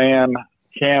your man,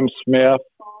 Cam Smith.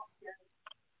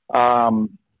 I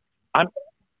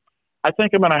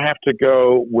think I'm going to have to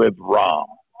go with Rahm.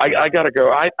 I got to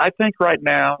go. I think right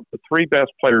now the 3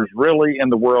 best players really in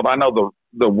the world, I know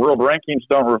the world rankings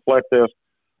don't reflect this,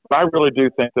 but I really do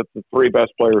think that the 3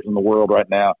 best players in the world right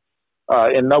now,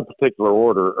 in no particular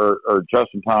order, are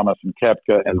Justin Thomas and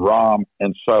Koepka and Rahm.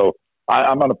 And so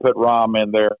I'm going to put Rahm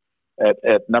in there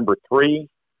at number 3.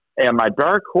 And my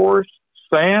dark horse,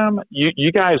 Sam,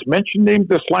 you guys mentioned him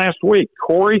this last week,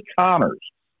 Corey Connors.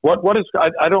 What is?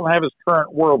 I don't have his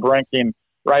current world ranking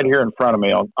right here in front of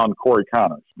me on Corey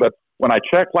Connors, but when I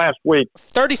checked last week,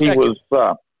 32nd.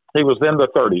 He was in the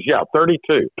 30s. Yeah,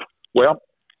 32. Well,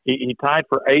 he tied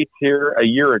for 8th here a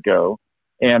year ago,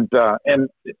 and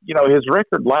his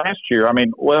record last year. I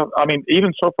mean,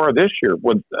 even so far this year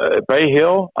with Bay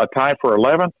Hill, a tie for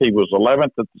 11th. He was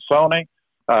 11th at the Sony.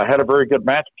 Had a very good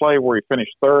match play where he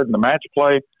finished 3rd in the match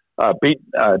play. Beat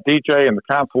DJ in the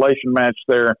consolation match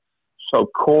there. So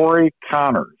Corey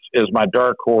Connors is my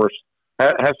dark horse.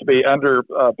 Has to be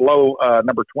below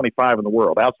number 25 in the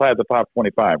world, outside the top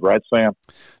 25, right, Sam?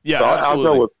 Yeah, so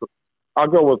absolutely. I'll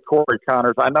go with Corey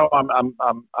Connors. I know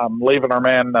I'm leaving our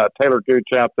man Taylor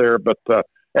Gooch out there, but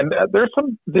there's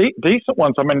some decent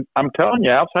ones. I mean, I'm telling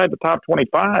you, outside the top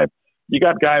 25, you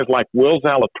got guys like Will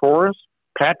Zalatoris,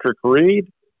 Patrick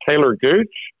Reed, Taylor Gooch.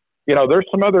 There's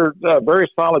some other very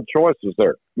solid choices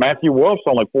there. Matthew Wolf's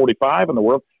only 45 in the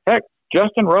world. Heck,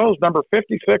 Justin Rose, number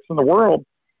 56 in the world.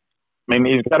 I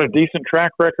mean, he's got a decent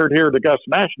track record here at Augusta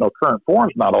National. Current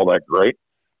form's not all that great,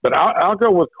 but I'll go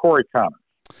with Corey Connors.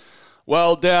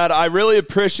 Well, Dad, I really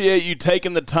appreciate you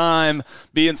taking the time,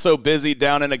 being so busy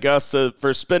down in Augusta,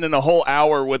 for spending a whole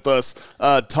hour with us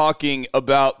talking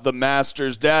about the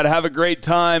Masters. Dad, have a great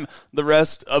time the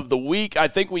rest of the week. I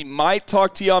think we might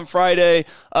talk to you on Friday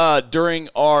during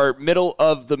our middle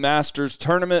of the Masters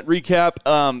tournament recap.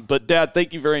 But, Dad,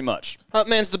 thank you very much.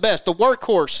 Huntman's the best. The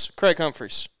workhorse, Craig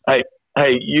Humphreys.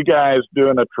 Hey, you guys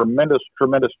doing a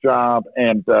tremendous job,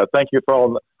 and thank you for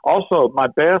all. Also, my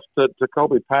best to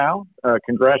Kobe Powell.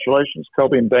 Congratulations,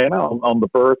 Kobe and Dana, on the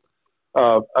birth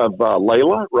of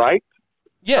Layla, right?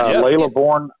 Yes. Layla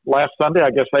born last Sunday. I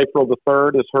guess April the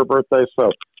 3rd is her birthday. So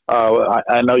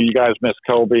I know you guys miss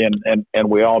Kobe, and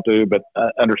we all do, but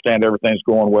understand everything's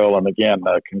going well. And again,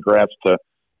 congrats to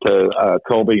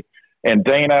Kobe and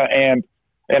Dana. And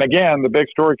again, the big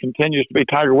story continues to be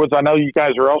Tiger Woods. I know you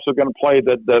guys are also going to play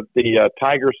the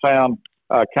Tiger Sound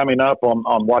coming up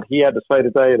on what he had to say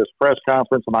today at his press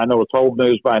conference, and I know it's old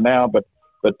news by now, but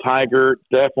Tiger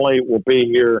definitely will be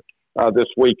here this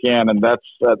weekend, and that's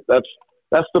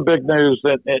the big news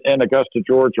in Augusta,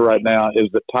 Georgia right now, is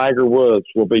that Tiger Woods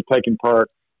will be taking part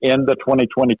in the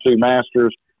 2022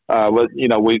 Masters.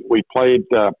 We played.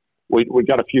 We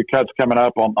got a few cuts coming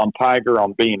up on Tiger,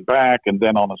 on being back, and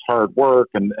then on his hard work,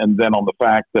 and then on the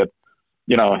fact that,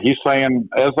 he's saying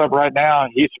as of right now,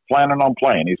 he's planning on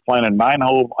playing. He's playing a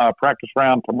 9-hole practice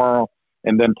round tomorrow,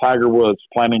 and then Tiger Woods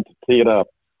planning to tee it up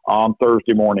on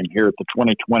Thursday morning here at the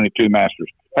 2022 Masters.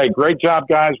 Hey, great job,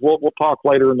 guys. We'll talk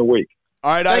later in the week.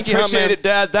 All right, I appreciate it,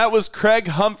 Dad. That was Craig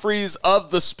Humphreys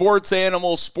of the Sports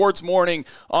Animal, Sports Morning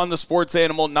on the Sports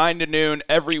Animal, 9 to noon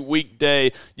every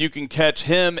weekday. You can catch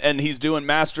him, and he's doing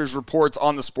Masters reports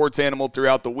on the Sports Animal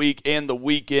throughout the week and the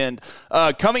weekend.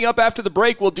 Coming up after the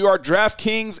break, we'll do our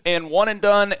DraftKings and One and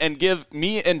Done and give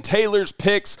me and Taylor's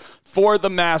picks for the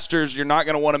Masters. You're not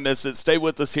going to want to miss it. Stay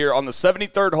with us here on the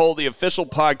 73rd Hole, the official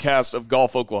podcast of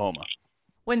Golf Oklahoma.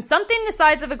 When something the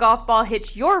size of a golf ball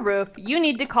hits your roof, you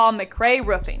need to call McRae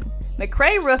Roofing.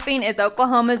 McRae Roofing is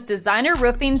Oklahoma's designer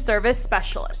roofing service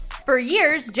specialist. For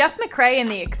years, Jeff McRae and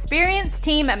the experienced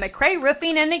team at McRae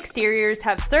Roofing and Exteriors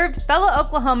have served fellow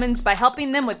Oklahomans by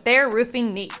helping them with their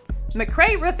roofing needs.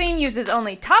 McCray Roofing uses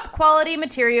only top quality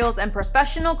materials and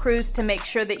professional crews to make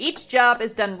sure that each job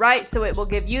is done right, so it will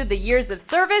give you the years of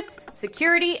service,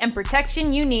 security, and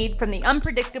protection you need from the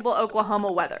unpredictable Oklahoma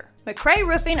weather. McCray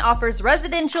Roofing offers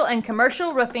residential and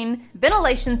commercial roofing,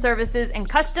 ventilation services, and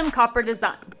custom copper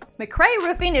designs. McCray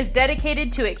Roofing is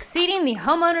dedicated to exceeding the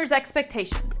homeowner's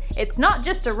expectations. It's not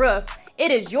just a roof, it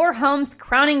is your home's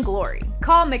crowning glory.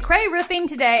 Call McCray Roofing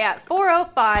today at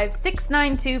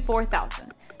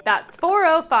 405-692-4000. That's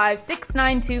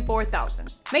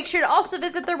 405-692-4000. Make sure to also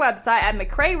visit their website at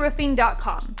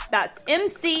mcrayroofing.com. That's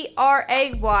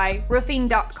MCRAY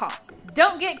roofing.com.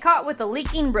 Don't get caught with a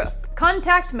leaking roof.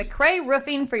 Contact McCray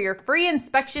Roofing for your free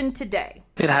inspection today.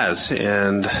 It has,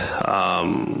 and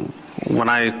when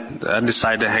I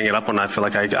decide to hang it up when I feel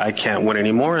like I can't win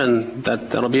anymore, and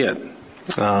that'll be it.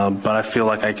 But I feel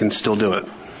like I can still do it,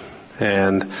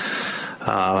 and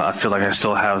I feel like I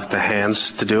still have the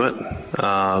hands to do it.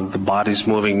 The body's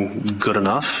moving good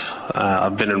enough.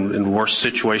 I've been in worse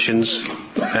situations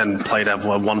and played at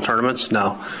one tournaments.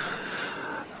 Now,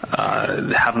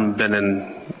 haven't been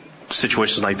in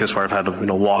situations like this where I've had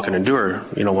to walk and endure.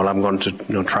 When I'm going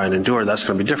to try and endure, that's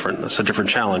going to be different. That's a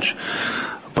different challenge.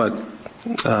 But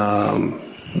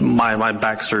my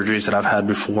back surgeries that I've had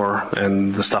before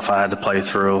and the stuff I had to play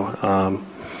through.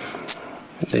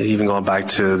 Even going back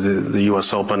to the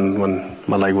U.S. Open when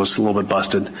my leg was a little bit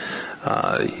busted,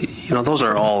 those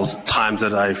are all times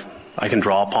that I can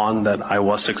draw upon that I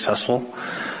was successful.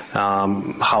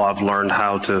 How I've learned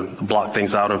how to block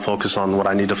things out and focus on what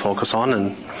I need to focus on,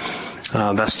 and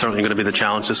that's certainly going to be the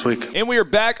challenge this week. And we are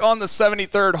back on the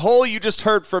 73rd hole. You just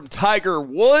heard from Tiger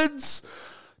Woods.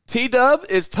 T-Dub,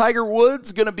 is Tiger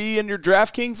Woods going to be in your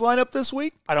DraftKings lineup this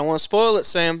week? I don't want to spoil it,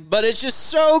 Sam, but it's just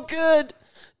so good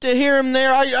to hear him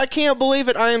there. I can't believe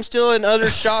it. I am still in utter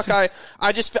shock. I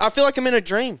feel like I'm in a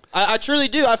dream. I truly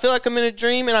do. I feel like I'm in a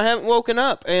dream and I haven't woken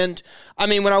up. And I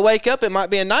mean, when I wake up, it might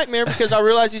be a nightmare because I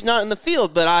realize he's not in the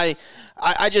field. But I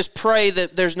just pray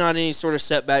that there's not any sort of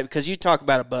setback, because you talk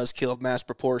about a buzzkill of mass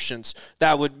proportions.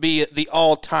 That would be the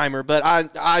all-timer. But I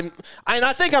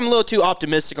think I'm a little too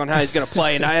optimistic on how he's going to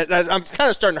play, and I'm kind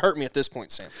of starting to hurt me at this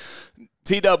point, Sam.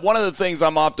 T-Dub, one of the things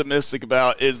I'm optimistic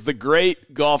about is the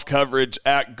great golf coverage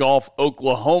at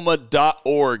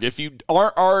golfoklahoma.org. If you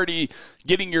aren't already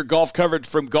getting your golf coverage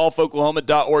from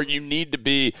golfoklahoma.org, you need to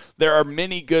be. There are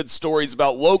many good stories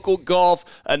about local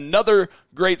golf. Another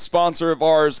great sponsor of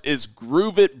ours is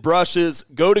Groove It Brushes.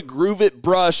 Go to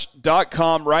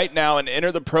grooveitbrush.com right now and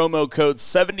enter the promo code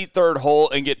 73rd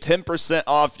hole and get 10%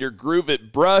 off your Groove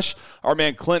It Brush. Our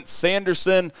man Clint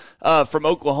Sanderson from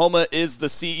Oklahoma is the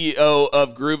CEO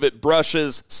of Groove It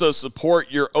Brushes, so support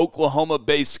your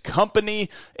Oklahoma-based company.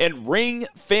 And Ring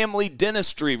Family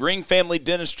Dentistry. Ring Family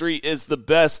Dentistry is the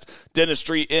best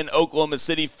dentistry in Oklahoma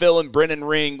City. Phil and Brennan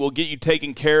Ring will get you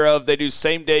taken care of. They do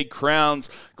same-day crowns,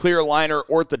 clear aligner,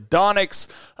 orthodontics.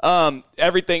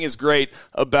 Everything is great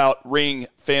about Ring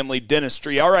Family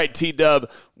Dentistry. All right,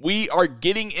 T-Dub, we are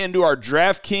getting into our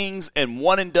DraftKings and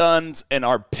one-and-dones and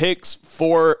our picks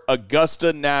for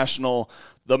Augusta National,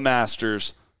 the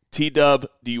Masters. T-Dub,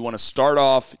 do you want to start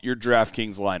off your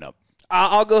DraftKings lineup?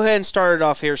 I'll go ahead and start it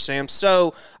off here, Sam.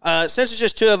 So, since it's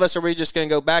just two of us, are we just going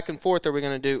to go back and forth, or are we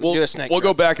going to do a snake We'll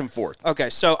draft? go back and forth. Okay,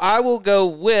 so I will go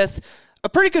with a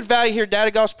pretty good value here. Data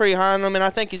Golf's pretty high on him, and I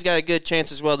think he's got a good chance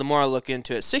as well the more I look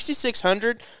into it.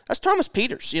 6,600, that's Thomas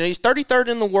Pieters. He's 33rd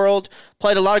in the world,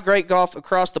 played a lot of great golf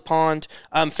across the pond,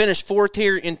 finished fourth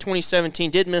here in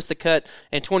 2017, did miss the cut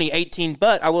in 2018,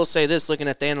 but I will say this, looking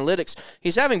at the analytics,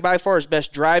 he's having by far his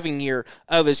best driving year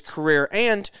of his career,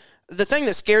 and the thing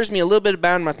that scares me a little bit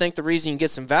about him, I think the reason you can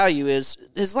get some value is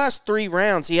his last 3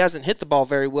 rounds, he hasn't hit the ball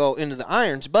very well into the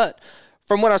irons. But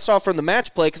from what I saw from the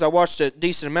match play, because I watched a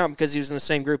decent amount because he was in the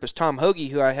same group as Tom Hoagie,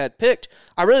 who I had picked,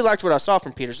 I really liked what I saw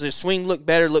from Pieters. His swing looked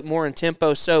better, looked more in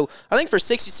tempo. So I think for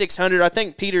 6,600, I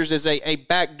think Pieters is a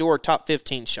backdoor top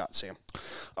 15 shot, Sam.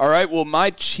 All right, well,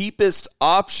 my cheapest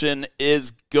option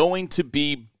is going to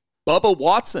be Bubba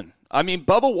Watson. I mean,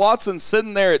 Bubba Watson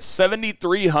sitting there at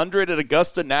 7,300 at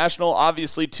Augusta National,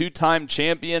 obviously two-time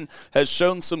champion, has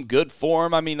shown some good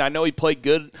form. I mean, I know he played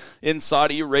good in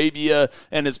Saudi Arabia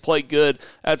and has played good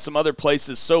at some other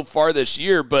places so far this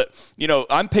year, but,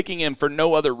 I'm picking him for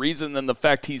no other reason than the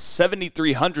fact he's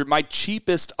 7,300, my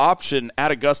cheapest option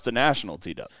at Augusta National,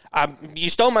 T-Dub. You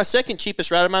stole my second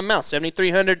cheapest right out of my mouth,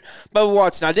 7,300, Bubba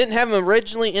Watson. I didn't have him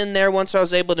originally in there. Once I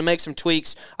was able to make some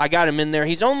tweaks, I got him in there.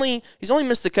 He's only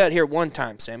missed the cut here here one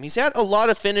time, Sam. He's had a lot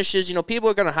of finishes. You know, people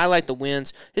are going to highlight the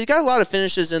wins. He's got a lot of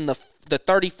finishes in the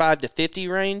 35 to 50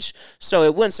 range, so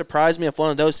it wouldn't surprise me if one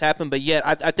of those happened, but yet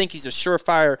I think he's a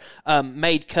surefire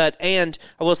made cut. And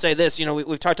I will say this, you know,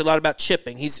 we've talked a lot about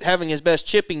chipping. He's having his best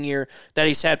chipping year that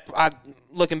he's had.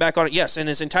 Looking back on it, yes, in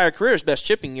his entire career, his best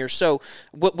chipping year. So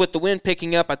with the wind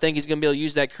picking up, I think he's going to be able to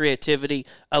use that creativity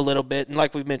a little bit. And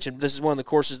like we've mentioned, this is one of the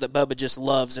courses that Bubba just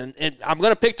loves. And I'm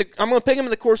going to pick him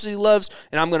at the courses he loves,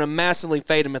 and I'm going to massively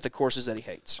fade him at the courses that he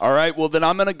hates. All right, well then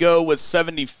I'm going to go with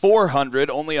 7,400,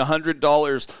 only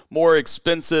 $100 more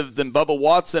expensive than Bubba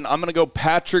Watson. I'm going to go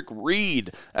Patrick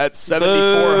Reed at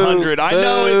 7,400. I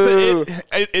know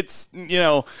it's you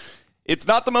know. It's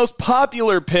not the most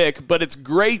popular pick, but it's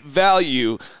great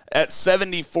value at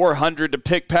 7,400 to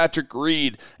pick Patrick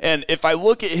Reed. And if I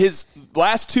look at his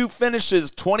last two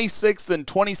finishes, 26th and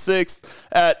 26th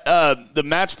at the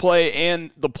match play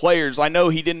and the players, I know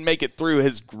he didn't make it through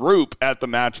his group at the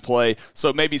match play,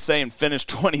 so maybe saying finish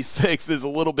 26 is a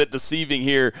little bit deceiving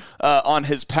here on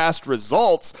his past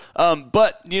results.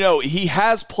 But, you know, he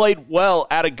has played well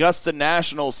at Augusta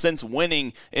National since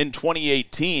winning in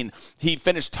 2018. He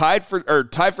finished tied for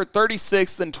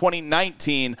 36th in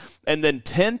 2019 and then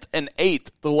 10th and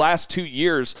 8th the last 2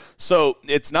 years. So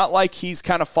it's not like he's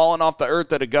kind of fallen off the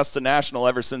earth at Augusta National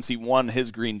ever since he won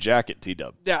his green jacket,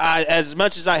 T-Dub. Yeah, as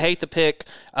much as I hate the pick,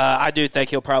 I do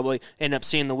think he'll probably end up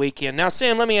seeing the weekend. Now,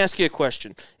 Sam, let me ask you a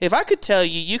question. If I could tell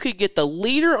you could get the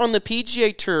leader on the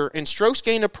PGA Tour in strokes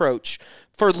gained approach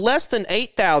for less than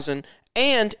 $8,000,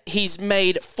 and he's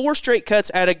made 4 straight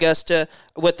cuts at Augusta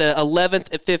with the 11th,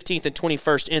 15th, and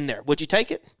 21st in there, would you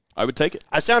take it? I would take it.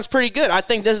 That sounds pretty good. I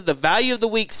think this is the value of the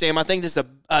week, Sam. I think this is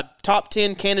a top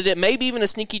 10 candidate, maybe even a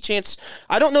sneaky chance.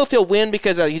 I don't know if he'll win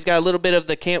because he's got a little bit of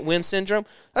the can't win syndrome.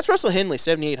 That's Russell Henley,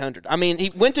 7,800. I mean,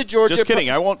 he went to Georgia. Just kidding.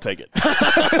 I won't take it.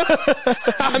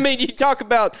 I mean, you talk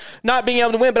about not being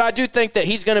able to win, but I do think that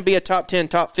he's going to be a top 10,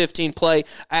 top 15 play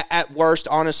at worst,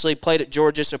 honestly. Played at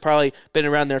Georgia, so probably been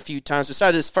around there a few times.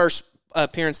 Besides his first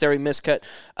appearance there, he miscut,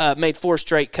 made 4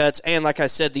 straight cuts, and like I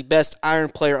said, the best iron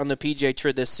player on the PGA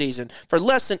Tour this season. For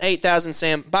less than $8,000,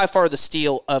 Sam, by far the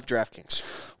steal of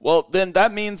DraftKings. Well, then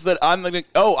that means that I'm going to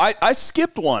 – I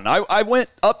skipped one. I went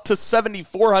up to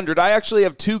 7,400. I actually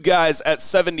have 2 guys at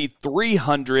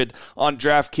 7,300 on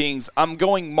DraftKings. I'm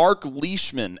going Mark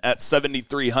Leishman at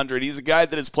 7,300. He's a guy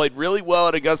that has played really well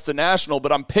at Augusta National,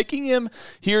 but I'm picking him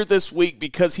here this week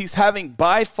because he's having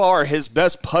by far his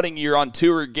best putting year on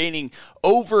tour, gaining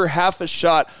over half a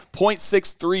shot,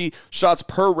 0.63 shots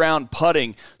per round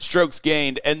putting, strokes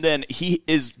gained, and then he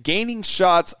is gaining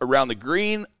shots around the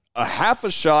green, a half a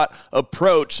shot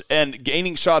approach, and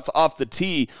gaining shots off the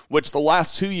tee, which the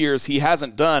last 2 years he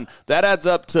hasn't done. That adds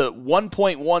up to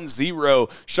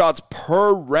 1.10 shots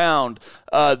per round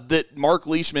that Mark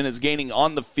Leishman is gaining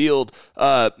on the field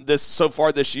so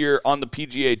far this year on the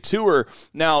PGA Tour.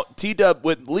 Now, T-Dub,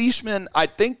 with Leishman, I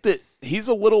think that he's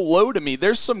a little low to me.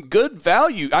 There's some good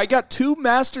value. I got 2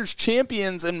 Masters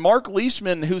champions and Mark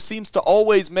Leishman, who seems to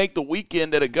always make the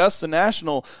weekend at Augusta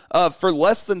National, for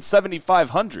less than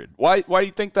 7,500. Why do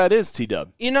you think that is,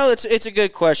 T-Dub? You know, it's a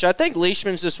good question. I think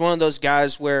Leishman's just one of those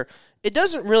guys where it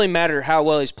doesn't really matter how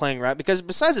well he's playing, right? Because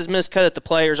besides his miscut at the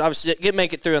players, obviously didn't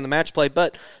make it through on the match play,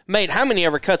 but made how many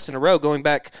ever cuts in a row going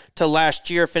back to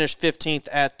last year, finished 15th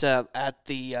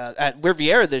at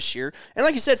Riviera this year. And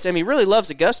like you said, Sam, he really loves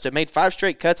Augusta. Made 5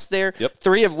 straight cuts there,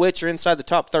 3 of which are inside the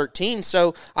top 13.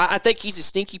 So I think he's a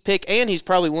sneaky pick, and he's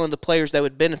probably one of the players that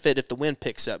would benefit if the wind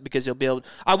picks up, because he'll be able to,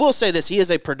 I will say this, he is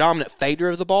a predominant fader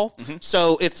of the ball. Mm-hmm.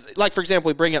 So if, like, for example,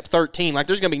 we bring up 13, like,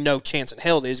 there's going to be no chance in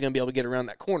hell that he's going to be able to get around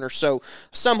that corner. So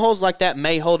some holes like that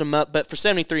may hold him up, but for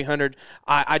 7,300,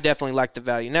 I definitely like the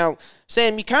value. Now,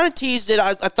 Sam, you kind of teased it.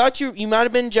 I thought you might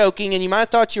have been joking, and you might have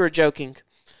thought you were joking.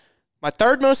 My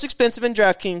third most expensive in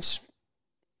DraftKings,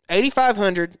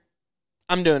 8,500.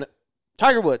 I'm doing it.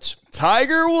 Tiger Woods.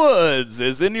 Tiger Woods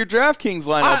is in your DraftKings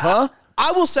lineup, huh?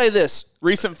 I will say this.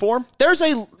 Recent form? There's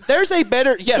a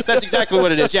better, yes, that's exactly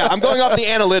what it is. Yeah, I'm going off the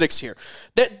analytics here.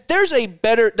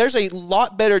 There's a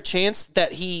lot better chance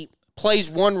that he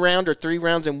plays 1 round or 3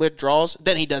 rounds and withdraws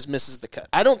than he does misses the cut.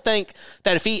 I don't think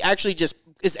that if he actually just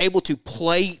is able to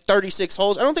play 36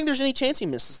 holes, I don't think there's any chance he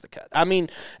misses the cut. I mean,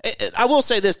 I will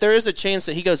say this. There is a chance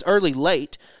that he goes early,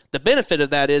 late. The benefit of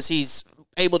that is he's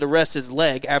able to rest his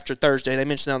leg after Thursday. They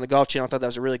mentioned that on the Golf Channel. I thought that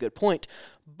was a really good point.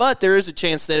 But there is a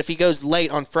chance that if he goes late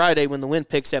on Friday when the wind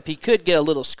picks up, he could get a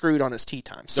little screwed on his tee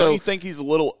time. So, don't you think he's a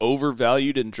little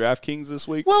overvalued in DraftKings this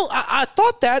week? Well, I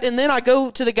thought that, and then I go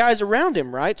to the guys around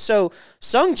him, right? So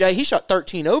Sung Jae, he shot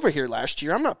 13 over here last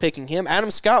year. I'm not picking him.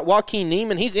 Adam Scott, Joaquin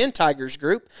Neiman, he's in Tiger's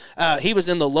group. He was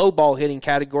in the low ball hitting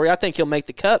category. I think he'll make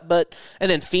the cut.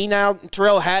 And then Finau,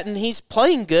 Terrell Hatton, he's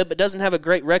playing good but doesn't have a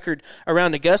great record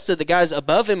around Augusta. The guys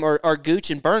above him are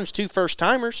Gooch and Burns, 2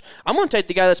 first-timers. I'm going to take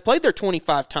the guy that's played there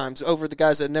 25 times over the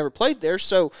guys that never played there.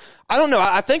 So I don't know.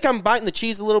 I think I'm biting the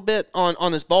cheese a little bit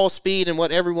on his ball speed and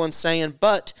what everyone's saying,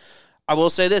 but I will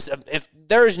say this: if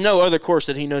there is no other course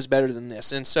that he knows better than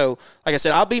this, and so like I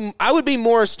said, I would be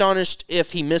more astonished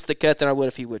if he missed the cut than I would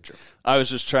if he withdrew. I was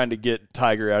just trying to get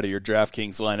Tiger out of your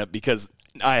DraftKings lineup because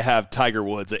I have Tiger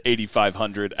Woods at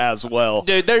 8,500 as well.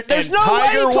 Dude, there's no way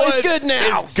he plays good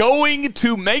now. Is going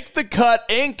to make the cut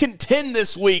and contend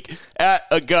this week at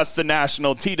Augusta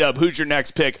National. T-Dub, who's your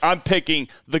next pick? I'm picking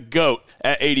the GOAT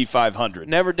at 8,500.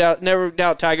 Never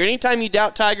doubt Tiger. Anytime you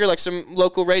doubt Tiger, like some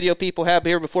local radio people have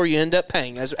here before, you end up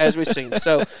paying, as we've seen.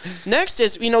 So next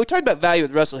is, we talked about value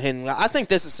with Russell Henley. I think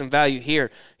this is some value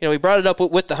here. We brought it up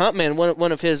with the Huntman,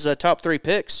 one of his top 3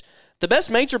 picks. The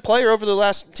best major player over the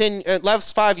last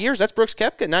 5 years, that's Brooks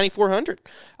Koepka, 9,400.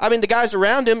 I mean, the guys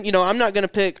around him, I'm not going to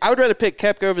pick. I would rather pick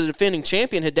Koepka over the defending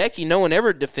champion, Hideki. No one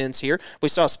ever defends here. We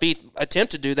saw Spieth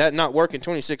attempt to do that, not work in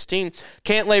 2016.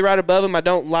 Cantlay right above him, I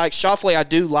don't like. Schauffele I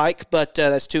do like, but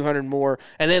that's 200 more.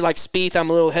 And then like Spieth,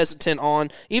 I'm a little hesitant on.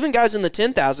 Even guys in the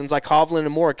 10,000s like Hovland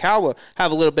and Morikawa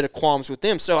have a little bit of qualms with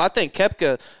them. So I think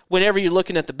Koepka, whenever you're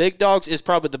looking at the big dogs, is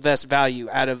probably the best value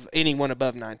out of anyone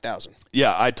above 9,000.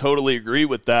 Yeah, I totally agree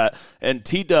with that. And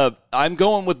T-Dub, I'm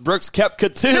going with Brooks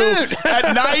Koepka too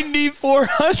at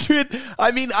 9,400.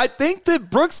 I mean, I think that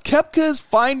Brooks Koepka is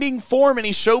finding form, and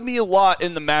he showed me a lot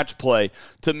in the match play.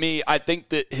 To me, I think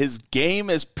that his game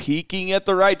is peaking at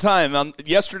the right time. On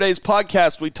yesterday's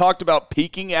podcast, we talked about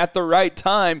peaking at the right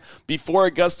time before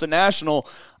Augusta National.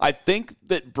 I think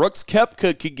that Brooks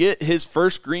Koepka could get his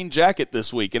first green jacket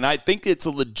this week, and I think it's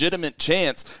a legitimate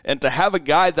chance. And to have a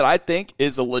guy that I think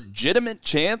is a legitimate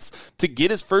chance to get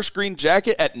his first green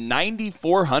jacket at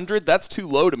 9,400, that's too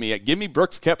low to me. Give me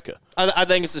Brooks Koepka. I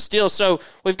think it's a steal. So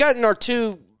we've gotten our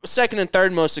 2 second and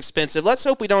third most expensive. Let's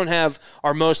hope we don't have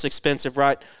our most expensive,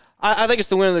 right? I think it's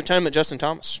the winner of the tournament, Justin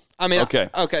Thomas. I mean,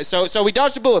 okay. So we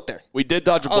dodged a bullet there. We did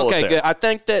dodge a bullet there. Okay, good. I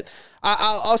think that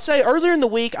I'll say earlier in the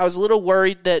week I was a little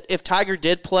worried that if Tiger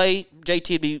did play,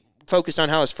 JT would be focused on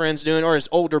how his friend's doing, or his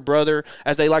older brother,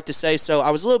 as they like to say. So I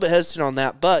was a little bit hesitant on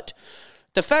that, but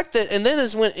the fact that, and then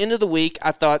as went into the week,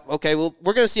 I thought, okay, well,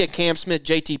 we're going to see a Cam Smith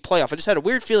JT playoff. I just had a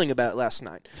weird feeling about it last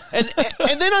night, and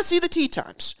then I see the tee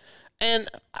times. And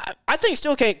I think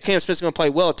still Cam Smith's going to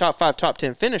play well, a top 5, top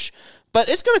 10 finish. But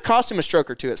it's going to cost him a stroke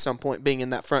or two at some point being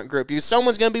in that front group. Because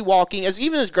someone's going to be walking,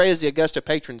 even as great as the Augusta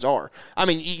patrons are. I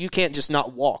mean, you can't just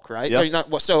not walk, right? Yep.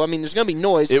 So, I mean, there's going to be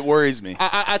noise. It worries me.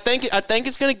 I think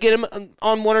it's going to get him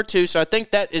on 1 or 2. So I think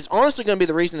that is honestly going to be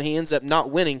the reason he ends up not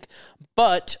winning.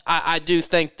 But I do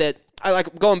think that, I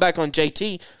like going back on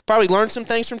JT, probably learned some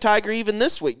things from Tiger even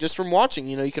this week, just from watching.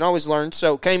 You can always learn.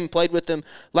 So came and played with him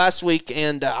last week,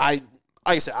 and like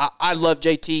I said, I love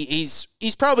JT.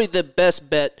 He's probably the best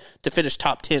bet to finish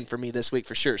top 10 for me this week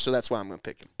for sure, so that's why I'm going to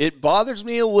pick him. It bothers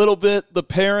me a little bit, the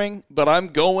pairing, but I'm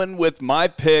going with my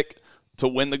pick to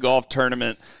win the golf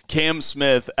tournament, Cam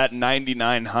Smith at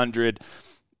 9,900.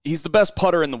 He's the best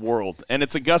putter in the world, and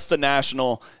it's Augusta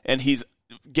National, and he's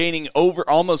gaining over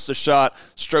almost a shot,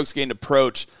 strokes gained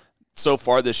approach so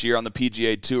far this year on the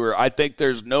PGA Tour. I think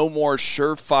there's no more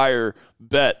surefire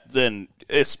bet than,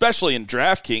 especially in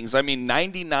DraftKings. I mean,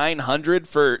 9,900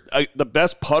 for the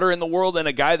best putter in the world and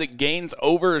a guy that gains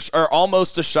over or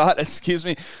almost a shot,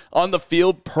 on the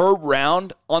field per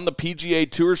round on the PGA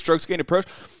Tour, strokes gained approach.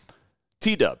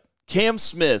 T-Dub, Cam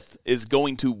Smith is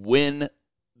going to win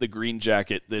the green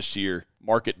jacket this year.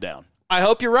 Mark it down. I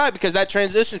hope you're right, because that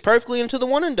transitions perfectly into the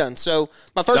one and done. So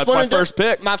my first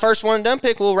pick. My first one and done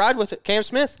pick, we'll ride with it. Cam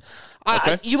Smith.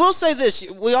 Okay. You will say this.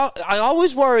 I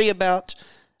always worry about,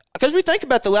 because we think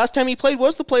about the last time he played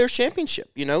was the Players'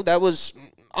 Championship. That was,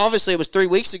 obviously it was 3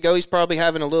 weeks ago. He's probably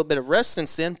having a little bit of rest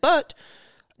since then. But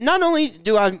not only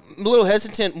I'm a little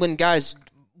hesitant when guys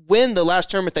win the last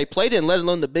tournament they played in, let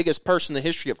alone the biggest purse in the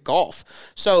history of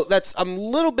golf. So I'm a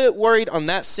little bit worried on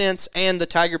that sense and the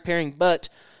Tiger pairing, but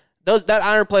that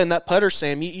iron play and that putter,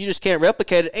 Sam, you just can't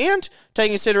replicate it. And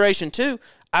take into consideration, too,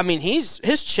 I mean,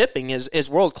 his chipping is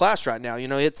world class right now.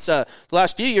 It's the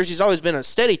last few years he's always been a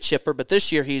steady chipper, but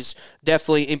this year he's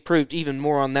definitely improved even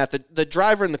more on that. The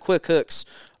driver and the quick hooks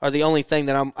are the only thing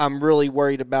that I'm really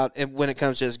worried about when it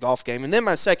comes to his golf game. And then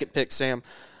my second pick, Sam.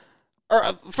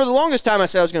 For the longest time, I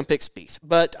said I was going to pick Spieth,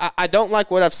 but I don't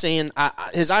like what I've seen.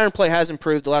 His iron play has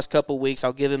improved the last couple of weeks.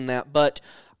 I'll give him that, but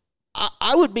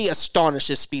I would be astonished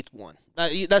if Spieth won.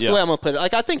 That's the way I'm going to put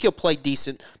it. I think he'll play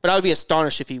decent, but I would be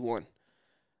astonished if he won.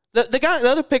 The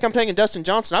other pick I'm taking, Dustin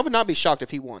Johnson, I would not be shocked if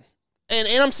he won. And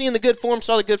I'm seeing the good form,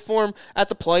 saw the good form at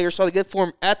the Players, saw the good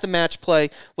form at the match play.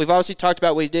 We've obviously talked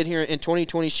about what he did here in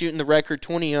 2020, shooting the record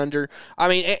 20 under. I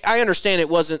mean, I understand it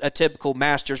wasn't a typical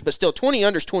Masters, but still 20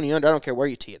 under is 20 under. I don't care where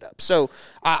you tee it up. So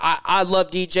I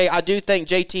love DJ. I do think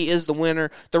JT is the winner.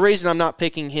 The reason I'm not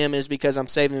picking him is because I'm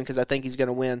saving him because I think he's going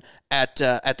to win at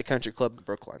the Country Club in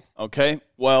Brookline. Okay,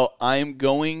 well, I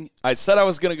said I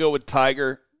was going to go with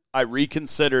Tiger. I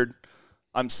reconsidered.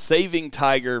 I'm saving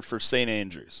Tiger for St.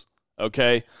 Andrews.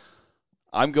 Okay,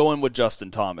 I'm going with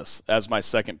Justin Thomas as my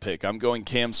second pick. I'm going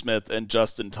Cam Smith and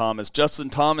Justin Thomas.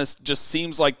 Justin Thomas just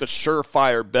seems like the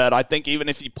surefire bet. I think even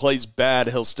if he plays bad,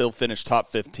 he'll still finish top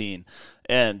 15,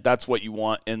 and that's what you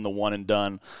want in the one and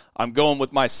done. I'm going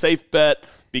with my safe bet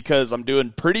because I'm doing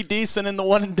pretty decent in the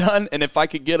one and done, and if I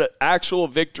could get an actual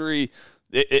victory,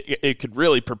 it could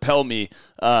really propel me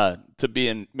to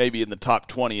being maybe in the top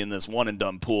 20 in this one and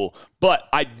done pool. But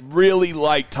I really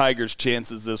like Tiger's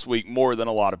chances this week more than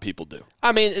a lot of people do.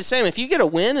 I mean, Sam, if you get a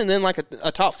win and then like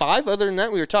a top 5, other than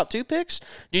that, with your top 2 picks,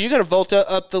 dude, you're going to vault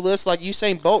up the list like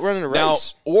Usain Bolt running a race. Now,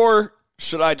 or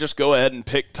should I just go ahead and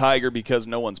pick Tiger because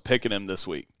no one's picking him this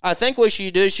week? I think what you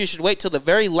should do is you should wait till the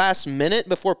very last minute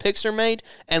before picks are made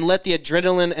and let the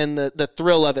adrenaline and the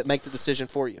thrill of it make the decision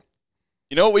for you.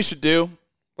 You know what we should do?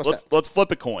 Let's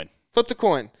flip a coin. Flip the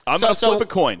coin. I'm going to flip a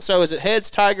coin. So is it heads,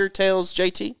 Tiger, tails,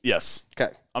 JT? Yes.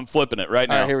 Okay. I'm flipping it right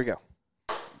now. All right, here we go.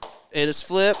 It is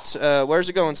flipped. Where's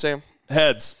it going, Sam?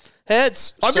 Heads.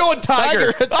 Heads. I'm going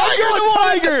Tiger. I'm going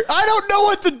Tiger. I don't know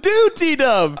what to do,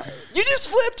 T-Dub. You just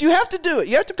flipped. You have to do it.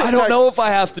 You have to pick I don't know if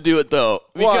I have to do it, though.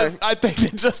 Because Why? I think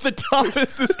that Justin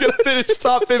Thomas is going to finish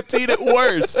top 15 at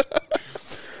worst.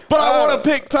 But I want to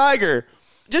pick Tiger.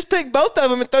 Just pick both of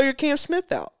them and throw your Cam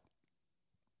Smith out.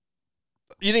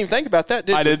 You didn't even think about that,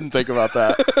 did you? I didn't think about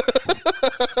that.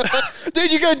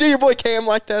 Dude, you got to do your boy Cam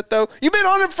like that, though. You've been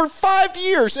on him for 5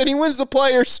 years, and he wins the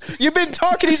Players. You've been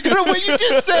talking. He's going to win. You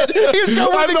just said he was going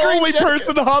to win I'm the only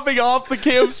person hopping off the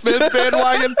Cam Smith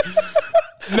bandwagon.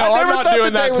 No, I'm not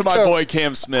doing that to my boy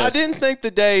Cam Smith. I didn't think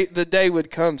the day would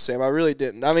come, Sam. I really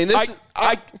didn't. I mean,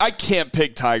 I can't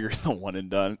pick Tiger in the one and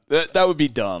done. That would be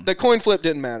dumb. The coin flip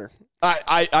didn't matter.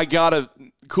 I gotta.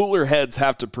 Cooler heads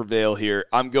have to prevail here.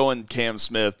 I'm going Cam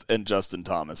Smith and Justin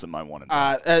Thomas in my one and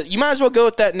done. You might as well go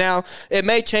with that now. It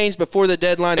may change before the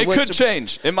deadline. It could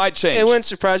change. It might change. It wouldn't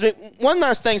surprise me. One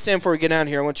last thing, Sam, before we get out of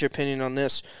here, I want your opinion on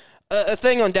this. A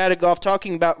thing on Data Golf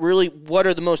talking about really what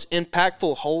are the most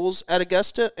impactful holes at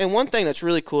Augusta. And one thing that's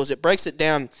really cool is it breaks it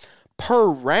down per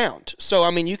round. So,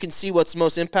 I mean, you can see what's the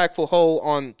most impactful hole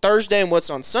on Thursday and what's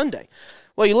on Sunday.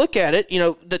 Well, you look at it,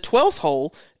 the 12th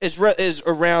hole is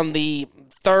around the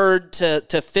 3rd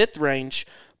to 5th range,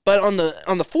 but on the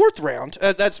 4th round,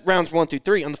 that's rounds 1 through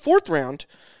 3. On the 4th round,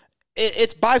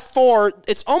 it's by far,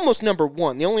 it's almost number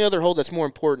 1. The only other hole that's more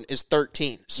important is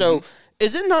 13. So,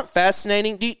 is it not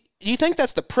fascinating? Do you think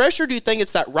that's the pressure? Or do you think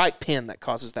it's that right pin that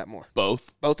causes that more?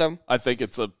 Both. Both of them? I think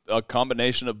it's a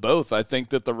combination of both. I think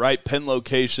that the right pin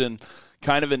location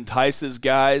kind of entices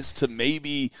guys to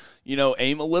maybe,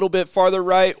 aim a little bit farther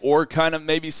right or kind of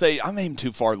maybe say, I'm aiming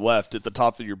too far left at the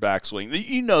top of your backswing.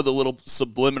 The little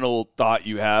subliminal thought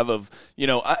you have of,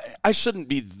 I shouldn't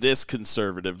be this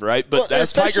conservative, right? But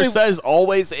as Tiger says,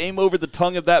 always aim over the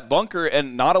tongue of that bunker,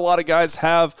 and not a lot of guys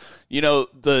have,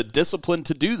 the discipline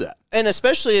to do that. And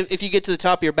especially if you get to the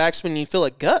top of your backswing and you feel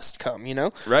a gust come,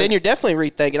 Right. Then you're definitely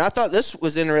rethinking. I thought this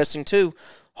was interesting too.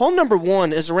 Hole number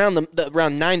 1 is around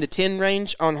around 9 to 10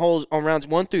 range on rounds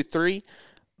 1 through 3,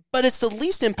 but it's the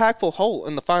least impactful hole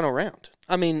in the final round.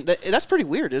 I mean, that's pretty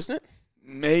weird, isn't it?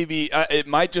 Maybe it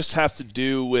might just have to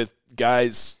do with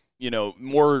guys.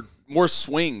 More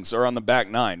swings are on the back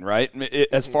 9, right?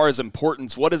 As far as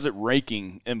importance, what is it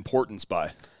ranking importance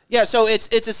by? Yeah, so it's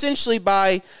essentially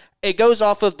by. It goes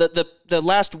off of the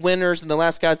last winners and the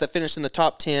last guys that finished in the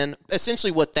top 10, essentially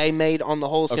what they made on the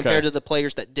holes compared to the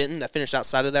players that didn't, that finished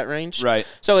outside of that range.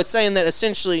 Right. So it's saying that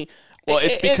essentially Well,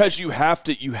 it's because you have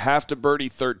to birdie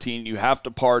 13, you have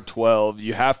to par 12,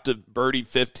 you have to birdie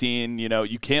 15.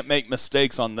 You can't make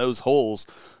mistakes on those holes.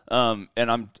 And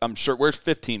I'm sure, where's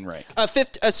 15 rank?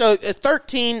 So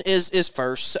 13 is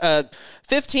first.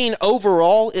 15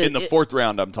 overall in the fourth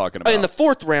round. I'm talking about in the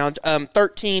fourth round.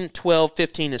 13, 12,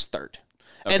 15 is third,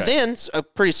 okay. And then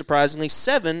pretty surprisingly,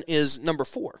 7 is number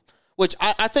 4. Which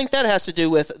I think that has to do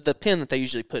with the pin that they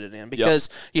usually put it in, because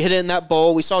you hit it in that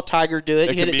bowl. We saw Tiger do it.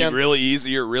 It can be really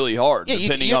easy or really hard,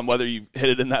 depending on whether you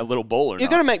hit it in that little bowl or not. You're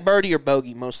going to make birdie or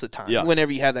bogey most of the time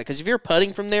whenever you have that, because if you're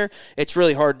putting from there, it's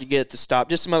really hard to get it to stop.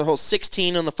 Just some other holes.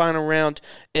 16 on the final round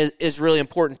is really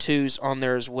important twos on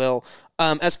there as well.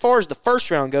 As far as the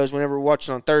first round goes, whenever we're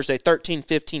watching on Thursday, 13,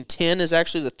 15, 10 is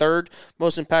actually the third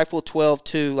most impactful, 12,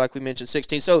 2, like we mentioned,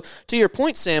 16. So to your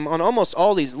point, Sam, on almost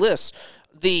all these lists,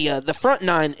 the front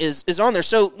 9 is on there.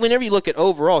 So whenever you look at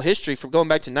overall history from going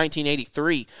back to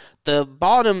 1983, the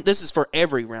bottom, this is for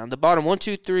every round, the bottom 1,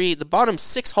 2, 3, the bottom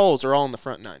 6 holes are all in the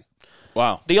front 9.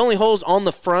 Wow. The only holes on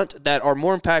the front that are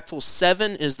more impactful,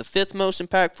 7 is the 5th most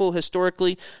impactful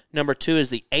historically, number 2 is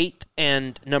the 8th,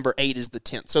 and number 8 is the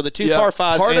 10th. So the 2 par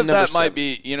 5s part and of number that 7. might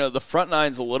be, the front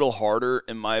 9's a little harder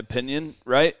in my opinion,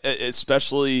 right?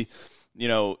 Especially,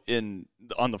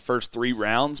 on the first 3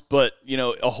 rounds, but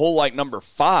a hole like number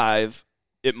 5,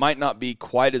 it might not be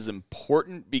quite as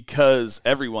important because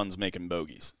everyone's making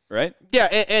bogeys, right? Yeah,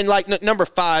 and like number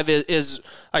 5 is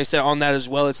like I said on that as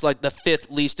well. It's like the 5th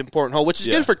least important hole, which is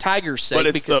good for Tiger's sake.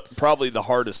 But it's probably the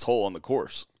hardest hole on the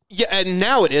course. Yeah, and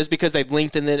now it is because they've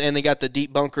lengthened it and they got the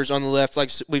deep bunkers on the left. Like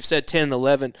we've said, 10 and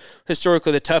 11,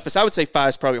 historically the toughest. I would say 5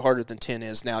 is probably harder than 10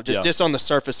 is now, just on the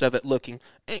surface of it looking.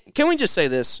 Can we just say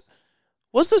this?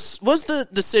 Was the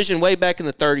decision way back in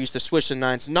the 30s to switch to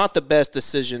 9s not the best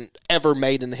decision ever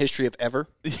made in the history of ever?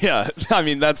 Yeah, I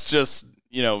mean, that's just,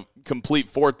 complete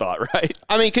forethought, right?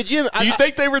 I mean, could you... Do you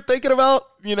think they were thinking about,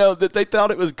 that they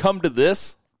thought it would come to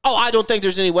this? Oh, I don't think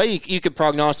there's any way you could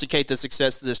prognosticate the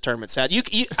success that this tournament's had.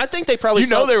 I think they probably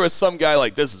there was some guy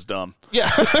like, this is dumb. Yeah.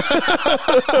 I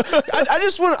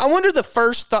wonder the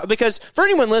first thought, because for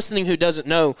anyone listening who doesn't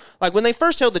know, like when they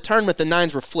first held the tournament, the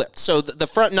 9s were flipped. So the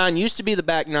front 9 used to be the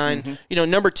back 9.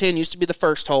 Mm-hmm. Number 10 used to be the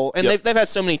first hole. And they've had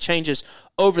so many changes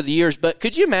over the years. But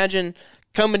could you imagine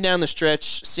coming down the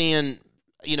stretch seeing,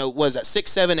 was that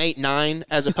 6, 7, 8, 9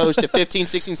 as opposed to 15,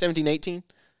 16, 17, 18?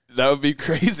 That would be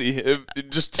crazy. It wouldn't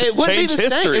be the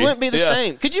same. It wouldn't be the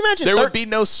same. Could you imagine? There would be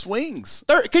no swings.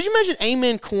 Could you imagine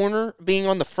Amen Corner being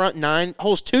on the front 9,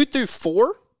 holes 2 through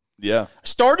 4? Yeah.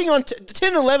 Starting on 10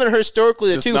 and 11 are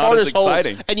historically the 2 hardest holes,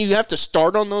 and you have to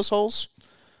start on those holes?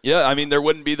 Yeah, I mean, there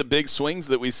wouldn't be the big swings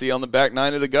that we see on the back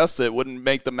 9 at Augusta. It wouldn't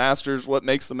make the Masters what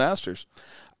makes the Masters.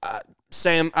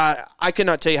 Sam, I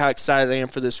cannot tell you how excited I am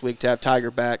for this week to have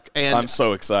Tiger back. And I'm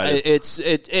so excited.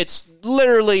 It's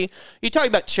literally, you talk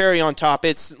about cherry on top.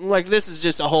 It's like this is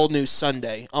just a whole new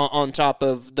Sunday on top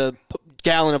of the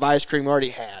gallon of ice cream we already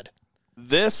had.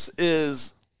 This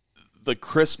is the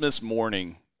Christmas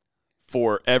morning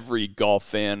for every golf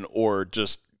fan or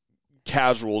just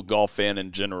casual golf fan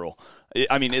in general.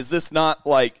 I mean, is this not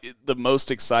like the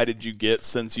most excited you get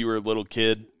since you were a little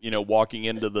kid, walking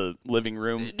into the living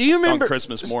room on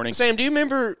Christmas morning? Sam, do you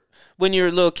remember when you were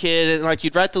a little kid and like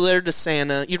you'd write the letter to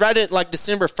Santa? You'd write it like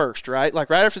December 1st, right? Like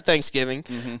right after Thanksgiving.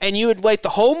 Mm-hmm. And you would wait the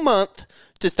whole month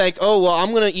to think, oh, well,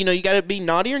 I'm going to, you got to be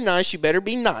naughty or nice. You better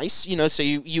be nice, so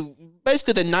you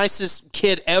basically the nicest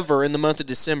kid ever in the month of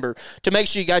December to make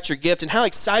sure you got your gift and how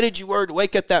excited you were to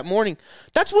wake up that morning.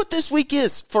 That's what this week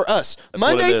is for us.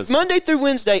 Monday through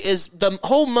Wednesday is the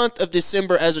whole month of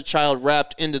December as a child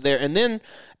wrapped into there. And then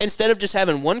instead of just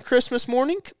having one Christmas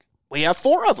morning, we have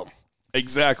 4 of them.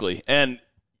 Exactly. And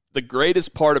the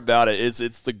greatest part about it is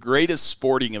it's the greatest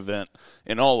sporting event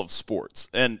in all of sports.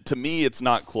 And to me, it's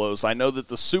not close. I know that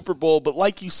the Super Bowl, but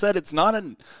like you said, it's not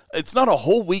a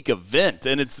whole week event,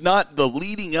 and it's not the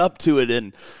leading up to it.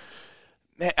 And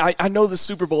man, I know the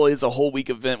Super Bowl is a whole week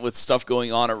event with stuff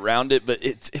going on around it, but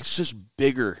it's just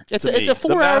bigger. It's a 4-hour game.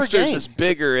 The Masters is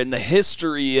bigger, and the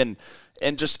history and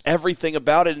just everything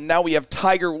about it. And now we have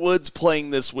Tiger Woods playing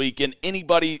this week, and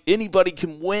anybody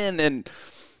can win. And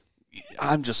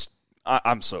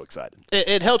I'm so excited.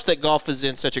 It helps that golf is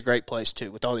in such a great place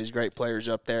too, with all these great players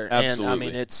up there. Absolutely. And I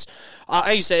mean, it's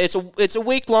like you say, it's a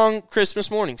week long Christmas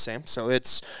morning, Sam. So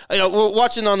it's we're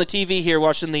watching on the TV here,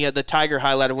 watching the Tiger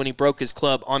highlight of when he broke his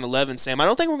club on 11. Sam, I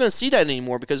don't think we're going to see that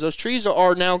anymore because those trees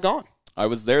are now gone. I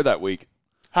was there that week.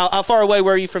 How far away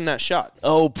were you from that shot?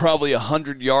 Oh, probably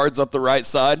 100 yards up the right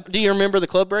side. Do you remember the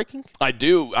club breaking? I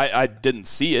do. I didn't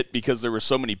see it because there were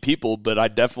so many people, but I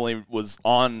definitely was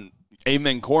on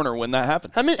Amen Corner when that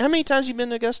happened. How many times have you been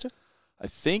to Augusta? I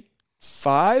think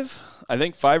 5. I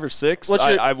think 5 or 6.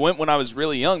 I went when I was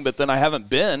really young, but then I haven't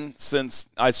been since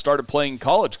I started playing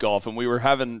college golf, and we were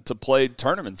having to play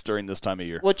tournaments during this time of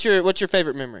year. What's your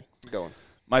favorite memory going?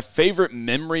 My favorite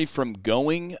memory from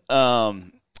going,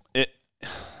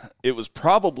 it was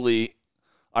probably,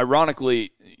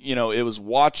 ironically, it was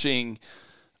watching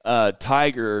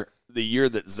Tiger the year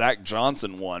that Zach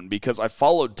Johnson won, because I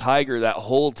followed Tiger that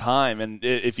whole time. And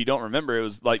if you don't remember, it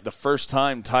was like the first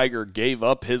time Tiger gave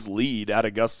up his lead at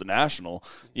Augusta National,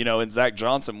 and Zach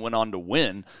Johnson went on to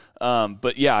win.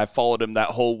 But yeah, I followed him that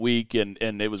whole week, and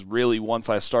it was really once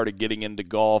I started getting into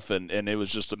golf, and it was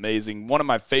just amazing. One of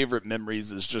my favorite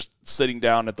memories is just sitting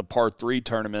down at the par 3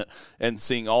 tournament and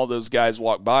seeing all those guys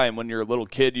walk by. And when you're a little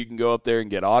kid, you can go up there and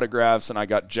get autographs, and I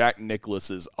got Jack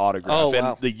Nicklaus's autograph. Oh,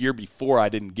 wow. And the year before, I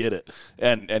didn't get it,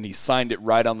 and he signed it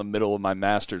right on the middle of my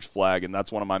Masters flag, and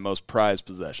that's one of my most prized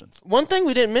possessions. One thing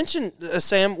we didn't mention,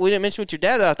 Sam, we didn't mention with your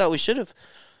dad that I thought we should have.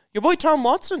 Your boy Tom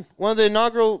Watson, one of the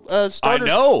inaugural starters. I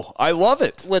know. I love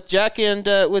it. With Jack and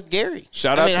with Gary.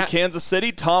 Shout out to Kansas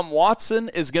City. Tom Watson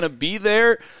is going to be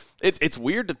there. It's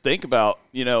weird to think about,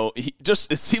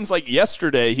 it seems like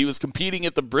yesterday he was competing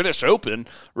at the British Open,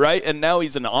 right? And now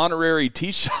he's an honorary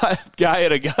tee shot guy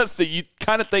at Augusta. You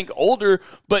kind of think older,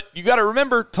 but you got to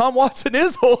remember Tom Watson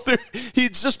is older.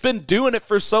 He's just been doing it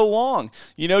for so long.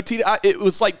 It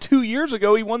was like 2 years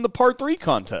ago he won the par 3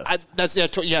 contest. That's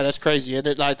crazy.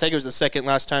 I think it was the second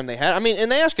last time they had.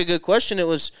 And they asked a good question. It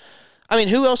was,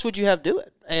 who else would you have do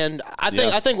it? And I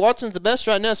think Watson's the best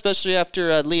right now, especially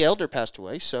after Lee Elder passed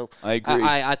away. So I agree.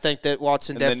 I think that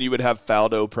Watson. And then you would have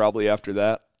Faldo probably after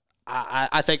that.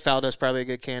 I think Faldo's probably a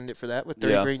good candidate for that with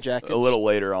 30 green jackets. A little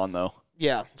later on though.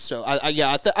 Yeah, so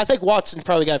I think Watson's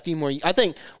probably got a few more. I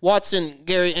think Watson,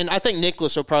 Gary, and I think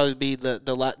Nicklaus will probably be the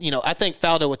I think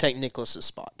Faldo would take Nicklaus's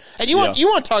spot. And you want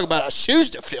to talk about shoes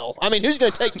to fill? Who's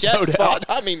going to take Jack's spot?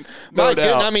 My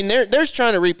goodness. They're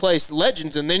trying to replace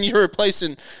legends, and then you're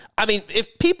replacing.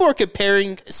 If people are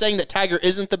saying that Tiger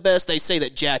isn't the best, they say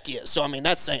that Jack is. So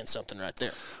that's saying something right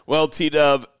there. Well,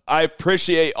 T-Dub, I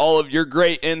appreciate all of your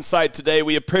great insight today.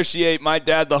 We appreciate my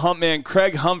dad, the Humpman,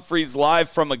 Craig Humphreys, live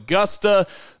from Augusta.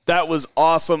 That was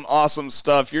awesome, awesome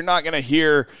stuff. You're not going to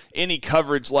hear any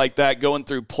coverage like that going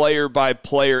through player by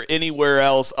player anywhere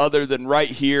else other than right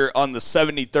here on the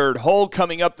 73rd hole.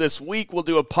 Coming up this week, we'll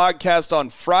do a podcast on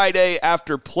Friday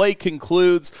after play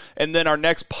concludes, and then our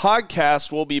next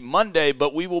podcast will be Monday,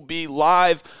 but we will be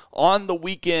live on the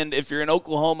weekend if you're in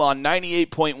Oklahoma on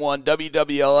 98.1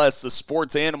 WWLS, the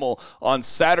sports animal, on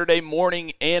Saturday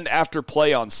morning and after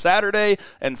play on Saturday,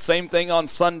 and same thing on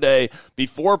Sunday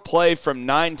before play from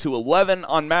 9 to 11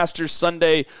 on Masters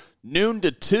Sunday, noon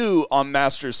to 2 on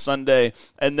Masters Sunday,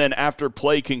 and then after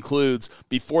play concludes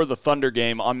before the Thunder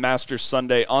game on Masters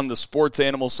Sunday on the Sports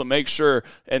Animal. So make sure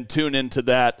and tune into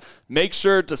that. Make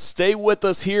sure to stay with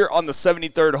us here on the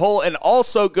 73rd hole, and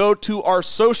also go to our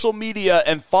social media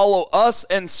and follow us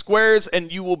and Squares,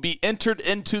 and you will be entered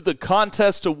into the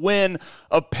contest to win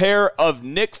a pair of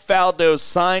Nick Faldo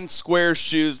signed Squares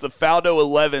shoes, the Faldo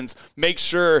 11s. Make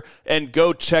sure and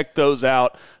go check those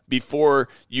out before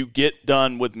you get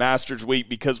done with Masters Week,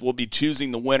 because we'll be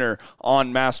choosing the winner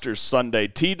on Masters Sunday.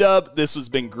 T-Dub, this has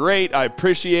been great. I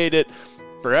appreciate it.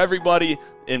 For everybody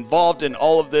involved in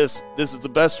all of this, this is the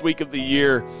best week of the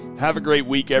year. Have a great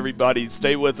week, everybody.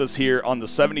 Stay with us here on the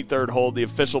 73rd hole, the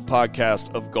official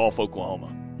podcast of Golf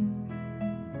Oklahoma.